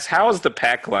was going to ask, how is the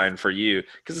pack line for you?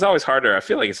 Because it's always harder. I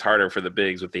feel like it's harder for the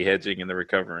bigs with the hedging and the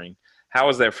recovering. How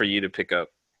was that for you to pick up?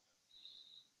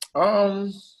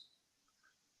 That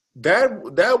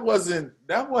wasn't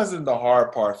the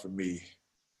hard part for me.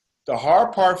 The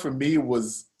hard part for me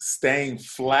was staying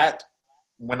flat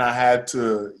when I had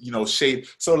to, shape.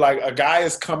 So like a guy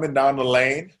is coming down the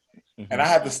lane, and I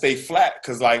had to stay flat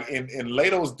because like in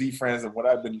Leito's defense and what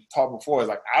I've been taught before is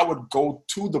like I would go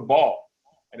to the ball,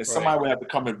 and then somebody would have to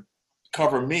come and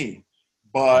cover me.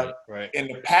 But in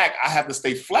the pack, I have to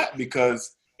stay flat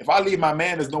because if I leave my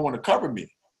man, there's no one to cover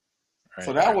me. Right.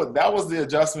 So that was the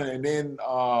adjustment, and then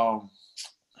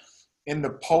in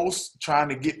the post, trying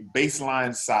to get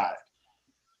baseline side.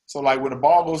 So like when the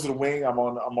ball goes to the wing, I'm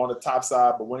on the top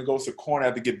side, but when it goes to the corner, I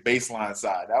have to get baseline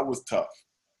side. That was tough.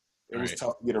 It was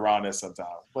tough to get around there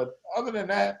sometimes. But other than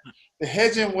that, the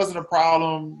hedging wasn't a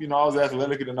problem. I was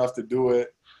athletic enough to do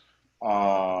it.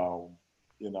 The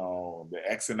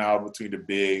Xing out between the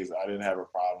bigs, I didn't have a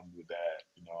problem with that.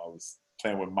 I was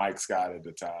playing with Mike Scott at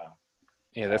the time.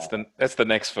 Yeah, that's the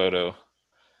next photo.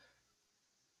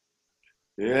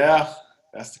 Yeah,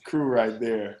 that's the crew right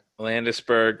there.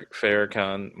 Landisberg,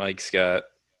 Farrakhan, Mike Scott,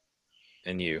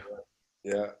 and you.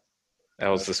 Yeah. That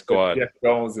was the squad. Jeff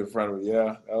Jones in front of me.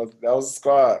 Yeah, that was the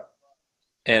squad.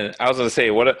 And I was going to say,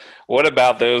 what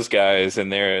about those guys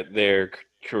and their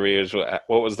careers? What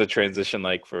was the transition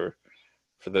like for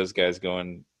those guys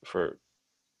going for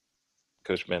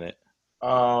Coach Bennett?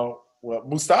 Well,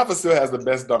 Mustafa still has the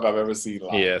best dunk I've ever seen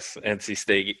live. Yes, NC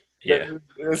State. Yeah,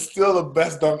 it's still the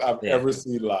best dunk I've ever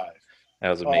seen live. That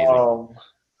was amazing.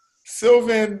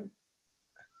 Sylvan,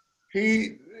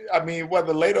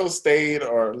 whether Leitao stayed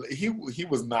or he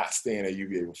was not staying at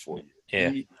UVA before you.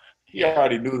 Yeah, he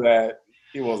already knew that.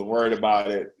 He wasn't worried about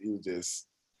it. He was just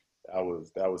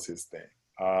that was his thing.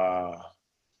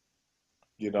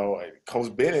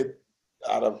 Coach Bennett,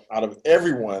 out of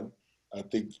everyone, I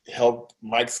think helped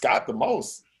Mike Scott the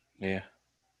most. Yeah.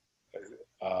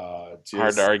 Hard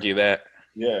to argue that.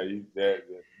 Yeah,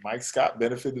 Mike Scott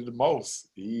benefited the most.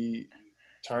 He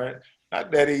turned –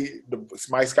 not that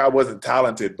Mike Scott wasn't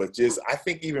talented, but just I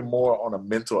think even more on a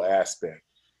mental aspect.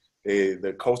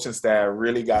 The coaching staff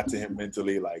really got to him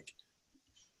mentally, like,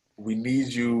 we need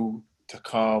you to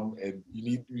come and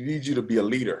we need you to be a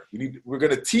leader. We're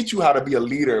going to teach you how to be a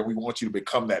leader, and we want you to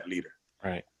become that leader.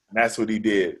 Right. And that's what he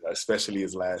did, especially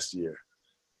his last year.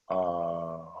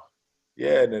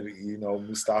 And then,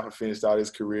 Mustafa finished out his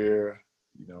career.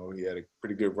 He had a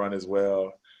pretty good run as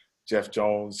well. Jeff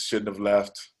Jones shouldn't have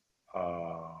left.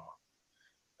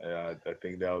 I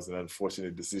think that was an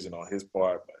unfortunate decision on his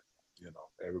part, but,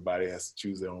 everybody has to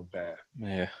choose their own path.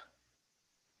 Yeah.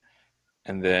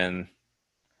 And then,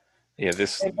 and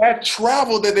that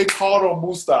travel that they called on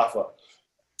Mustafa.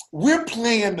 We're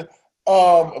playing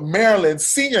Maryland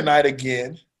senior night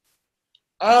again.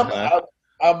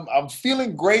 I'm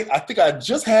feeling great. I think I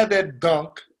just had that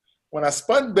dunk. when I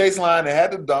spun baseline and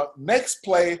had to dunk, next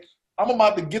play, I'm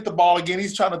about to get the ball again.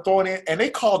 He's trying to throw it in, and they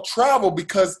called travel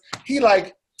because he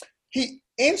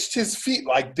inched his feet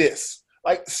like this,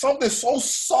 like something so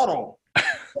subtle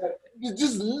that it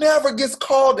just never gets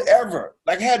called ever.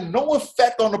 Like had no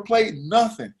effect on the play,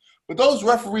 nothing. But those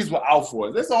referees were out for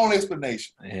it. That's the only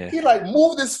explanation. Yeah. He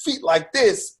moved his feet like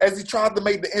this as he tried to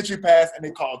make the entry pass, and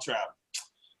they called travel.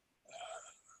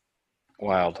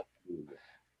 Wild.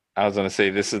 I was gonna say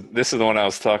this is the one I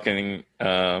was talking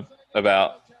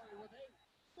about.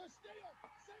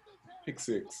 Pick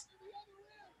six.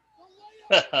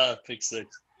 Pick six.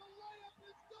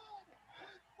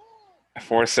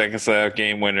 4 seconds left,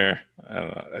 game winner. I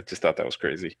don't know. I just thought that was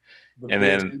crazy. And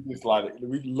then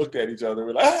we looked at each other.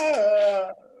 We're like,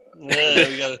 ah. Yeah,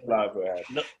 we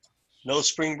got no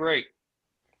spring break.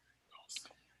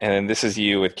 And then this is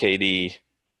you with KD.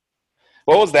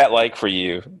 What was that like for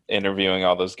you, interviewing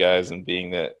all those guys and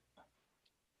being that?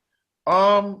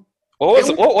 What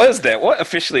was that? What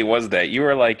officially was that? You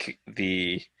were like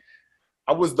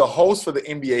I was the host for the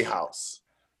NBA.House.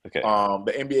 Okay.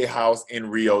 The NBA.House in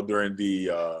Rio during the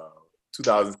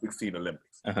 2016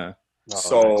 Olympics. Uh-huh. Oh,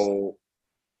 So,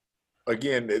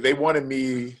 again, they wanted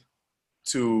me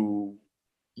to,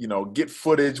 get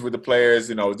footage with the players,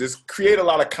 just create a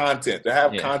lot of content, to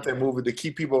have content moving, to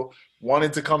keep people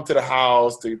wanting to come to the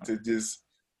house, to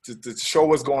show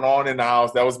what's going on in the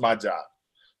house. That was my job.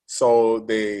 So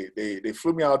they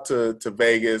flew me out to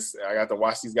Vegas. I got to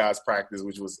watch these guys practice,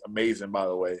 which was amazing, by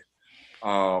the way.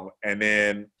 And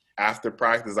then after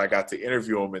practice, I got to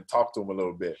interview them and talk to them a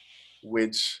little bit,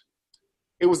 which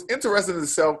it was interesting in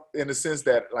itself in the sense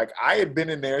that, I had been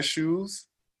in their shoes,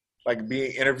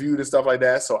 being interviewed and stuff like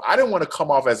that. So I didn't want to come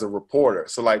off as a reporter.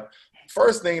 So,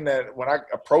 first thing that when I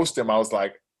approached them, I was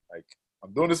like,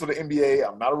 I'm doing this for the NBA.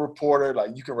 I'm not a reporter.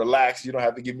 You can relax. You don't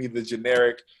have to give me the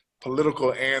generic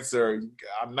political answer.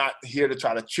 I'm not here to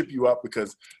try to trip you up,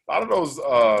 because a lot of those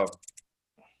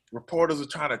reporters are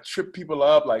trying to trip people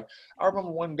up. I remember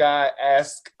one guy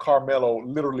asked Carmelo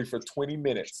literally for 20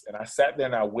 minutes, and I sat there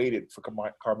and I waited for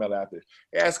Carmelo after.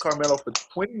 He asked Carmelo for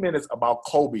 20 minutes about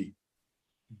Kobe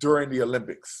during the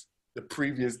Olympics, the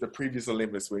previous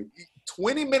Olympics.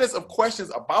 20 minutes of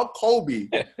questions about Kobe,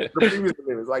 the previous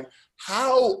Olympics.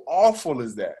 How awful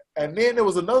is that? And then there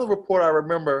was another report I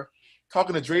remember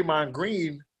talking to Draymond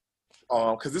Green,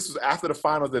 because this was after the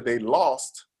finals that they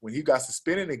lost when he got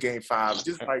suspended in Game 5.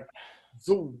 Just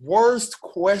the worst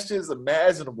questions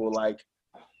imaginable.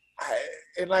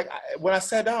 When I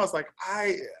sat down, I was like,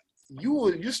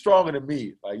 you're stronger than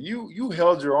me. You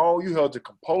held your own. You held your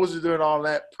composure during all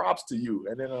that. Props to you.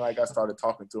 And then I started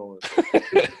talking to him.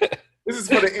 This is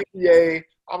for the NBA.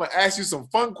 I'm gonna ask you some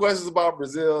fun questions about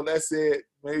Brazil. That's it.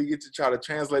 Maybe get to try to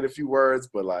translate a few words,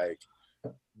 but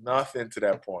nothing to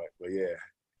that point. But yeah,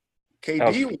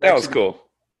 KD. That was cool.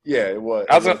 Yeah, it was.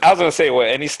 I was gonna say, what,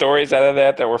 any stories out of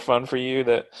that were fun for you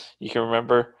that you can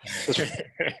remember?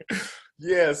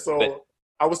 Yeah, so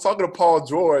I was talking to Paul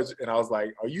George, and I was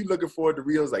like, "Are you looking forward to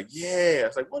Rio?" He's like, "Yeah." I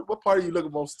was like, "What part are you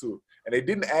looking most to?" And they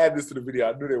didn't add this to the video.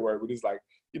 I knew they were, but it's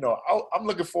I'm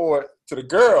looking forward to the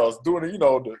girls doing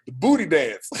the booty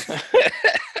dance.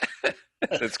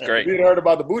 That's great. He heard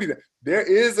about the booty dance. There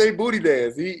is a booty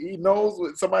dance. He knows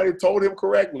what somebody told him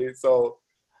correctly. So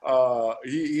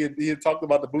he had talked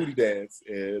about the booty dance,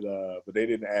 and but they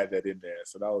didn't add that in there.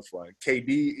 So that was fun.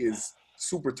 KD is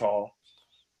super tall.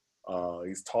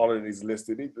 He's taller than he's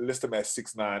listed. They list him at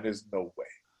 6'9". There's no way.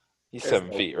 He's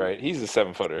 7 feet, right? He's a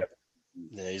 7-footer.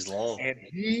 Yeah, he's long. And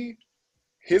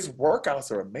his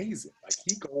workouts are amazing.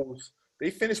 They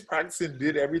finished practicing,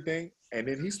 did everything, and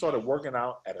then he started working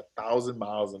out at 1,000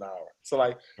 miles an hour.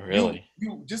 So really,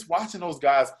 you just watching those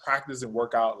guys practice and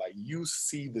work out, you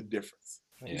see the difference.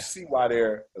 Yeah. You see why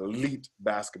they're elite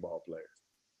basketball players.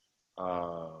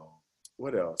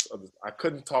 What else? I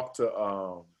couldn't talk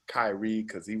to Kyrie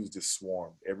because he was just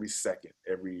swarmed every second.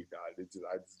 I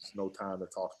just no time to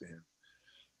talk to him.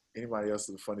 Anybody else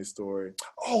with a funny story?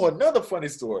 Oh, another funny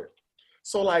story.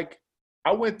 So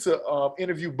I went to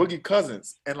interview Boogie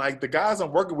Cousins, and the guys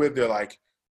I'm working with, they're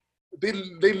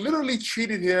they literally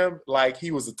treated him like he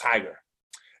was a tiger,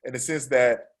 in the sense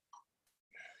that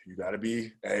you gotta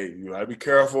be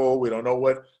careful. We don't know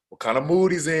what kind of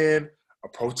mood he's in.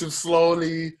 Approach him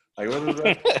slowly. I'm looking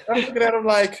at him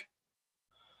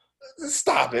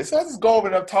stop it. So I just go over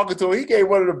and I'm talking to him. He gave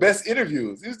one of the best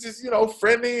interviews. He was just,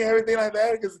 friendly and everything like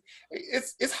that. Because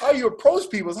it's how you approach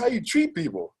people. It's how you treat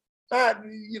people. Not,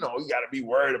 you got to be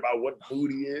worried about what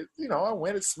mood he is. I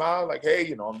went and smiled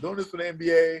hey, I'm doing this for the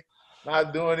NBA.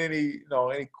 Not doing any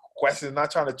questions. Not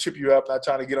trying to trip you up. Not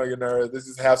trying to get on your nerves. Let's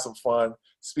just have some fun.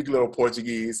 Speak a little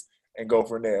Portuguese. and go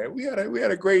from there. We had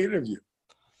a great interview.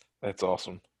 That's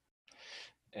awesome.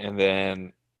 And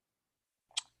then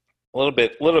a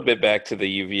little bit back to the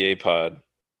UVA pod.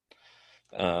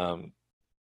 We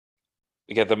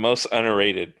got the most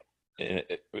underrated.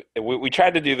 We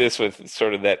tried to do this with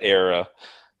sort of that era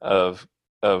of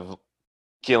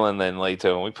Gillen and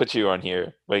Leitao, and we put you on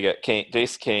here. We got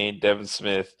Jason Kane, Devin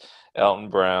Smith, Elton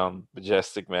Brown,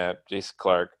 Majestic Map, Jason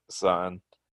Clark, Hassan,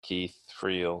 Keith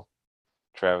Friel,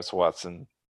 Travis Watson,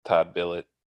 Todd Billett.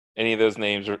 Any of those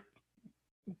names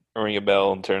ring a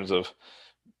bell in terms of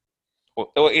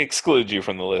exclude you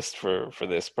from the list for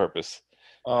this purpose?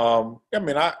 I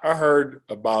mean, I heard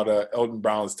about Elton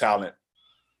Brown's talent.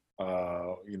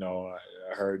 I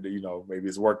heard that, maybe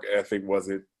his work ethic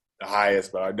wasn't the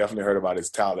highest, but I definitely heard about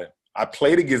his talent. I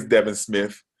played against Devin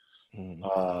Smith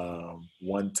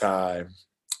one time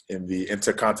in the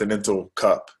Intercontinental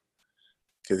Cup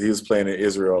because he was playing in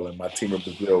Israel and my team in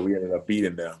Brazil, we ended up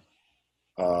beating them.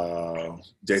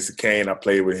 Jason Kane, I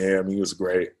played with him. He was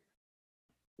great.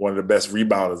 One of the best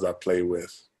rebounders I played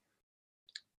with.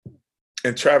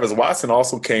 And Travis Watson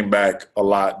also came back a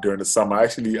lot during the summer.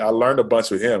 Actually, I learned a bunch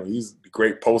with him. He's a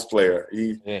great post player.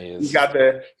 He's got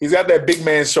that big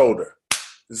man shoulder.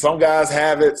 Some guys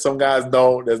have it, some guys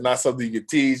don't. There's not something you can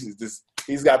teach. It's just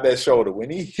he's got that shoulder. When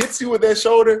he hits you with that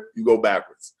shoulder, you go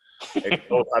backwards. And he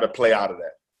knows how to play out of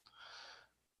that.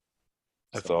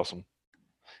 That's awesome.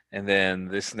 And then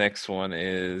this next one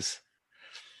is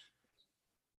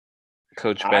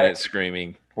Coach Bennett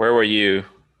screaming. Where were you?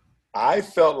 I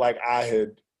felt like I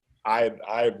had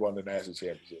won the national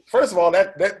championship. First of all,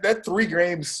 that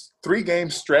three game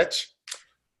stretch.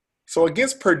 So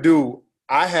against Purdue,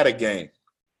 I had a game.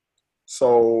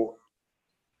 So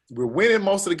we're winning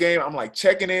most of the game. I'm like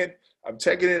checking it. I'm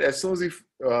checking it as soon as he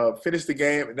finished the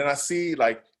game, and then I see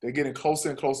like they're getting closer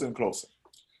and closer and closer.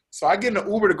 So I get in an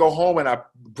Uber to go home, and I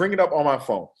bring it up on my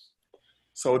phone.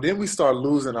 So then we start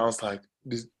losing. I was like,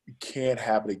 this can't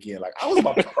happen again. Like I was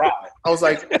about to cry. I was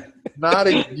like, not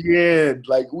again.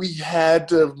 Like we had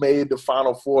to have made the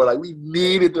Final Four. Like we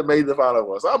needed to make the Final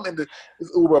Four. So I'm in this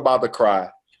Uber about to cry.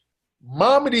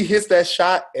 Momedy hits that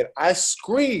shot, and I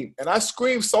scream. And I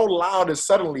scream so loud and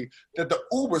suddenly that the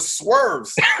Uber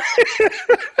swerves.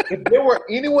 If there were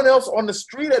anyone else on the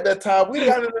street at that time, we'd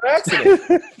got in an accident.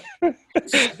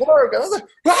 Swerved. I was like,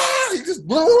 ah! He just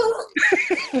blew.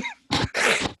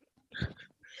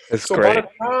 That's so great.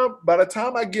 By the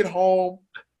time I get home,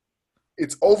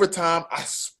 it's overtime. I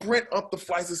sprint up the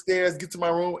flights of stairs, get to my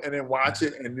room, and then watch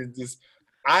it. And then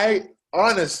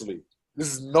honestly,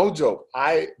 this is no joke.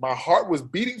 My heart was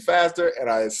beating faster, and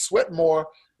I sweat more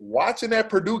watching that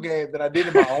Purdue game than I did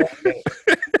in my own game.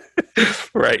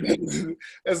 Right.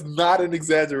 That's not an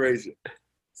exaggeration.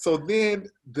 So then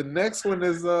the next one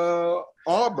is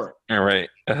Auburn. All right.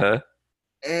 Uh-huh.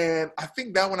 And I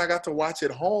think that one I got to watch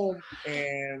at home,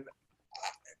 and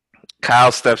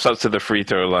Kyle steps up to the free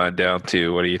throw line down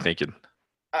 2. What are you thinking?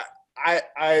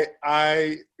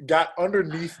 I got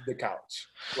underneath the couch.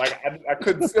 Like I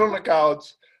couldn't sit on the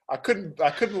couch. I couldn't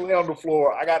lay on the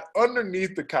floor. I got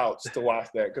underneath the couch to watch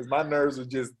that because my nerves were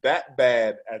just that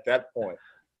bad at that point.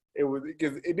 It was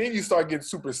because then you start getting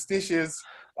superstitious.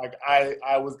 Like I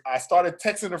started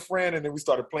texting a friend, and then we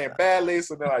started playing badly.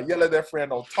 So then I yell at that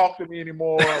friend, "Don't talk to me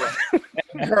anymore." Like,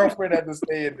 my girlfriend had to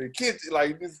stay in the kitchen.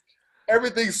 Like this,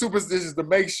 everything superstitious to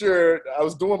make sure I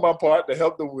was doing my part to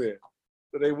help them win.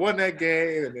 So they won that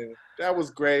game, and then that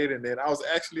was great. And then I was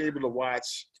actually able to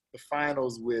watch the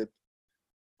finals with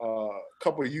a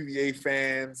couple of UVA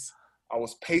fans. I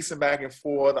was pacing back and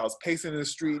forth. I was pacing in the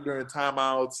street during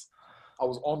timeouts. I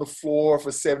was on the floor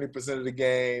for 70% of the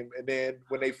game. And then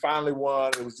when they finally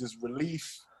won, it was just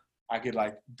relief. I could,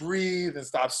 like, breathe and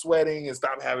stop sweating and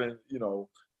stop having,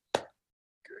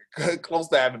 close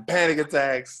to having panic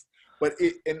attacks. But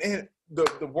the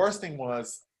worst thing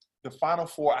was the Final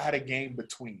Four, I had a game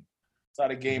between. So I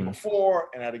had a game before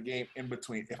and I had a game in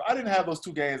between. If I didn't have those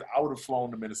 2 games, I would have flown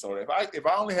to Minnesota. If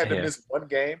I only had to miss one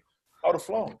game, I would have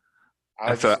flown.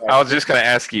 I was just going to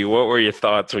ask you, what were your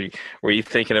thoughts? Were you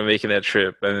thinking of making that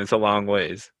trip? And it's a long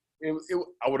ways.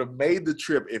 I would have made the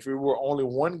trip. If it were only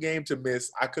one game to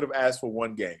miss, I could have asked for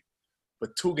 1 game.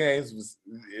 But 2 games was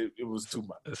too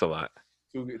much. It's a lot.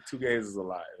 2 games is a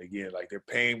lot. And again, like they're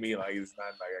paying me, like it's not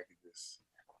like I could just.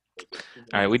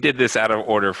 All right, we did this out of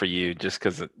order for you, just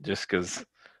because.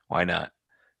 Why not?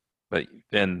 But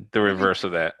then the reverse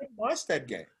of that. I couldn't watch that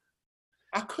game.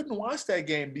 I couldn't watch that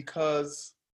game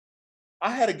because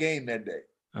I had a game that day,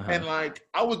 and like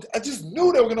I just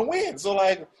knew they were gonna win. So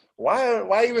like,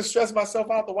 why even stress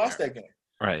myself out to watch that game?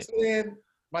 Right. So then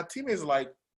my teammates are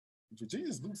like,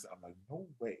 Virginia's losing. I'm like, no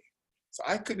way. So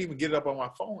I couldn't even get it up on my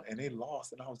phone, and they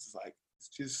lost. And I was just like,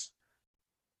 it's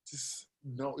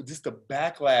just the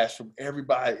backlash from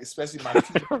everybody, especially my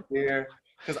team there.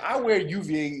 Because I wear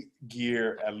UVA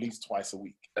gear at least twice a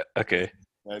week. Okay.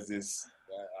 That's just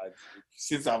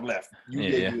since I've left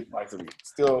UVA gear twice a week.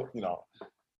 Still,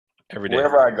 every day.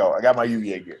 Wherever I go, I got my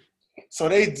UVA gear. So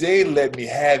they let me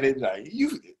have it. Like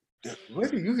where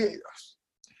do UVA?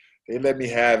 They let me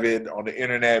have it on the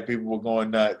internet. People were going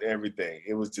nuts. Everything.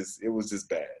 It was just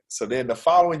bad. So then the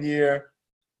following year,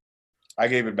 I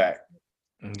gave it back.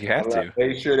 You have to. I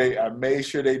made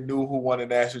sure they knew who won the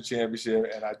national championship,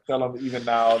 and I tell them even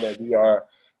now that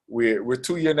we're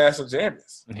 2-year national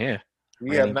champions. Yeah,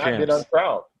 we have not been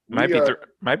unproud.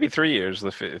 Might be 3 years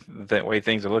that way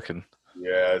things are looking.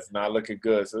 Yeah, it's not looking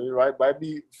good. So it might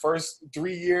be first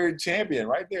 3-year champion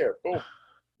right there. Boom,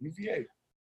 UVA.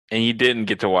 And you didn't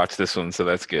get to watch this one, so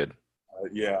that's good.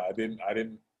 Yeah, I didn't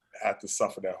have to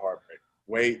suffer that heartbreak.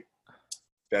 Wait,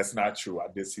 that's not true. I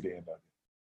did see the end of it.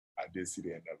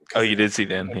 Oh, you did see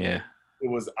the end, yeah. It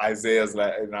was Isaiah's,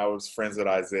 and I was friends with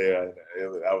Isaiah.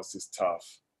 And that was just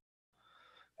tough.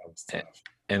 That was tough.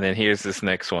 And then here's this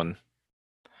next one.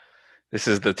 This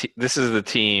is the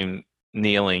team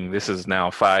kneeling. This is now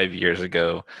 5 years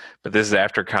ago, but this is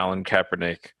after Colin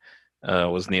Kaepernick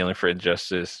was kneeling for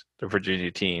injustice. The Virginia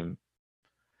team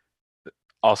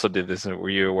also did this.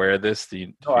 Were you aware of this?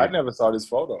 No, I never saw this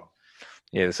photo.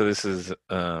 Yeah, so this is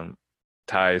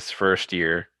Ty's first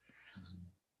year.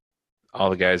 All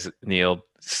the guys kneeled,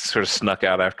 sort of snuck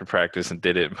out after practice and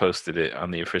did it and posted it on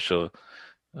the official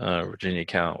Virginia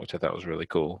account, which I thought was really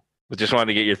cool. But just wanted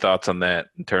to get your thoughts on that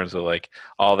in terms of like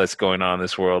all that's going on in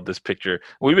this world, this picture.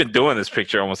 We've been doing this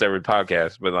picture almost every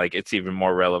podcast, but like it's even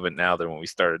more relevant now than when we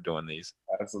started doing these.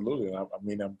 Absolutely. I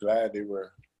mean, I'm glad they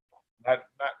were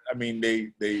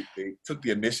they took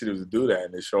the initiative to do that,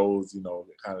 and it shows,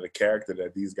 kind of the character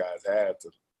that these guys have to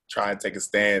try and take a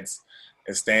stance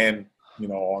and stand,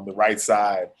 on the right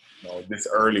side, this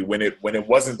early when it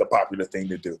wasn't the popular thing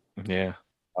to do. Yeah.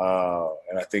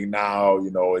 And I think now,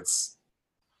 it's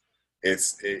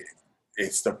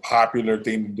the popular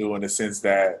thing to do in the sense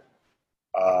that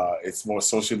it's more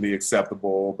socially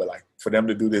acceptable. But like for them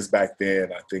to do this back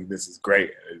then, I think this is great.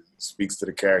 It speaks to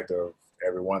the character of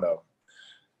every one of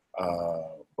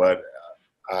them. But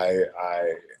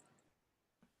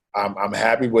I'm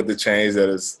happy with the change that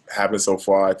has happened so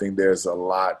far. I think there's a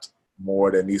lot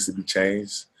more that needs to be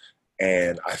changed,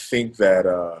 and I think that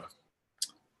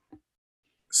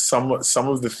some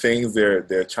of the things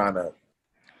they're trying to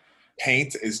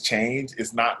paint as change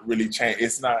is not really change.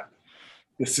 It's not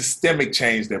the systemic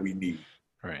change that we need.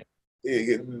 Right.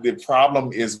 The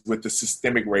problem is with the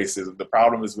systemic racism. The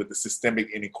problem is with the systemic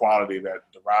inequality that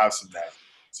derives from that.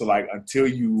 So, like, until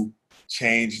you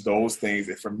change those things,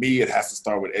 and for me, it has to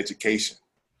start with education.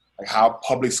 Like how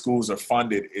public schools are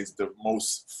funded is the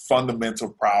most fundamental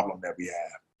problem that we have.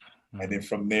 Mm-hmm. And then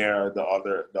from there, the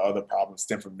other problems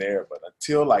stem from there. But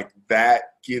until like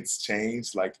that gets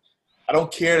changed, like I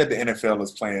don't care that the NFL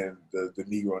is playing the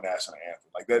Negro national anthem.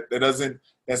 Like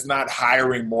that's not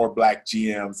hiring more black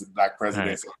GMs and black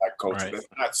presidents and black coaches. Right. That's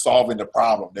not solving the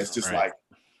problem. That's just like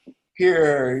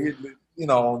here,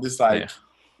 just like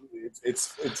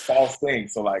it's false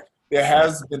things. So like there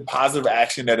has been positive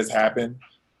action that has happened,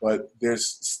 but there's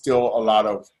still a lot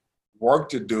of work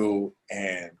to do,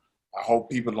 and I hope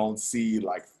people don't see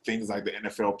like things like the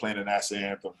NFL playing the national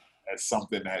anthem as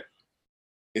something that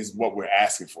is what we're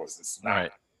asking for. It's not.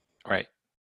 Right.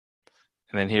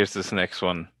 And then here's this next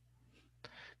one.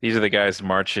 These are the guys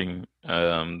marching,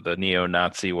 the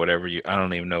neo-Nazi, I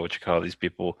don't even know what you call these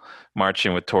people,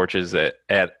 marching with torches at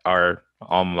our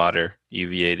alma mater,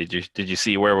 UVA. Did you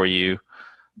see, where were you?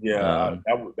 Yeah,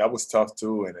 that was tough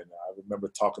too. And I remember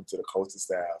talking to the coaching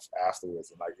staff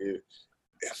afterwards, and like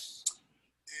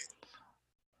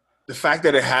the fact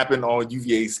that it happened on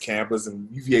UVA's campus and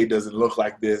UVA doesn't look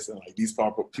like this, and like these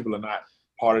people are not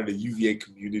part of the UVA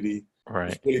community.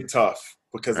 Right. It's really tough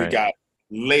because it got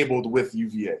labeled with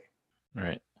UVA.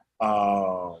 Right.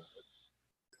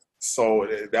 So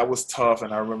that was tough,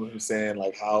 and I remember him saying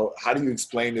like, how do you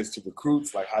explain this to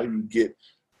recruits? Like, how do you get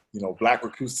black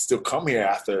recruits to still come here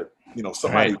after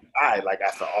somebody died, like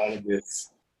after all of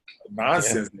this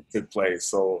nonsense that took place?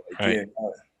 So again.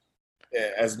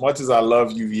 As much as I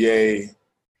love UVA,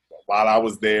 while I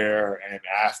was there and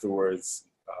afterwards,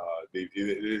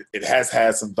 it has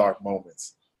had some dark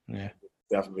moments. Yeah,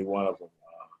 definitely one of them.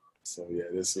 So yeah,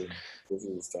 this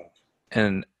is tough.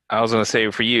 And I was going to say,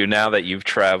 for you, now that you've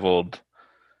traveled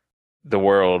the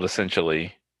world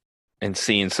essentially and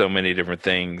seen so many different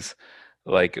things,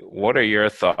 like what are your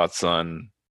thoughts on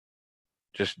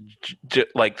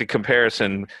like the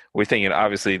comparison, we're thinking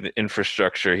obviously the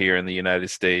infrastructure here in the United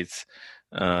States,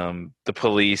 the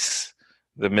police,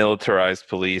 the militarized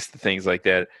police, the things like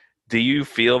that. Do you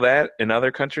feel that in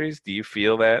other countries? Do you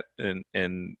feel that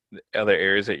in other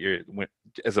areas that you're,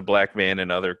 as a black man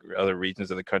in other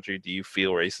regions of the country? Do you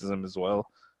feel racism as well?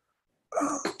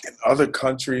 In other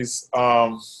countries,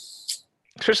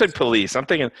 especially police. I'm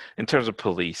thinking in terms of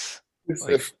police.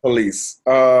 Police.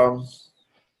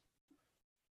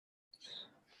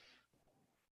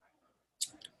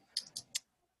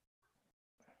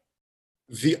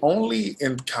 The only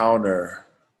encounter,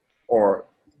 or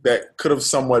that could have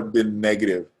somewhat been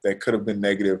negative,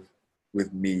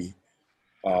 with me,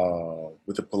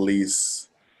 with the police,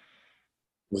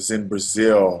 was in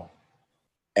Brazil,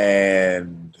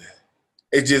 and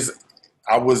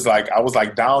I was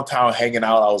downtown hanging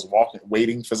out. I was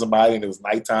waiting for somebody, and it was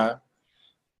nighttime,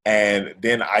 and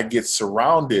then I get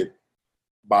surrounded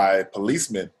by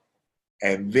policemen,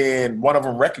 and then one of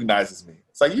them recognizes me.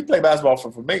 It's like, you play basketball for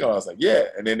Flamengo? I was like, yeah.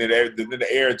 And then the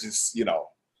air just,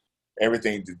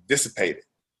 everything dissipated.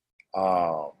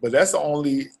 But that's the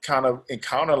only kind of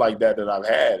encounter like that I've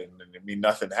had. And I mean,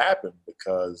 nothing happened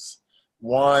because,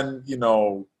 one,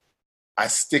 I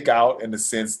stick out in the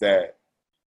sense that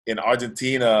in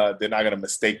Argentina, they're not going to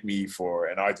mistake me for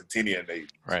an Argentinian.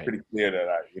 It's pretty clear that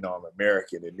I'm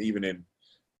American. And even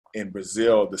in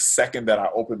Brazil, the second that I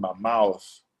open my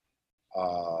mouth,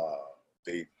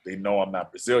 they know I'm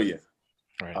not Brazilian.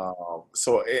 Right.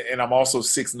 So, and I'm also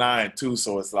 6'9" too.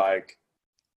 So it's like,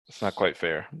 it's not quite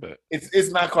fair, but it's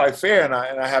not quite fair. And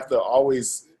I have to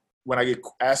always, when I get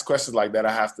asked questions like that,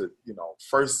 I have to,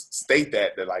 first state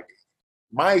that like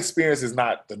my experience is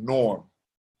not the norm,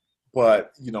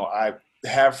 but I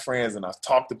have friends and I've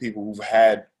talked to people who've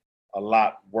had a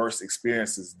lot worse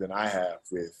experiences than I have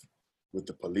with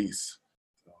the police.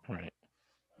 Right.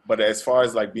 But as far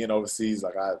as like being overseas,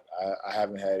 like I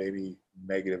haven't had any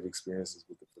negative experiences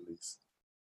with the police.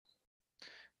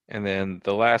 And then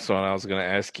the last one I was going to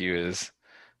ask you is,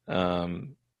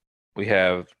 we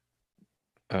have,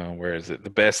 where is it? The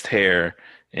best hair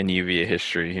in UVA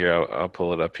history. Here, I'll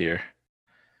pull it up here.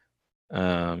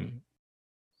 Let's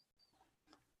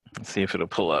see if it'll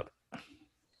pull up.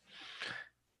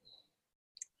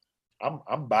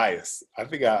 I'm biased. I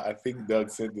think Doug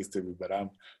sent this to me, but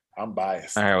I'm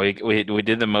biased. All right, we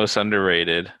did the most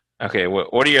underrated. Okay,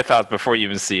 what are your thoughts before you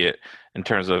even see it in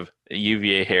terms of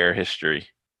UVA hair history?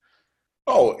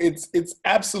 Oh, it's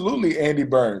absolutely Andy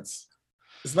Burns.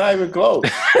 It's not even close.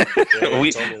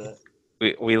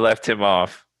 we left him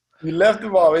off. We left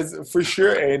him off. It's for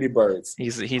sure Andy Burns.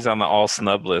 He's on the all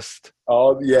snub list.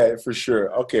 Oh yeah, for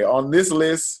sure. Okay, on this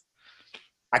list,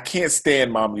 I can't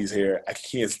stand Mommy's hair. I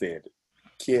can't stand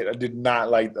it. I did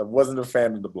not like. I wasn't a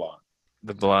fan of the blonde.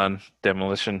 The blonde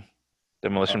demolition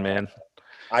man.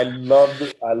 I loved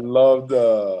it. I loved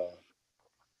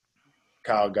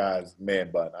Kyle Guy's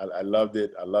man bun. I loved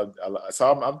it.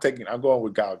 So I'm going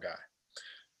with Kyle Guy.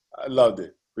 I loved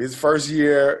it. His first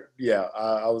year, yeah,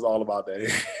 I was all about that.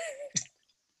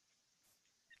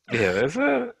 Yeah,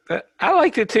 I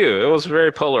liked it too. It was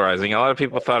very polarizing. A lot of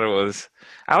people thought it was.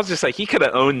 I was just like, he could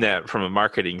have owned that from a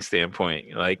marketing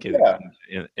standpoint, like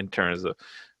in terms of.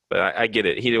 But I get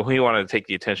it. He wanted to take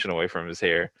the attention away from his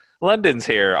hair. London's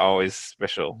hair always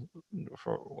special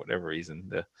for whatever reason.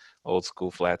 The old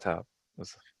school flat top.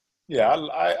 Yeah,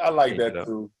 I like that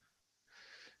too.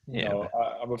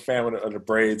 I'm a fan of the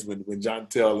braids when John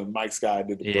Tell and Mike Sky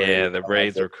did the braids. Yeah, the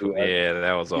braids were cool. Yeah,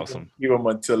 that was awesome. Keep them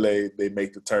until they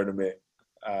make the tournament.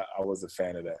 I was a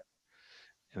fan of that.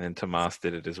 And then Tomas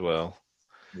did it as well.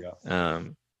 Yeah.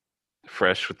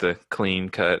 Fresh with the clean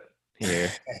cut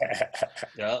hair.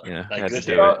 Yeah. Had to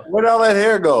do it. Where'd all that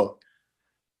hair go?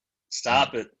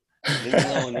 Stop it. Leave it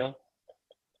alone, yo.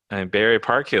 And Barry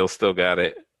Parkhill still got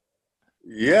it.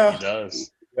 Yeah. He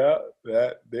does. Yeah,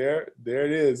 there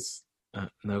it is.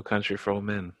 No Country for Old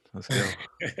Men. Let's go.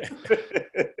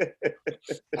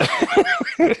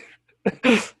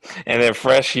 And then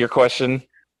Fresh, your question.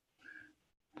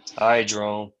 All right,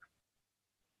 Jerome.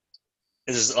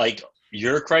 This is like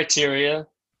your criteria.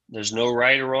 There's no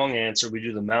right or wrong answer. We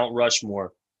do the Mount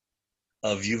Rushmore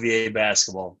of UVA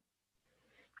basketball.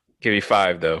 Give you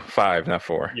 5 though. 5, not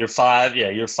 4. Your 5, yeah,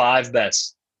 your 5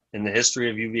 best in the history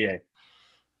of UVA.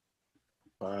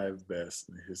 5 best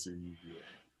in the history of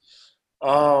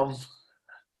UVA.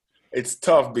 It's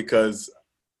tough because,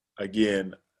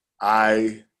 again,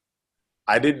 I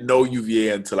didn't know UVA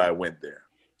until I went there.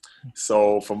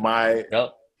 So for my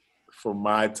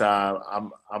time,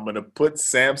 I'm gonna put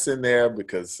Sampson there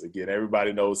because, again,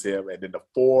 everybody knows him, and then the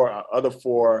other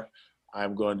four,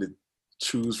 I'm going to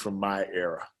choose from my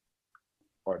era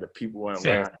or the people around.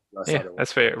 Yeah,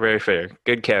 that's fair. Very fair.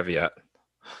 Good caveat.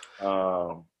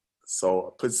 So I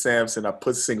put Sampson. I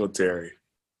put Singletary.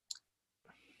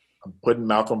 I'm putting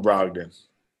Malcolm Brogdon.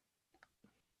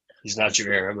 He's not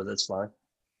your era, but that's fine.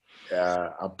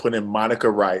 I'm putting Monica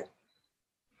Wright.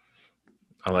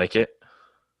 I like it.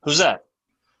 Who's that?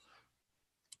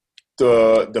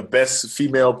 The best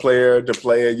female player to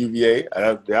play at UVA.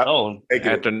 Dawn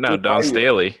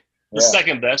Staley. The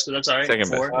second best, but that's all right. Second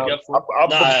best.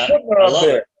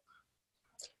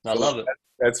 I love it.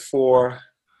 That's 4.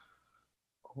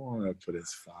 Who am I going to put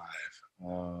as 5?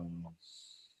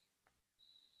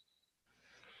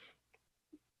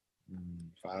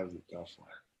 Five is a tough one.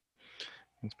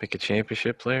 Let's pick a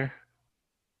championship player.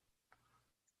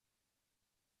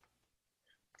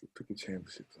 Pick a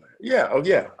championship player. Yeah. Oh,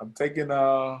 yeah. I'm taking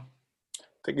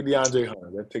DeAndre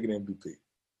Hunter. They're taking MVP.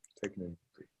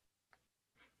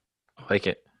 I like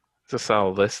it. It's a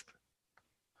solid list.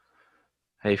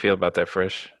 How you feel about that,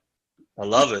 Fresh? I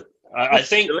love it. I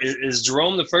think is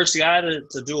Jerome the first guy to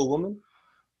do a woman?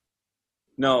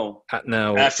 No.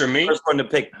 No. After me? First one to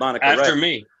pick Monica After Wright.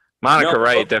 me. Monica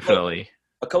Wright, definitely.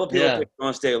 A couple of people picked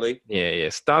Dawn Staley. Yeah.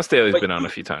 Dawn Staley's been on a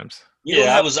few times.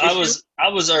 I was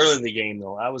early in the game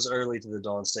though. I was early to the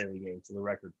Dawn Staley game, for the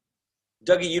record.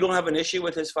 Dougie, you don't have an issue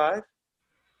with his 5?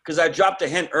 Because I dropped a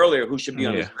hint earlier who should be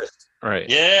on his list. Right.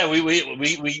 Yeah,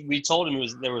 we told him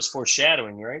there was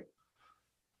foreshadowing, right?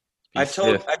 I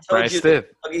told you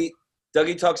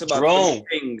Dougie talks about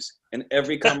things in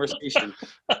every conversation.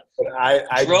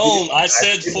 I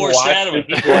said foreshadowing.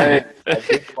 I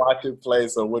didn't watch him play,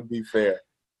 so it wouldn't be fair.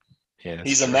 Yeah,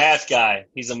 he's a math guy.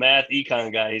 He's a math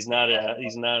econ guy. He's not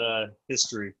a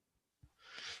history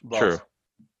buff. True.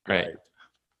 Right.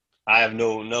 I have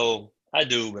no. I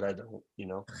do, but I don't.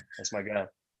 That's my guy.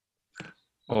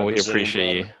 Well, we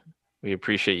appreciate you. We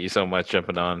appreciate you so much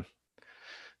jumping on.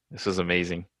 This was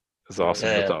amazing. It was awesome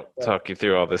to talk you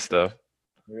through all this stuff.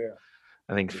 Yeah.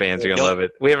 I think fans are going to love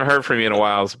it. We haven't heard from you in a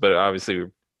while, but obviously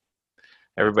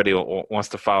everybody wants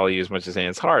to follow you as much as they can.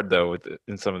 It's hard, though,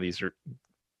 in some of these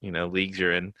leagues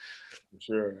you're in.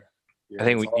 Sure. Yeah, I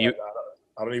think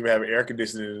I don't even have air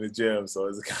conditioning in the gym, so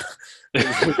it's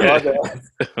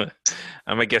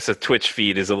I'm gonna guess a Twitch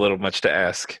feed is a little much to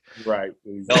ask. Right.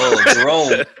 No,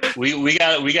 Jerome, we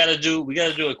gotta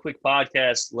do a quick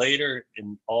podcast later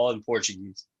all in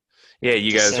Portuguese. Yeah,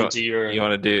 you guys want to do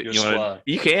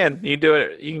you can do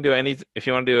it. You can do any if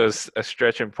you want to do a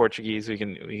stretch in Portuguese, we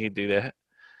can do that.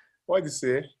 Pode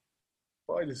ser.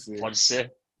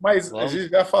 Mas a gente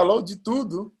já falou de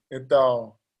tudo,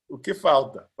 então o que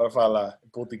falta para falar em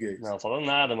português? Não falou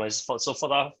nada, mas só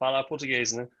falar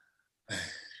português, né?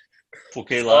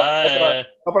 Porque lá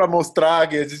só para mostrar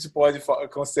que a gente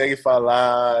consegue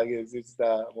falar, que a gente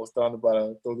está mostrando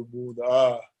para todo mundo.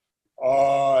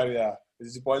 Olha, a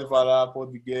gente pode falar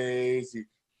português.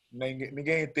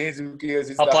 Ninguém entende o que a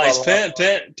gente está falando.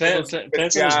 Rapaz,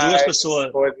 pensa nas duas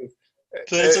pessoas.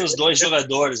 Pensa nos 2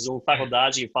 jogadores de uma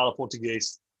faculdade que fala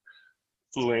português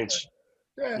fluente.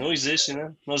 Não existe,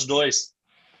 né? Nós dois.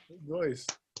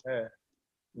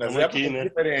 Nas épocas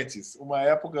diferentes. Uma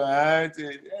época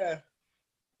antes.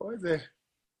 Pois é.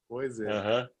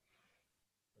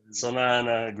 Só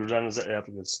grudar nas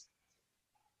épocas.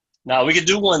 Now, we could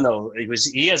do one, though.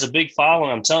 He has a big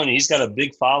following. I'm telling you, he's got a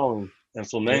big following in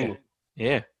Flamengo.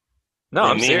 Yeah. No,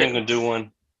 I'm serious. Me and him can do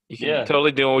one. You can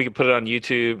totally do one. We can put it on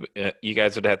YouTube. You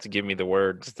guys would have to give me the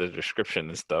words, the description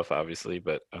and stuff, obviously,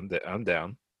 but I'm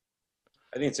down.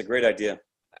 I think it's a great idea.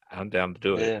 I'm down to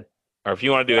do it. Or if you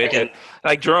want to do it,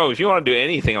 like Jerome, if you want to do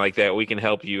anything like that, we can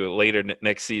help you later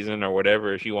next season or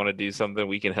whatever. If you want to do something,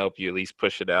 we can help you at least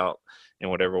push it out in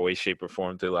whatever way, shape, or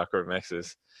form through Locker Room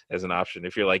X's as an option.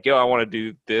 If you're like, I want to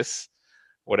do this,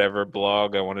 whatever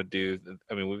blog I want to do.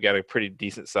 I mean, we've got a pretty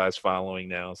decent sized following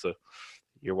now, so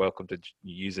you're welcome to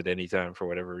use it anytime for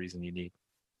whatever reason you need.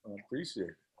 I appreciate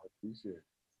it.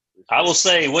 I will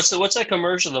say, what's that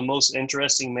commercial? The most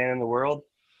interesting man in the world?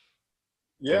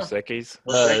 Yeah, Dos Equis.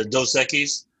 Dos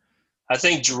Equis. I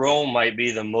think Jerome might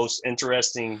be the most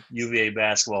interesting UVA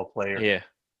basketball player. Yeah.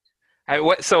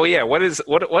 What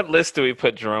list do we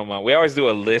put Jerome on? We always do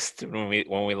a list when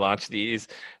we launch these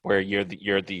where you're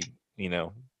the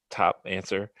top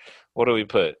answer. What do we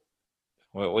put?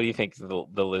 What do you think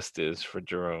the list is for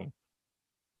Jerome?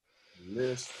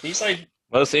 List. He's like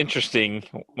most interesting,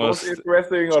 most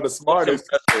interesting or the smartest?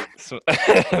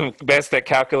 Best at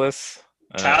calculus.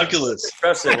 Calculus.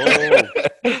 Impressive.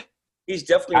 He's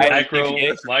definitely micro.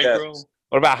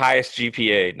 What about highest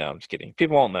GPA? No, I'm just kidding.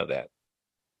 People won't know that.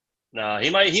 No, he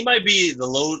might be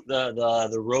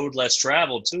the road less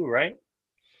traveled too, right?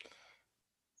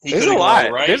 There's a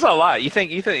lot. Right. There's a lot.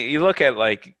 You look at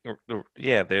like,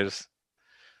 there's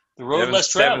the road less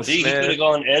traveled. He could have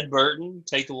gone Ed Burton,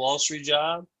 take the Wall Street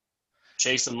job,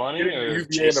 chase the money, or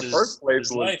chase in the first place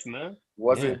his life, man.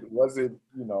 Was it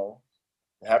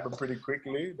it happened pretty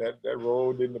quickly. That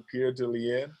road didn't appear till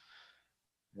the end.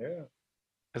 Yeah.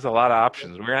 There's a lot of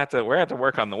options. We're gonna have to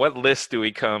work on what list do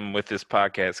we come with this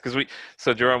podcast?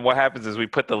 So Jerome, what happens is we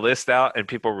put the list out and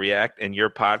people react, and your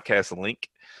podcast link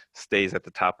stays at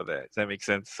the top of that. Does that make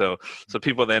sense? So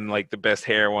people then like the best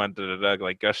hair one,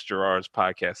 like Gus Gerard's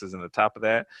podcast is in the top of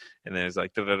that, and then there's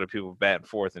like people back and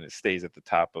forth, and it stays at the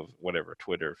top of whatever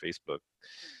Twitter, Facebook,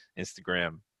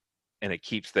 Instagram, and it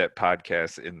keeps that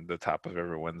podcast in the top of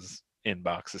everyone's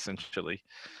inbox essentially.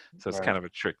 So it's kind of a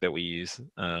trick that we use.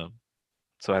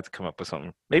 So I have to come up with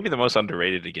something. Maybe the most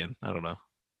underrated again. I don't know.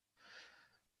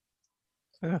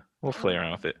 Yeah, we'll play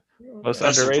around with it. Most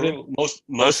underrated?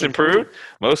 Most improved?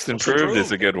 Most improved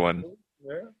is a good one.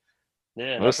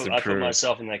 Yeah, I put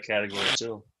myself in that category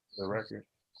too, the record.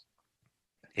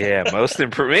 Yeah, most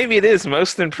improved. Maybe it is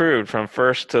most improved from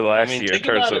first to last year in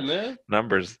terms of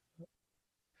numbers.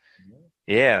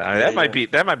 Yeah, that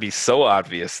might be so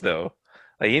obvious though.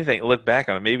 Like you think, look back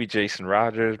on it. Maybe Jason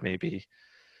Rogers, maybe.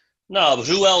 No, but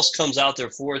who else comes out their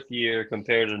fourth year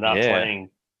compared to not playing?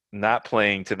 Not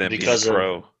playing to them because being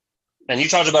pro. And you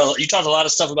talked a lot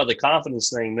of stuff about the confidence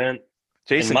thing, man.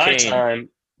 Jason in my Kane. time,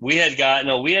 we had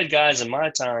guys in my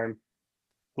time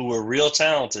who were real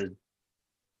talented,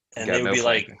 and they would be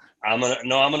like, I'm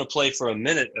gonna play for a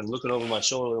minute and looking over my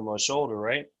shoulder,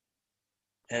 right?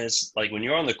 And it's like when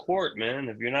you're on the court, man,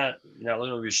 if you're not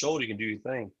looking over your shoulder, you can do your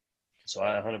thing. So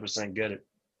I 100% get it.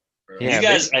 Yeah,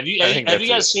 have you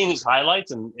guys seen his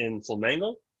highlights in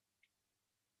Flamengo?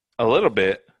 A little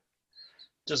bit.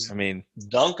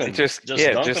 Dunking. Just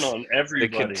dunking on everybody.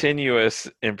 The continuous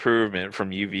improvement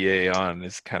from UVA on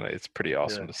is it's pretty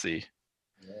awesome to see.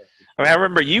 I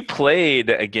remember you played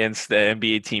against the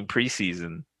NBA team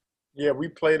preseason. Yeah, we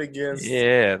played against.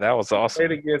 Yeah, that was awesome. We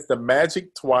played against the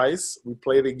Magic twice. We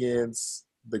played against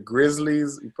the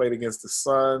Grizzlies. We played against the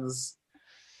Suns.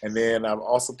 And then I've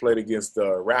also played against the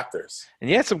Raptors. And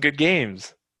you had some good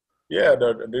games. Yeah,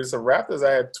 there's some Raptors.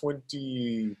 I had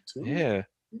 22. Yeah.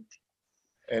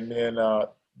 And then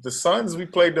the Suns, we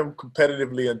played them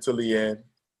competitively until the end.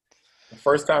 The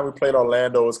first time we played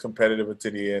Orlando was competitive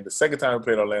until the end. The second time we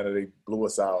played Orlando, they blew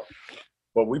us out.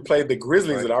 But we played the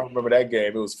Grizzlies, and I remember that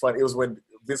game. It was fun. It was when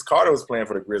Vince Carter was playing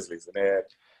for the Grizzlies. And they had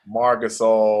Mar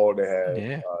Gasol, they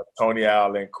had Tony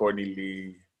Allen, Courtney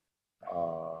Lee,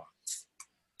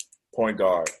 point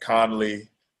guard, Conley,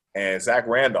 and Zach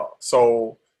Randolph.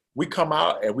 So we come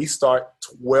out and we start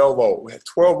 12-0. We had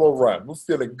 12-0 run. We're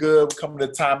feeling good. We're coming to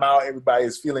timeout. Everybody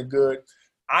is feeling good.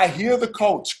 I hear the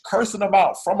coach cursing them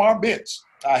out from our bench.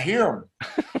 I hear him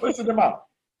cursing them out.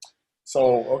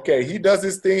 So, okay, he does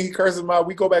his thing. He curses them out.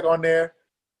 We go back on there.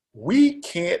 We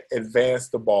can't advance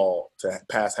the ball to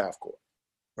past half court.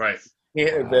 Right.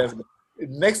 Can't advance.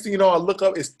 Next thing you know, I look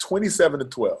up, it's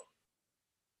 27-12. Wow.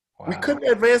 We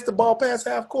couldn't advance the ball past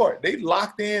half court. They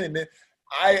locked in, and then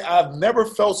I've never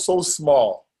felt so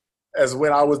small as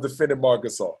when I was defending Mar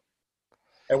Gasol.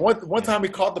 And one time he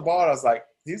caught the ball, and I was like,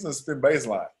 he's going to spin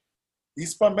baseline. He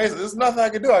spun baseline. There's nothing I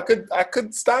could do. I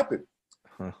couldn't stop it.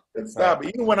 Couldn't stop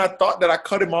it. Even when I thought that I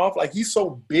cut him off, like he's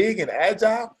so big and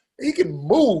agile, he can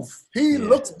move. He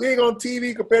looks big on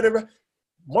TV compared to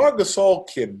Mar Gasol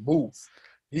can move.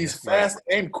 He's fast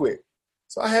and quick.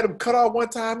 So I had him cut off one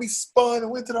time. He spun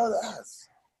and went to the other eyes.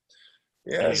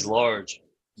 Yeah, and he's large.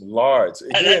 Large.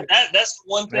 And that's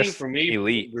one thing for me.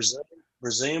 Elite.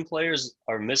 Brazilian players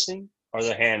are missing are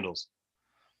the handles.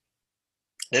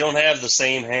 They don't have the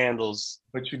same handles.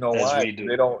 But you know why?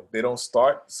 They don't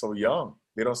start so young.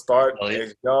 They don't start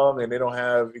as young, and they don't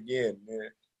have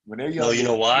when they're young. No, you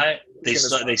know why? They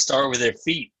start with their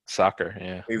feet. Soccer,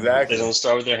 yeah, exactly. They don't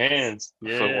start with their hands.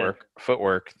 Yeah.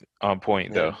 Footwork on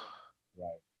point though.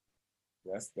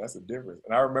 Right. That's a difference.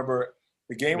 And I remember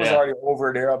the game was already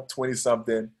over. They're up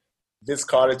 20-something. Vince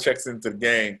Carter checks into the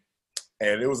game,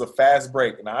 and it was a fast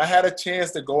break. And I had a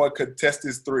chance to go and contest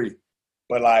his three.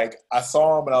 But, I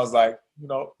saw him, and I was like,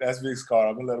 that's Vince Carter.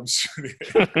 I'm going to let him shoot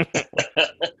it.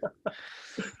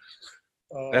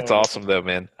 That's awesome, though,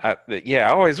 man. I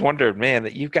always wondered, man,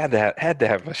 that you had to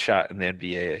have a shot in the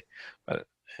NBA. But,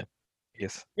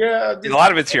 yes. Yeah. A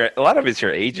lot of it's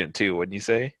your agent, too, wouldn't you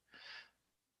say?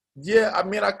 Yeah, I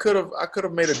mean, I could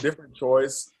have made a different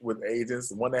choice with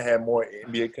agents, one that had more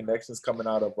NBA connections coming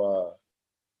out of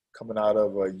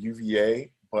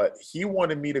UVA, but he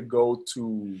wanted me to go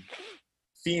to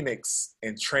Phoenix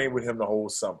and train with him the whole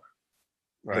summer.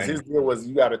 Because his deal was,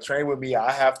 you got to train with me.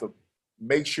 I have to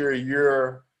make sure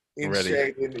you're in Ready.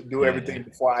 shape and do everything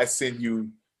before I send you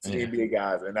to the NBA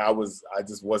guys. And I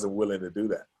just wasn't willing to do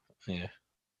that. Yeah.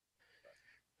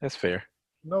 That's fair.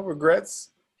 No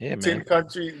regrets. Yeah, man. 10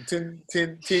 countries, 10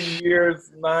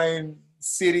 years, 9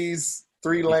 cities,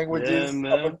 3 languages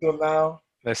up until now.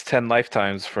 That's 10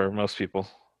 lifetimes for most people.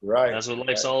 Right. That's what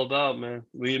life's all about, man.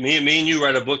 Me and you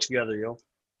write a book together, yo.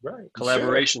 Right.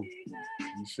 Collaboration.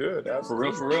 You should. For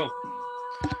real.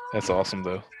 That's awesome,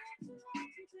 though.